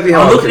same. Exactly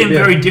how I look at him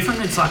very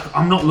different. It's like,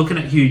 I'm not looking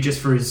at Hugh just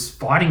for his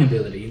fighting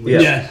ability,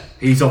 which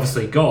he's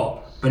obviously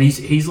got, but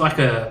he's like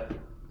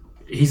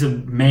he's a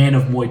man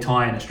of Muay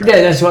Thai in Australia.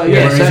 Yeah, that's what.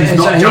 Yeah, whereas so he's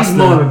not he's just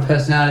more the- of a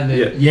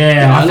personality. That,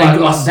 Yeah, I think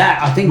like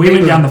that. I think we went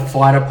people- down the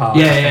fighter path.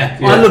 Yeah.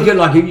 I look at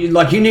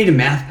like you need a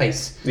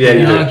mouthpiece. Yeah,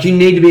 you do. like you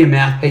need to be a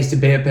mouthpiece to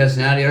be a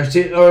personality,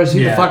 or else who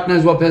the Yeah. fuck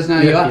knows what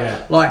personality you are. Yeah.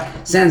 Like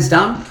sans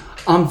dumb,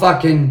 I'm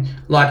fucking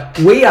like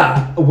we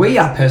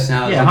are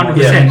personality. Yeah, 100%.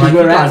 Because Like,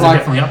 we're you at, guys are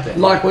definitely up there.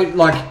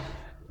 Like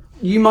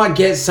you might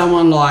get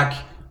someone like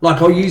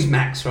I'll use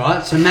Max,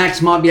 right? So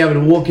Max might be able to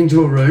walk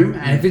into a room,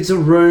 and if it's a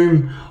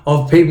room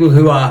of people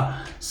who are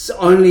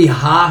only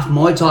half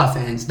Muay Thai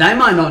fans, they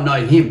might not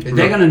know him, but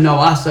they're going to know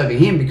us over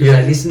him because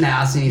they listen to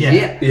us in his Yeah.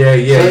 ear. Yeah,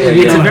 yeah, So, yeah,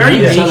 you yeah. know what I very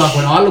mean? So niche. like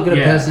when I look at a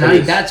Yeah, personality,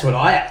 it is. that's what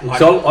I like.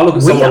 So I look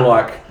at we someone are.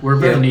 like We're a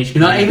very niche. You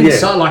know, even Yeah.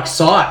 Sai, like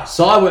Sai,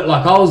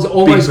 like I was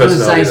almost going to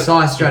say personality.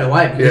 Sai straight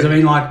away because Yeah. I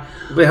mean, like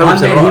But I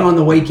 100% met right. him on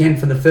the weekend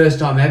for the first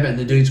time ever, and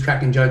the dude's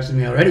cracking jokes with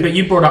me already. But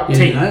you brought up You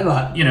T. know,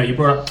 like- You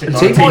brought up T. T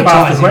Like, T Muay asked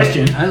Thai's the in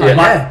question. it, you know, like,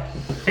 Like,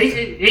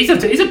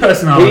 he's a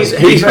personality. He's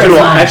very you know what,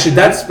 fun. actually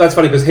that's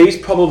funny because he's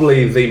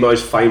probably the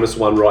most famous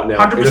one right now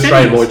 100% in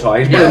Australian he is. Muay Thai.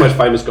 He's probably the most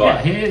famous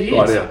guy Yeah, he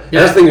right is. now. Yeah. And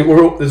that's the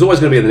thing. There's always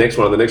going to be the next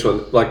one and the next one.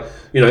 Like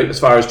as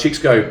far as chicks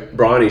go,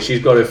 Bryony,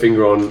 she's got her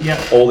finger on Yeah.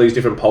 all these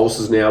different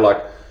pulses now. Like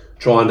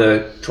trying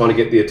to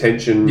get the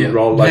attention Yeah.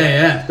 role. Like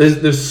Yeah.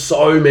 there's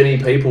so many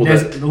people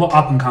There's that a lot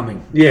up and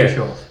coming. Yeah. For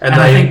sure. And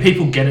And I they- think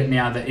people get it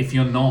now that if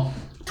you're not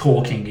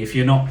talking, if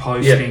you're not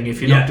posting, if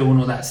you're Yeah. not doing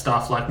all that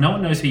stuff, like no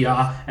one knows who you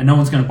are, and no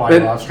one's going to buy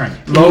But- your live stream.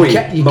 Moe, you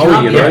can't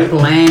Moe, be you know. a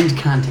bland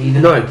cunt either.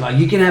 No. Like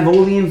you can have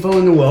all the info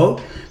in the world,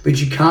 but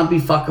you can't be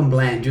fucking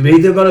bland. You've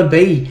either got to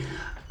be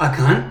a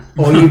cunt,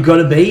 or you've got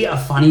to be a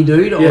funny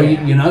dude, or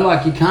Yeah. you know,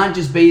 like you can't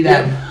just be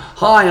that. Yeah.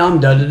 Hi, I'm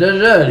da da da da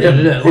da da.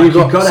 And Like you've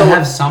got to someone-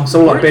 have something.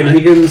 Someone like Ben right?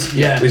 Higgins,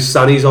 Yeah. his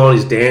sunnies on,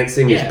 his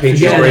dancing, Yeah, his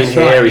peachy yeah, green that's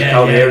hair, right. his Yeah,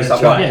 coloured yeah, hair and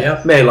stuff that's like right, that.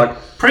 yeah. Man, like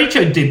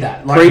Preacher did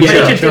that. Like Preacher.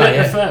 Preacher That's did right, it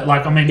yeah. the first.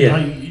 Like I mean, Yeah.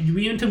 were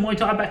you into Muay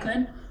Thai back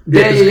then?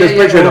 because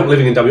Preacher ended up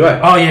living in WA.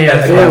 Oh yeah, yeah. Yeah,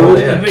 that's Yeah, right. well,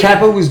 Yeah.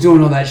 Kappa was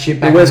doing all that shit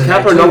back. where's in the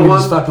Kappa? day, too, Another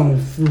with his one?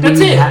 fucking That's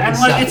wing it, hat and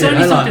stuff, like it's you only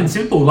know, something like-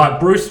 simple. Like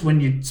Bruce,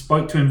 when you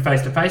spoke to him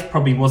face to face,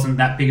 probably wasn't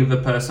that big of a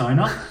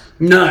persona.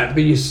 No,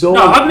 but you saw.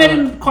 No, I've met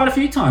him quite a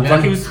few times. Yeah.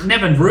 Like he was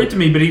never rude to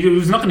me, but he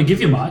was not going to give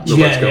you much. Not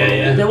much going on.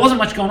 yeah. There wasn't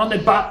much going on there,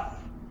 but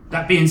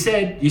that being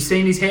said, you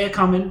seen his hair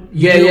coming.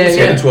 Yeah, You yeah, always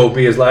yeah. 10, 12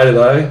 beers later,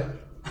 though,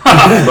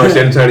 most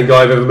entertaining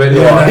guy I've ever met in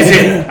my That's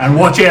life. it. And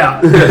watch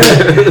out.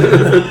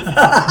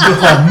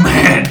 Oh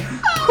man.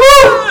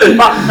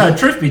 But no,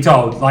 truth be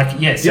told, like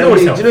yes. Do you know,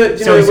 do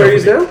you know where he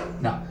is now?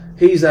 No.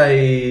 He's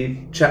a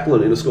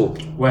chaplain in a school.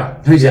 Wow.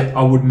 Who's that?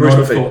 I would Bruce not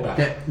have McPhee. thought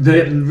that.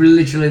 Yeah,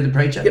 literally the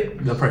preacher. Yep.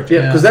 The preacher.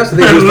 Yeah, because that's the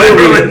thing.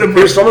 Literally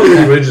He was from a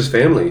really religious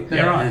family,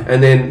 Yeah, right.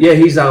 and then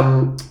he's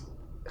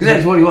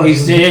That's what he was.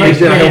 he's, He was the yeah, he's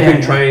preacher. now yeah,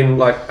 helping yeah. train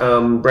like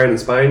Brandon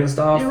Spain and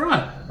stuff. You're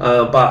right.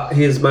 But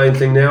his main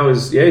thing now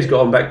is he's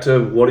gone back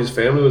to what his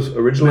family was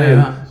originally,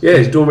 Yeah. and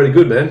he's doing really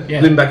good, man.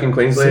 Yeah. Living back in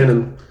Queensland,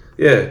 and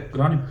Good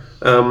on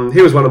him.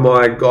 he was one of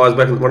my guys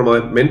one of my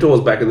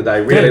mentors back in the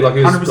day. Really, Yeah, like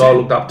he was a guy I 100%.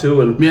 looked up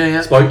to and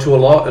Yeah. spoke to a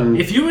lot. And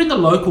If you were in the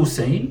local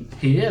scene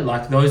here,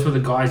 like those were the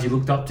guys you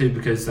looked up to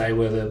because they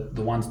were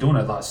the ones doing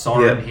it, like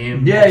Soren, Yeah.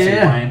 him, Yeah, obviously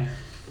yeah. Wayne.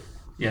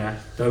 You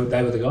know,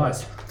 they were the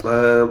guys.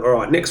 all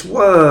right, next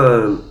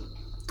one.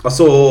 I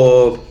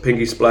saw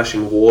Pinky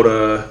splashing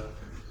water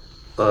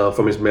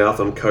from his mouth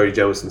on Cody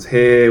Jamison's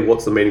hair.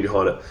 What's the meaning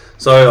behind it?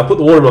 So I put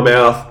the water in my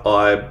mouth.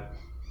 I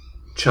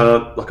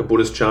chant like a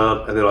Buddhist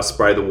chant, and then I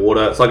spray the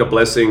water. It's like a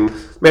blessing.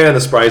 Man,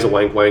 the spray's a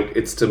wank wank.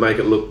 It's to make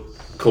it look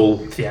cool.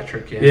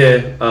 Theatric, yeah.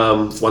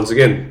 Yeah. Once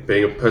again,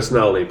 being a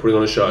personality, putting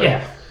on a show.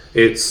 Yeah.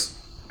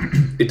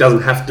 It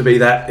doesn't have to be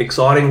that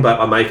exciting, but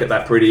I make it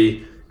that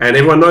pretty, and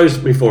everyone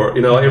knows me for it.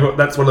 You know,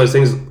 that's one of those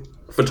things.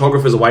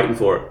 Photographers are waiting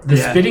for it. The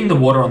Yeah. spitting the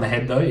water on the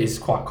head though is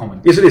quite common.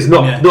 Yes, it is.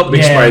 Not Yeah. not the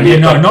big spray. Yeah,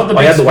 no, but not the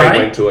big I add the spray. wank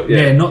wank to it.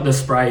 Yeah, not the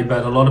spray,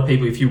 but a lot of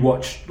people, if you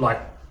watch like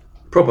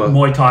proper.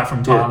 Muay Thai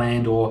from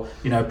Thailand or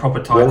proper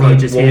Thai Wongi-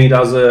 coaches Wongi here,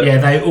 does it. yeah,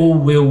 they all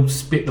will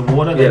spit the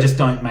water. They Yeah. just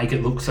don't make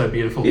it look so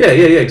beautiful. Yeah,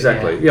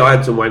 exactly. Yeah, I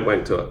had some wank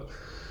wank to it.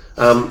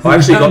 I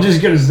actually I'm got.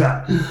 just gonna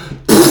start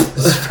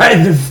spray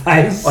in the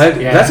face.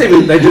 Yeah. That's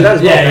even they do that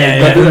as well. Yeah, yeah, They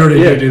yeah. do that,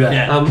 Literally do that.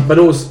 Yeah. But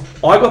it was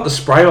I got the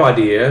spray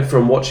idea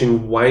from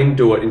watching Wayne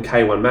do it in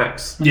K1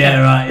 Max.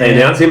 Yeah, right. They yeah.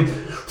 announce him.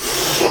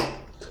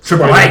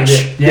 Triple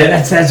H. Yeah,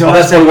 that's Oh, what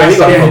that's where he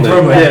got yeah, from then.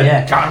 probably, Yeah.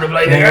 yeah. Time to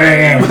play the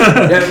Yeah, game.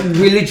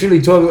 yeah. We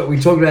literally talked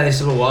about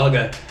this a little while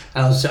ago.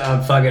 I was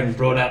fucking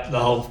brought up the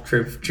whole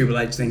Triple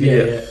H thing.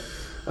 Yeah.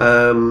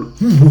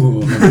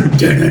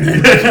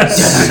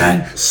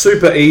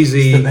 Super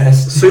easy. the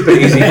best. Super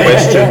easy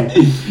question.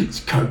 It's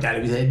coked out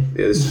of his head.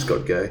 Yeah, this just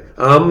got gay.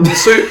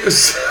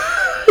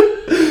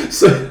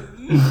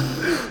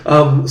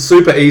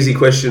 Super easy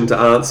question to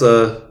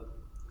answer.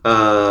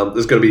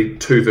 There's going to be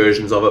two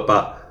versions of it,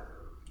 but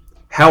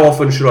how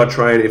often should I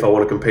train if I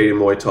want to compete in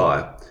Muay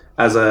Thai?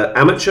 As an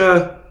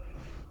amateur,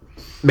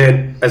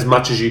 man, as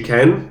much as you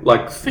can,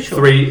 like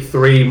sure.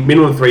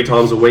 minimum 3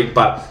 times a week,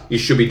 but you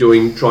should be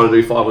trying to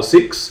do 5 or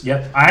 6.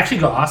 Yep. I actually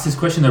got asked this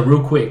question though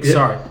real quick. Yeah.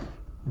 Sorry.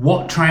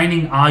 what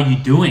training are you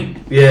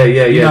doing? Yeah.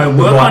 You know, The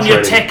work right on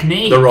your training.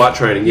 technique. The right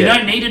training, You yeah.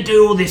 don't need to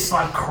do all this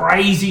like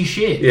crazy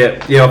shit.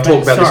 Yeah, I've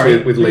talked about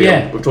this with Liam.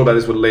 Yeah. We've talked about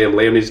this with Liam.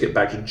 Liam needs to get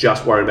back to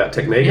just worrying about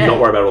technique Yeah. and not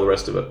worry about all the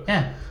rest of it.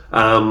 Yeah.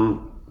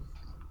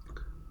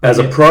 As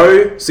a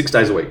pro, 6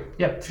 days a week.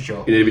 Yep, for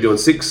sure. You need to be doing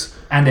six,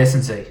 And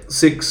S&C.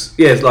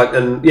 it's like,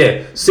 and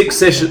yeah, six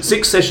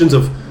sessions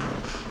of,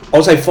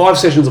 I'll say 5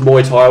 sessions of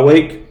Muay Thai a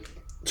week,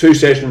 2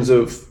 sessions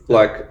of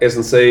like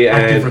S&C,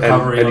 Active and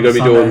recovery you're on going to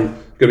be Sunday. going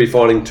to be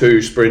finding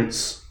 2 sprint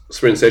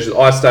sessions.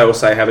 I still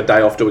say have a day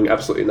off doing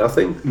absolutely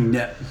nothing.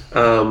 Yeah.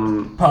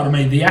 Pardon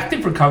me, the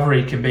active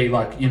recovery can be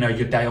like, you know,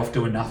 your day off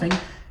doing nothing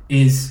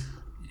is...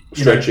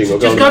 you know, Stretching or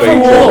just going go to for a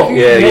the beach. walk.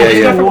 Yeah.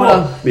 Just go for a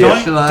walk.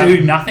 Yeah. Don't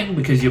do nothing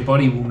because your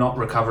body will not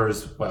recover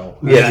as well.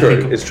 Yeah, I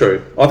true. think It's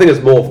true. I think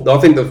it's more. I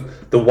think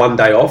the one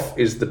day off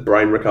is the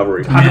brain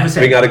recovery. 100%.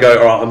 Being able to go,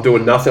 all right, I'm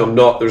doing nothing.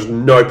 There's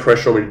no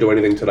pressure on me to do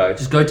anything today.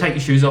 Just go take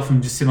your shoes off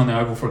and just sit on the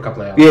oval for a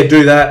couple of hours. Yeah,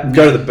 do that.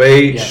 Go to the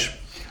beach.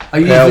 I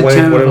use Power the weight,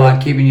 term of whatever.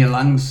 like keeping your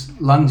lungs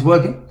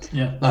working.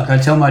 Yeah. Like I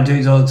tell my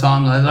dudes all the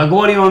time, like,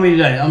 what do you want me to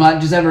do? I'm like,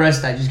 just have a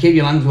rest day. Just keep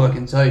your lungs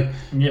working. So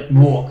Yep.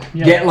 walk.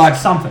 Yeah. Get like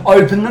Something.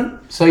 Open them.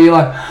 So you're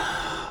like,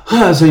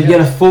 so you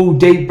get a full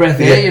deep breath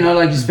Yeah. air. You know,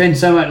 like you spend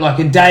so much, like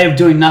a day of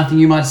doing nothing.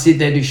 You might sit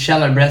there do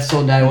shallow breaths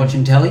all day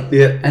watching telly.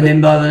 Yeah. And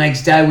then by the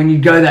next day, when you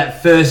go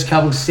that first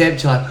couple of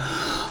steps, you're like,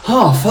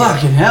 oh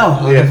fucking hell!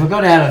 Like, Yeah. I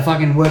forgot how to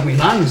fucking work my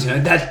lungs. You know,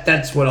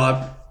 that's what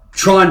I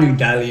try and do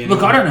daily. Look,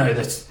 anyway. I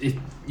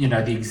don't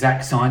know the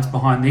exact science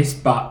behind this,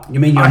 but... You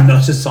mean you're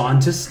not a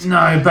scientist?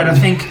 No, but I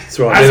think... That's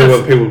right. as They're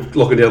a- the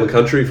people locking down the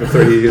country for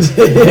 30 years.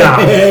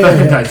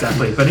 Yeah,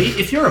 exactly. But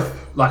if you're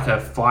a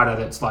fighter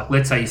that's like,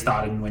 let's say you're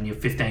starting when you're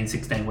 15,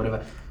 16,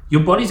 whatever,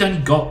 your body's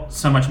only got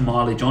so much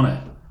mileage on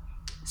it.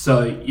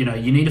 So, you know,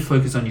 you need to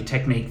focus on your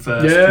technique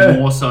first, Yeah.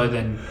 more so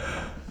than,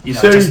 you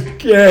know, just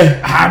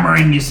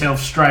hammering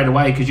yourself straight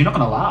away because you're not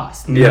going to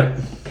last. Yeah.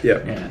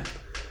 Yeah.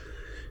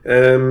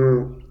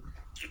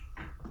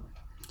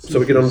 So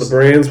we get on to the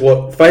brands.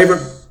 What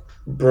favourite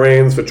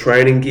brands for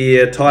training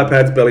gear? Thigh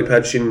pads, belly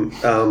pads, shin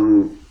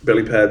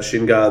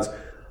guards.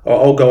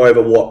 I'll go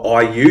over what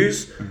I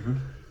use. Mm-hmm.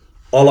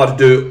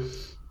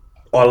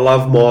 I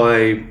love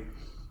my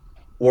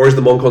Warriors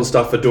of the Moncon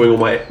stuff for doing all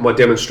my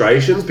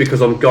demonstrations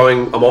because I'm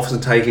often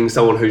taking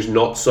someone who's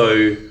not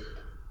so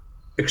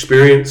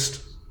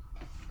experienced.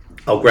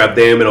 I'll grab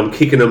them and I'm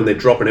kicking them and they're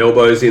dropping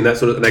elbows in, that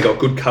sort of, and they got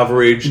good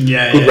coverage,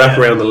 good wrap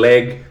around the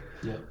leg.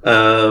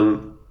 Yeah.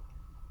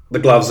 The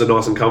gloves are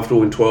nice and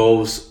comfortable in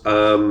 12s.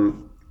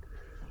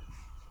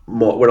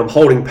 When I'm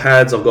holding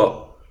pads, I've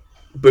got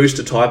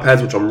booster tie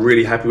pads, which I'm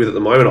really happy with at the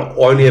moment. I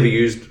only ever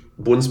used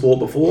Bunsport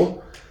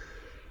before,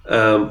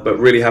 but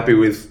really happy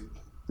with,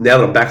 now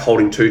that I'm back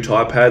holding 2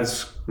 tie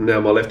pads, now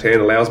my left hand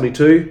allows me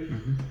to.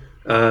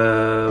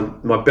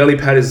 My belly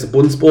pad is the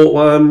Bunsport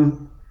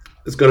one.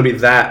 It's going to be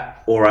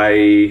that or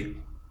a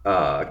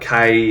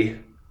K.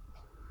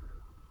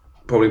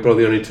 Probably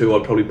the only 2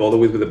 I'd probably bother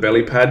with a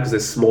belly pad because they're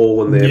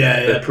small and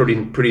they're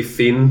pretty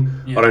thin.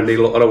 Yeah. I don't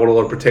want a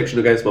lot of protection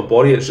against my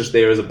body. It's just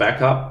there as a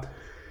backup.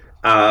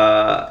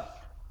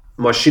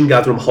 My shin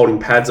guards when I'm holding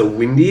pads are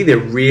windy. They're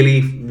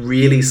really,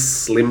 really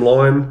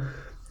slimline.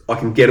 I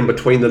can get them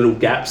between the little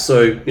gaps.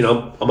 So, you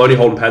know, I'm only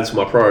holding pads for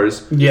my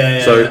pros. I'm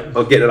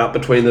getting it up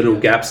between the little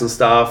gaps and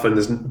stuff. And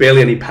there's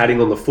barely any padding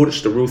on the foot. It's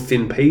just a real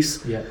thin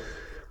piece. Yeah.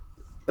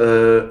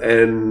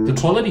 And The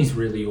quality's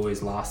really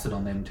always lasted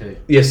on them too.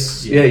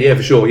 yes, yeah,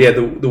 for sure. Yeah,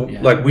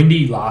 Like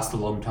windy lasts a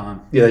long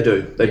time. Yeah, they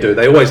do. They do.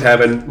 They always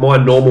have. And my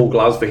normal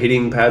gloves for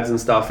hitting pads and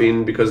stuff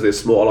in because they're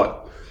small. Like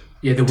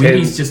Yeah, the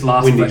windies just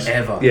last windies.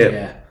 forever.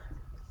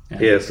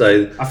 Yeah.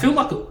 So I feel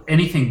like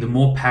anything, the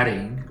more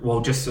padding,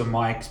 well, just in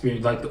my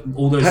experience, like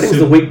all those... padding's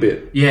the weak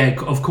bit. Yeah,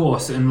 of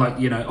course. And like,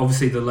 you know,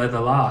 obviously the leather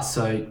lasts.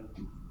 So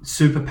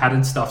super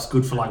padded stuff's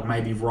good for like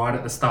maybe right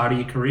at the start of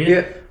your career.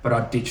 Yeah. But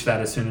I'd ditch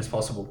that as soon as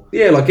possible.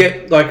 Yeah,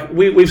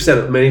 we've said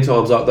it many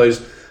times. Like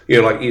those,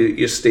 you know, like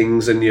your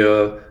Stings and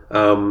your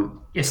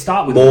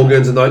Start with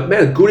Morgans and those.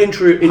 Man, a good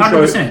intro.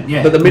 100%,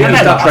 yeah. But the minute And you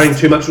they start last. training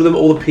too much with them,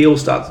 all the peel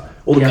starts,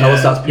 all the colour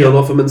starts peeling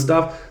off them and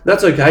stuff.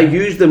 That's okay.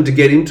 Use them to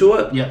get into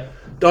it. Yeah.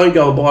 Don't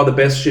go and buy the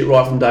best shit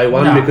right from day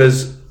one No.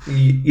 because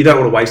you don't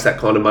want to waste that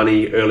kind of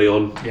money early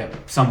on. Yeah.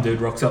 Some dude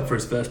rocks up for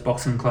his first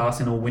boxing class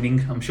and all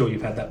winning. I'm sure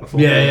you've had that before.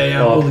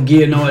 Yeah. All the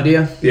gear, no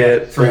idea. Yeah,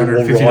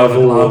 $350 all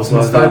rival gloves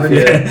and stuff. stuff. Yeah,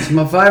 It's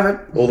my favourite.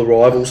 all the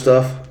rival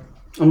stuff.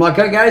 I'm like,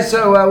 okay,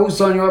 so we'll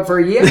sign you up for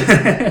a year.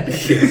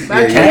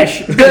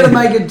 Cash. Better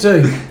make it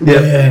 2.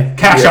 Yeah.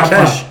 Cash up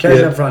front. Cash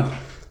Yeah. up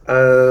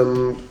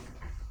front.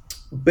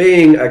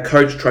 Being a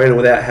coach trainer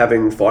without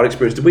having fight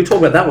experience. Did we talk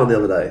about that one the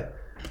other day?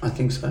 I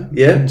think so.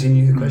 Yeah.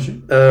 Continue the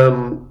question.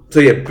 So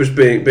yeah, just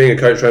being a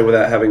coach trainer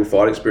without having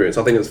fight experience.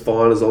 I think it's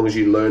fine as long as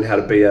you learn how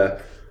to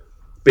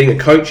being a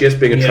coach. Yes,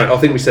 being a trainer. I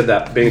think we said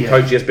that. Being a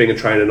coach. Yes, being a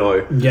trainer.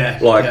 No.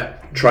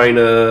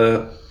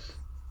 Trainer.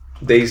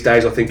 These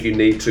days, I think you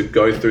need to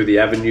go through the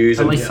avenues.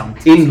 At And least some.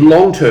 in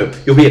long term,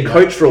 you'll be a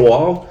coach for a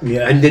while,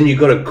 Yeah. and then you've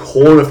got a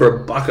corner for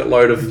a bucket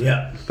load of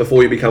Yeah.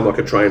 before you become like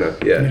a trainer.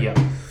 Yeah. Yeah.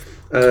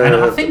 And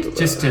I think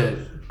just to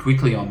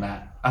quickly on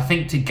that. I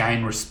think to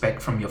gain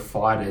respect from your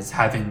fighters,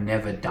 having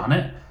never done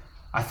it,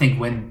 I think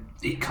when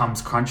it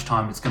comes crunch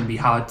time, it's going to be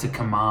hard to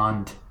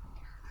command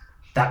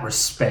that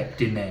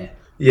respect in there.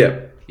 Yeah.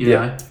 You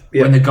know,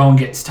 when the going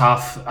gets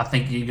tough, I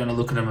think you're going to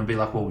look at them and be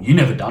like, well, you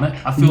never done it.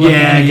 I feel like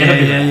you're going to get a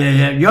bit of that.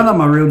 Yeah. You're not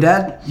my real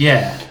dad.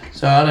 Yeah.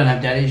 So I don't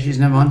have daddy issues,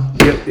 never mind.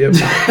 Yep.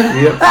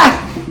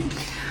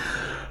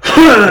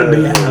 But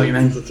yeah, I know what you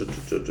mean. Let's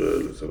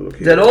have a look Is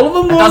here. that all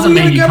of them? It doesn't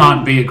mean you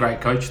can't be a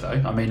great coach, though.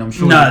 I mean, I'm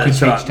sure No, you could that's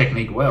teach right.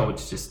 technique well.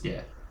 It's just,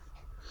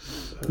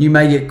 You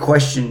may get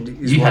questioned.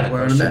 Is You what had a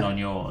we're on question about. on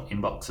your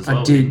inbox as well.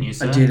 I didn't did. you,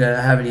 sir? I did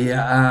have it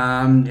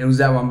here. It was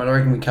that one, but I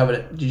reckon we covered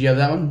it. Did you have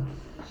that one?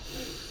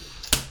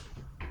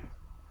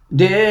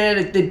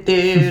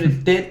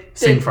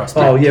 Sing for us,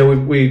 Oh mate. yeah,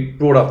 we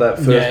brought up that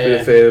first bit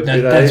of fair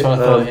today. That's what I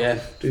thought. Yeah.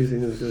 Do you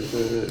think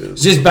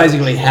It's just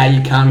basically how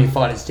you calm your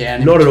fighters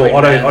down. in Not at all.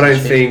 between I rounds don't and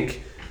shit.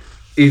 think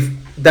if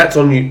that's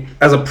on you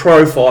as a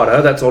pro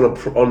fighter. That's on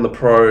on the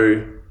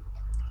pro.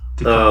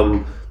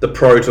 The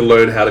pro to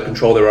learn how to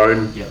control their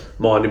own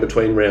mind in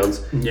between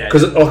rounds. Yeah.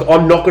 Because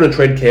I'm not going to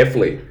tread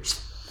carefully.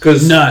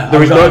 Because No,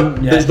 there's no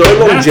there's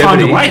time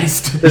to longevity.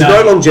 waste. There's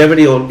no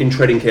longevity in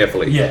treading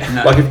carefully. Yeah.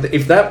 No. Like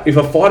if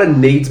a fighter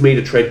needs me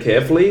to tread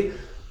carefully,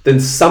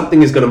 then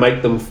something is going to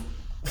make them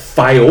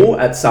fail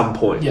at some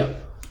point. Yep.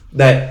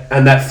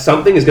 That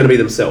something is going to be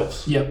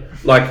themselves. Yep.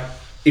 Like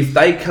if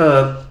they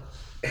can't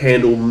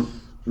handle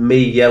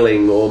me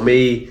yelling or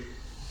me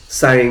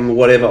saying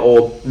whatever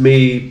or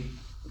me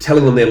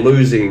telling them they're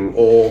losing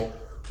or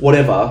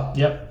whatever,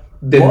 Yep.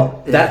 then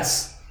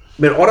that's.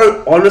 Man, I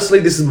don't. Honestly,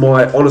 this is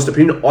my honest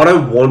opinion. I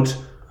don't want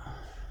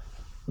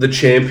the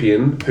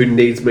champion who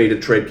needs me to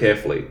tread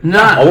carefully. No.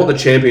 I want the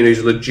champion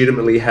who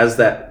legitimately has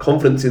that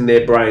confidence in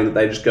their brain that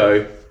they just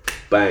go,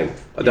 bang.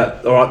 All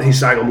right, he's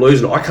saying I'm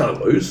losing. I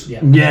can't lose. Yeah.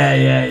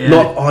 Yeah.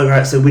 Not, all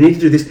right, so we need to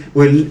do this.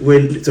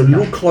 It's a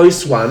little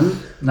close one.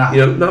 Nah.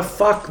 You know, no,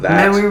 fuck that.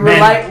 Man, we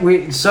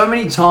relate. So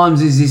many times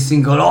there's this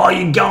thing called, "Oh,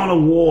 you're going to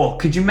war."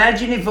 Could you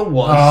imagine if it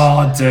was?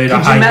 Oh, dude, Could I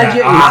you hate imagine?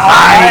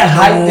 that.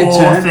 I hate the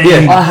war term. thing.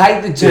 Yeah. I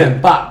hate the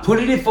term. But put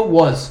it if it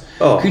was.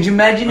 Oh. Could you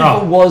imagine if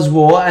Oh. it was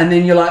war, and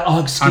then you're like,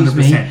 "Oh, excuse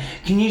me, 100%.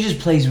 can you just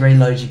please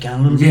reload your gun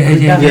a little bit?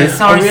 Yeah, quicker? yeah.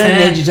 Sorry, I really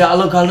sir." need you to.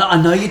 Look,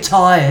 I know you're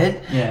tired,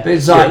 Yeah. but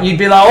it's like you'd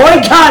be like, "Oh, I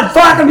can't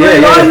fucking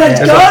reload.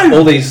 Let's And go." like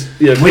all these,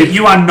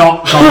 You are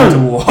not going to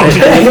war.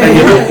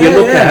 and you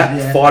look Yeah.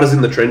 at fighters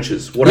in the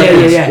trenches. What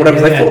happens? What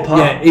happens? They fall apart.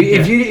 Yeah.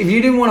 If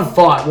you didn't want to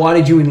fight, why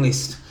did you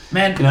enlist?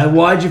 Man, You know,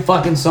 why did you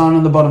fucking sign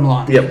on the bottom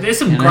line? Yep. there's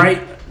some You know? great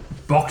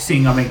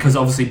boxing. I mean, because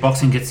obviously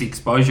boxing gets the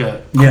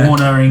exposure. Yeah.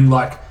 Cornering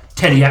like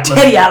Teddy Atlas.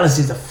 Teddy Atlas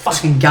is a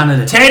fucking gun at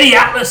it. Teddy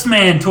Atlas,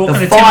 man, talking The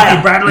to fire.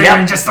 Timothy Bradley Yep.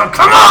 and just like,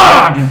 come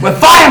on! We're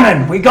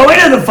firemen. We go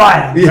into the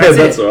fire. Yeah,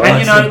 that's it. right. And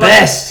you know, the like,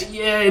 best.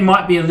 yeah, it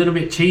might be a little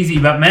bit cheesy,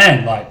 but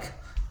man, like,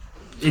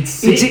 it's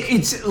sick.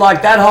 It's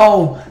like that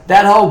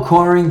whole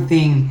cornering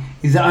thing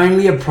is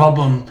only a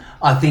problem,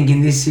 I think,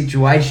 in this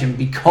situation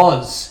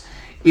because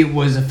it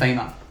was a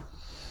female.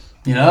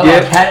 You know, Yeah.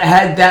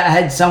 like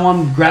had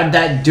someone grabbed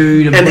that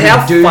dude and And put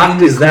how a dude in fucked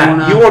the is that?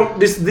 corner. You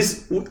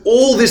want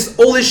all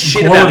this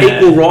shit about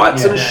Equality. equal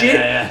rights and Yeah, shit?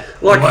 yeah.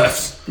 Like,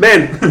 Worse.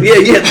 man,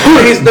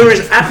 there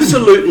is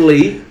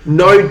absolutely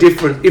no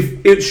difference. If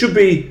it should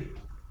be,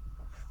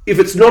 if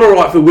it's not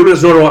alright for women,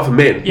 it's not alright for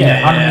men. Yeah,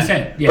 Yeah,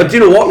 100%. Yeah. But do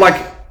you know what? Like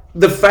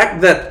the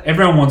fact that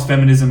Everyone wants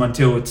feminism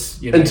until it's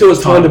until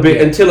it's time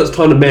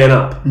to man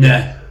up.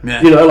 Yeah.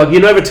 You know, like you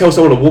never tell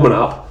someone to woman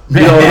up.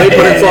 You know what I mean?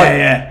 But it's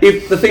like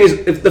if the thing is,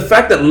 if the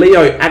fact that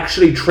Leo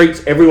actually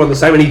treats everyone the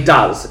same, and he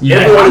does, Yeah,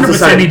 everyone is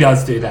the 100% same. he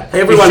does do that.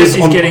 Everyone it's is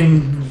just on- he's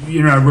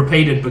getting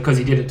repeated because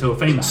he did it to a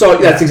female. So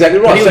that's exactly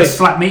But right. he So would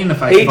slap me in the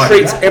face. he if I did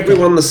treats that.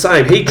 everyone the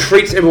same. He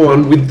treats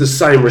everyone with the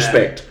same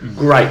respect.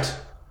 Great.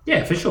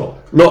 Yeah, for sure.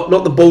 Not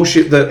the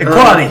bullshit that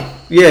Equality.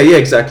 Yeah,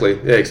 exactly.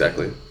 Yeah,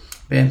 exactly.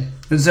 Yeah.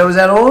 So was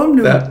that all of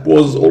them? That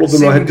was all of them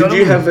See, I we had. got Did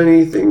you them. have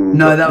anything?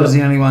 No, that was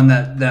the only one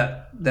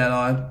that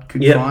I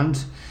could Yep. find.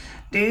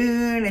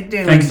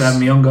 Thanks for having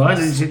me on,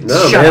 guys.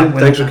 No, Shut man. up,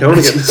 Thanks for coming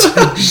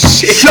again.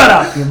 Shut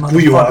up, you Were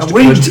you asked motherfucker. to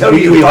We didn't tell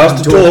you were you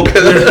asked to talk?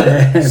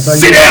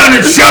 Sit down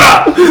and shut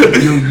up!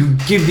 You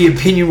give the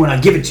opinion when I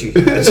give it to you.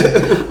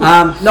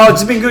 No,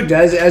 it's been good,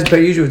 guys. As per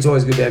usual, it's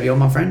always good to have you on,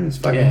 my friend. It's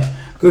fucking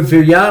good for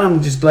your yarn.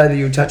 I'm just glad that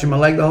you were touching my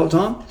leg the whole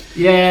time.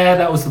 Yeah,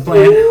 that was the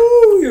plan.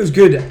 Ooh, it was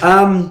good.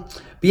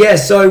 But yeah,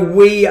 so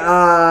we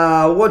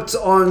are. What's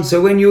on?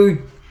 So when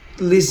you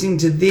listening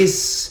to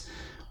this,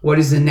 what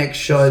is the next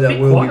show that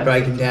we'll be quiet.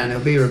 breaking down?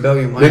 It'll be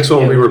Rebellion. Won't Next it?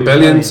 one will be it'll be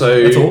Rebellion. Rebellion.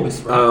 So That's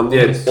August,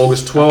 right?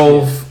 August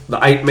 12. The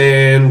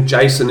 8-man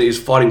Jason is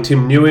fighting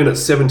Tim Nguyen at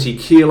 70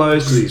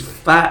 kilos because he's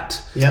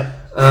fat. Yep.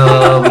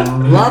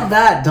 Um, Love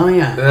that, don't you?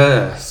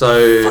 yeah.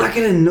 So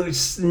Fucking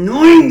it's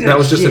annoying. that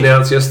was just shit.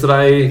 announced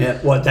yesterday. Yeah,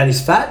 what, that he's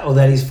fat or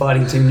that he's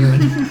fighting Tim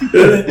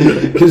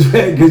Nguyen? Because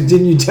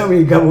didn't you tell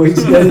me a couple weeks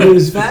ago that he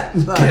was fat?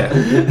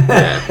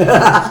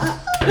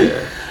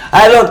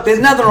 Hey, look, there's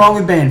nothing wrong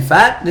with being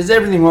fat. There's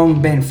everything wrong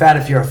with being fat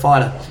if you're a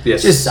fighter.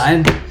 Yes. Just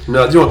saying.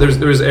 No, do you know what?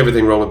 There is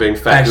everything wrong with being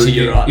fat. Actually,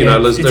 you're right. You know,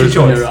 Yeah, there's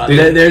you're right.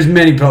 There's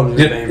many problems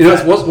with being You know,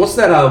 fat. what's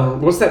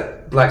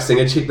that black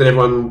singer chick that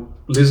everyone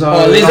Lizzo?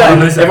 Oh,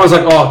 Lizzo. Everyone's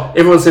like,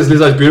 everyone says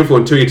Lizzo's beautiful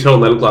until you tell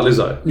them they look like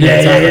Lizzo.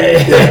 Yeah.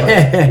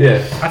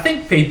 Yeah. I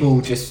think people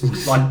just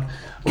like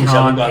I'm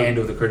can't glad-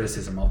 handle the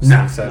criticism, obviously.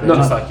 No. So they're No,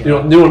 just like, do you know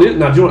what? No, do you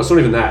know what? It's not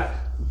even that.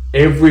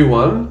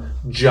 Everyone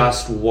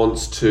just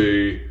wants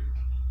to.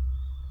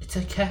 it's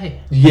okay.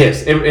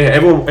 Yes,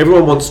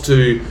 everyone wants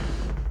to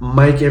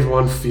make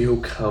everyone feel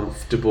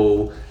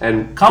comfortable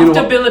and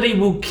Comfortability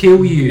will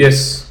kill you.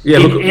 Yes, yeah.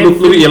 In Look at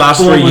every your last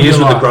form 3 of years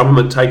your with the life.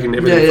 government taking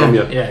everything from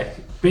you. Yeah.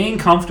 Being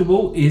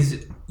comfortable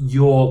is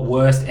your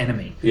worst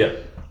enemy. Yeah.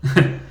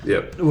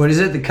 Yeah. What is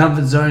it? The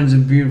comfort zone is a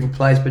beautiful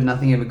place, but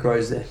nothing ever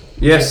grows there.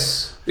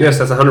 Yes, that's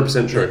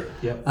 100% true.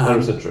 Yep.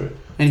 100% true.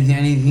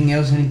 Anything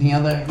else? Anything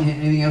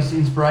else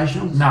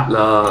inspirational? Nah.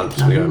 Nah, I'm just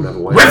gonna go and have a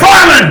wait. We're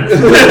firemen!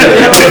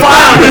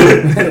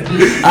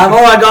 All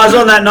right, guys.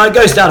 On that note,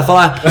 go start a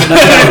fire.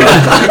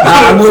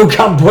 And we'll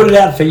come put it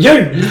out for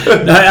you.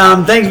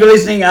 No, thanks for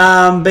listening.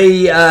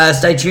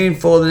 Stay tuned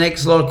for the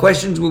next lot of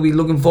questions. We'll be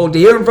looking forward to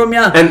hearing from you.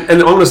 And I'm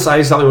going to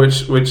say something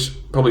which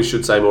probably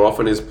should say more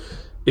often is,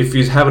 if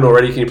you haven't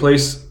already, can you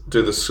please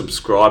do the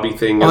subscribing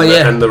thing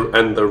and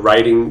the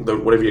rating, the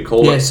whatever you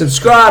call Yeah, it.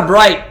 subscribe,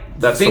 rate,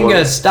 That's the finger,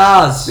 one.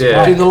 stars,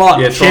 Yeah. do the lot.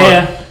 Yeah,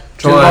 Share. Do the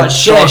Try lot. and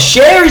Share.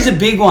 Share is a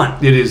big one.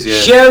 It is, yeah.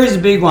 Share is a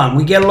big one.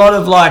 We get a lot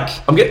of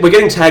we're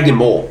getting tagged in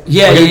more.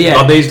 Yeah, yeah.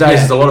 Like these days, Yeah.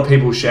 there's a lot of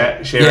people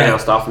sharing Yeah. our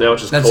stuff now,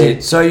 which is That's cool.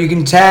 it. So you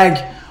can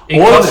tag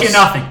It all costs of you us.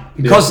 nothing.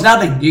 It costs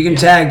nothing. You can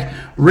tag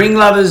Ring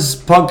Lovers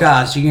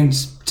Podcast. You can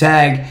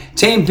tag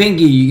Team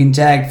Pinky. You can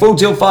tag Full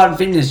Tilt Fight and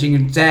Fitness. You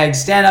can tag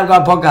Stand Up Guy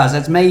Podcast.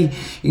 That's me.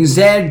 You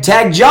can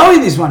tag Joey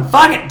this one.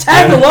 Fuck it.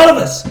 Tag a lot of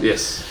us.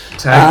 Yes.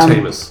 Tag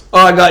teamers. Oh,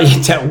 I got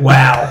you.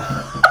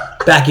 Wow.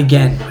 Back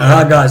again. All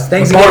right, guys.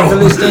 Thanks again for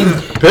listening.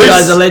 You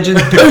guys are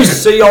legends.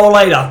 Peace. See you all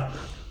later.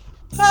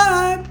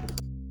 Bye.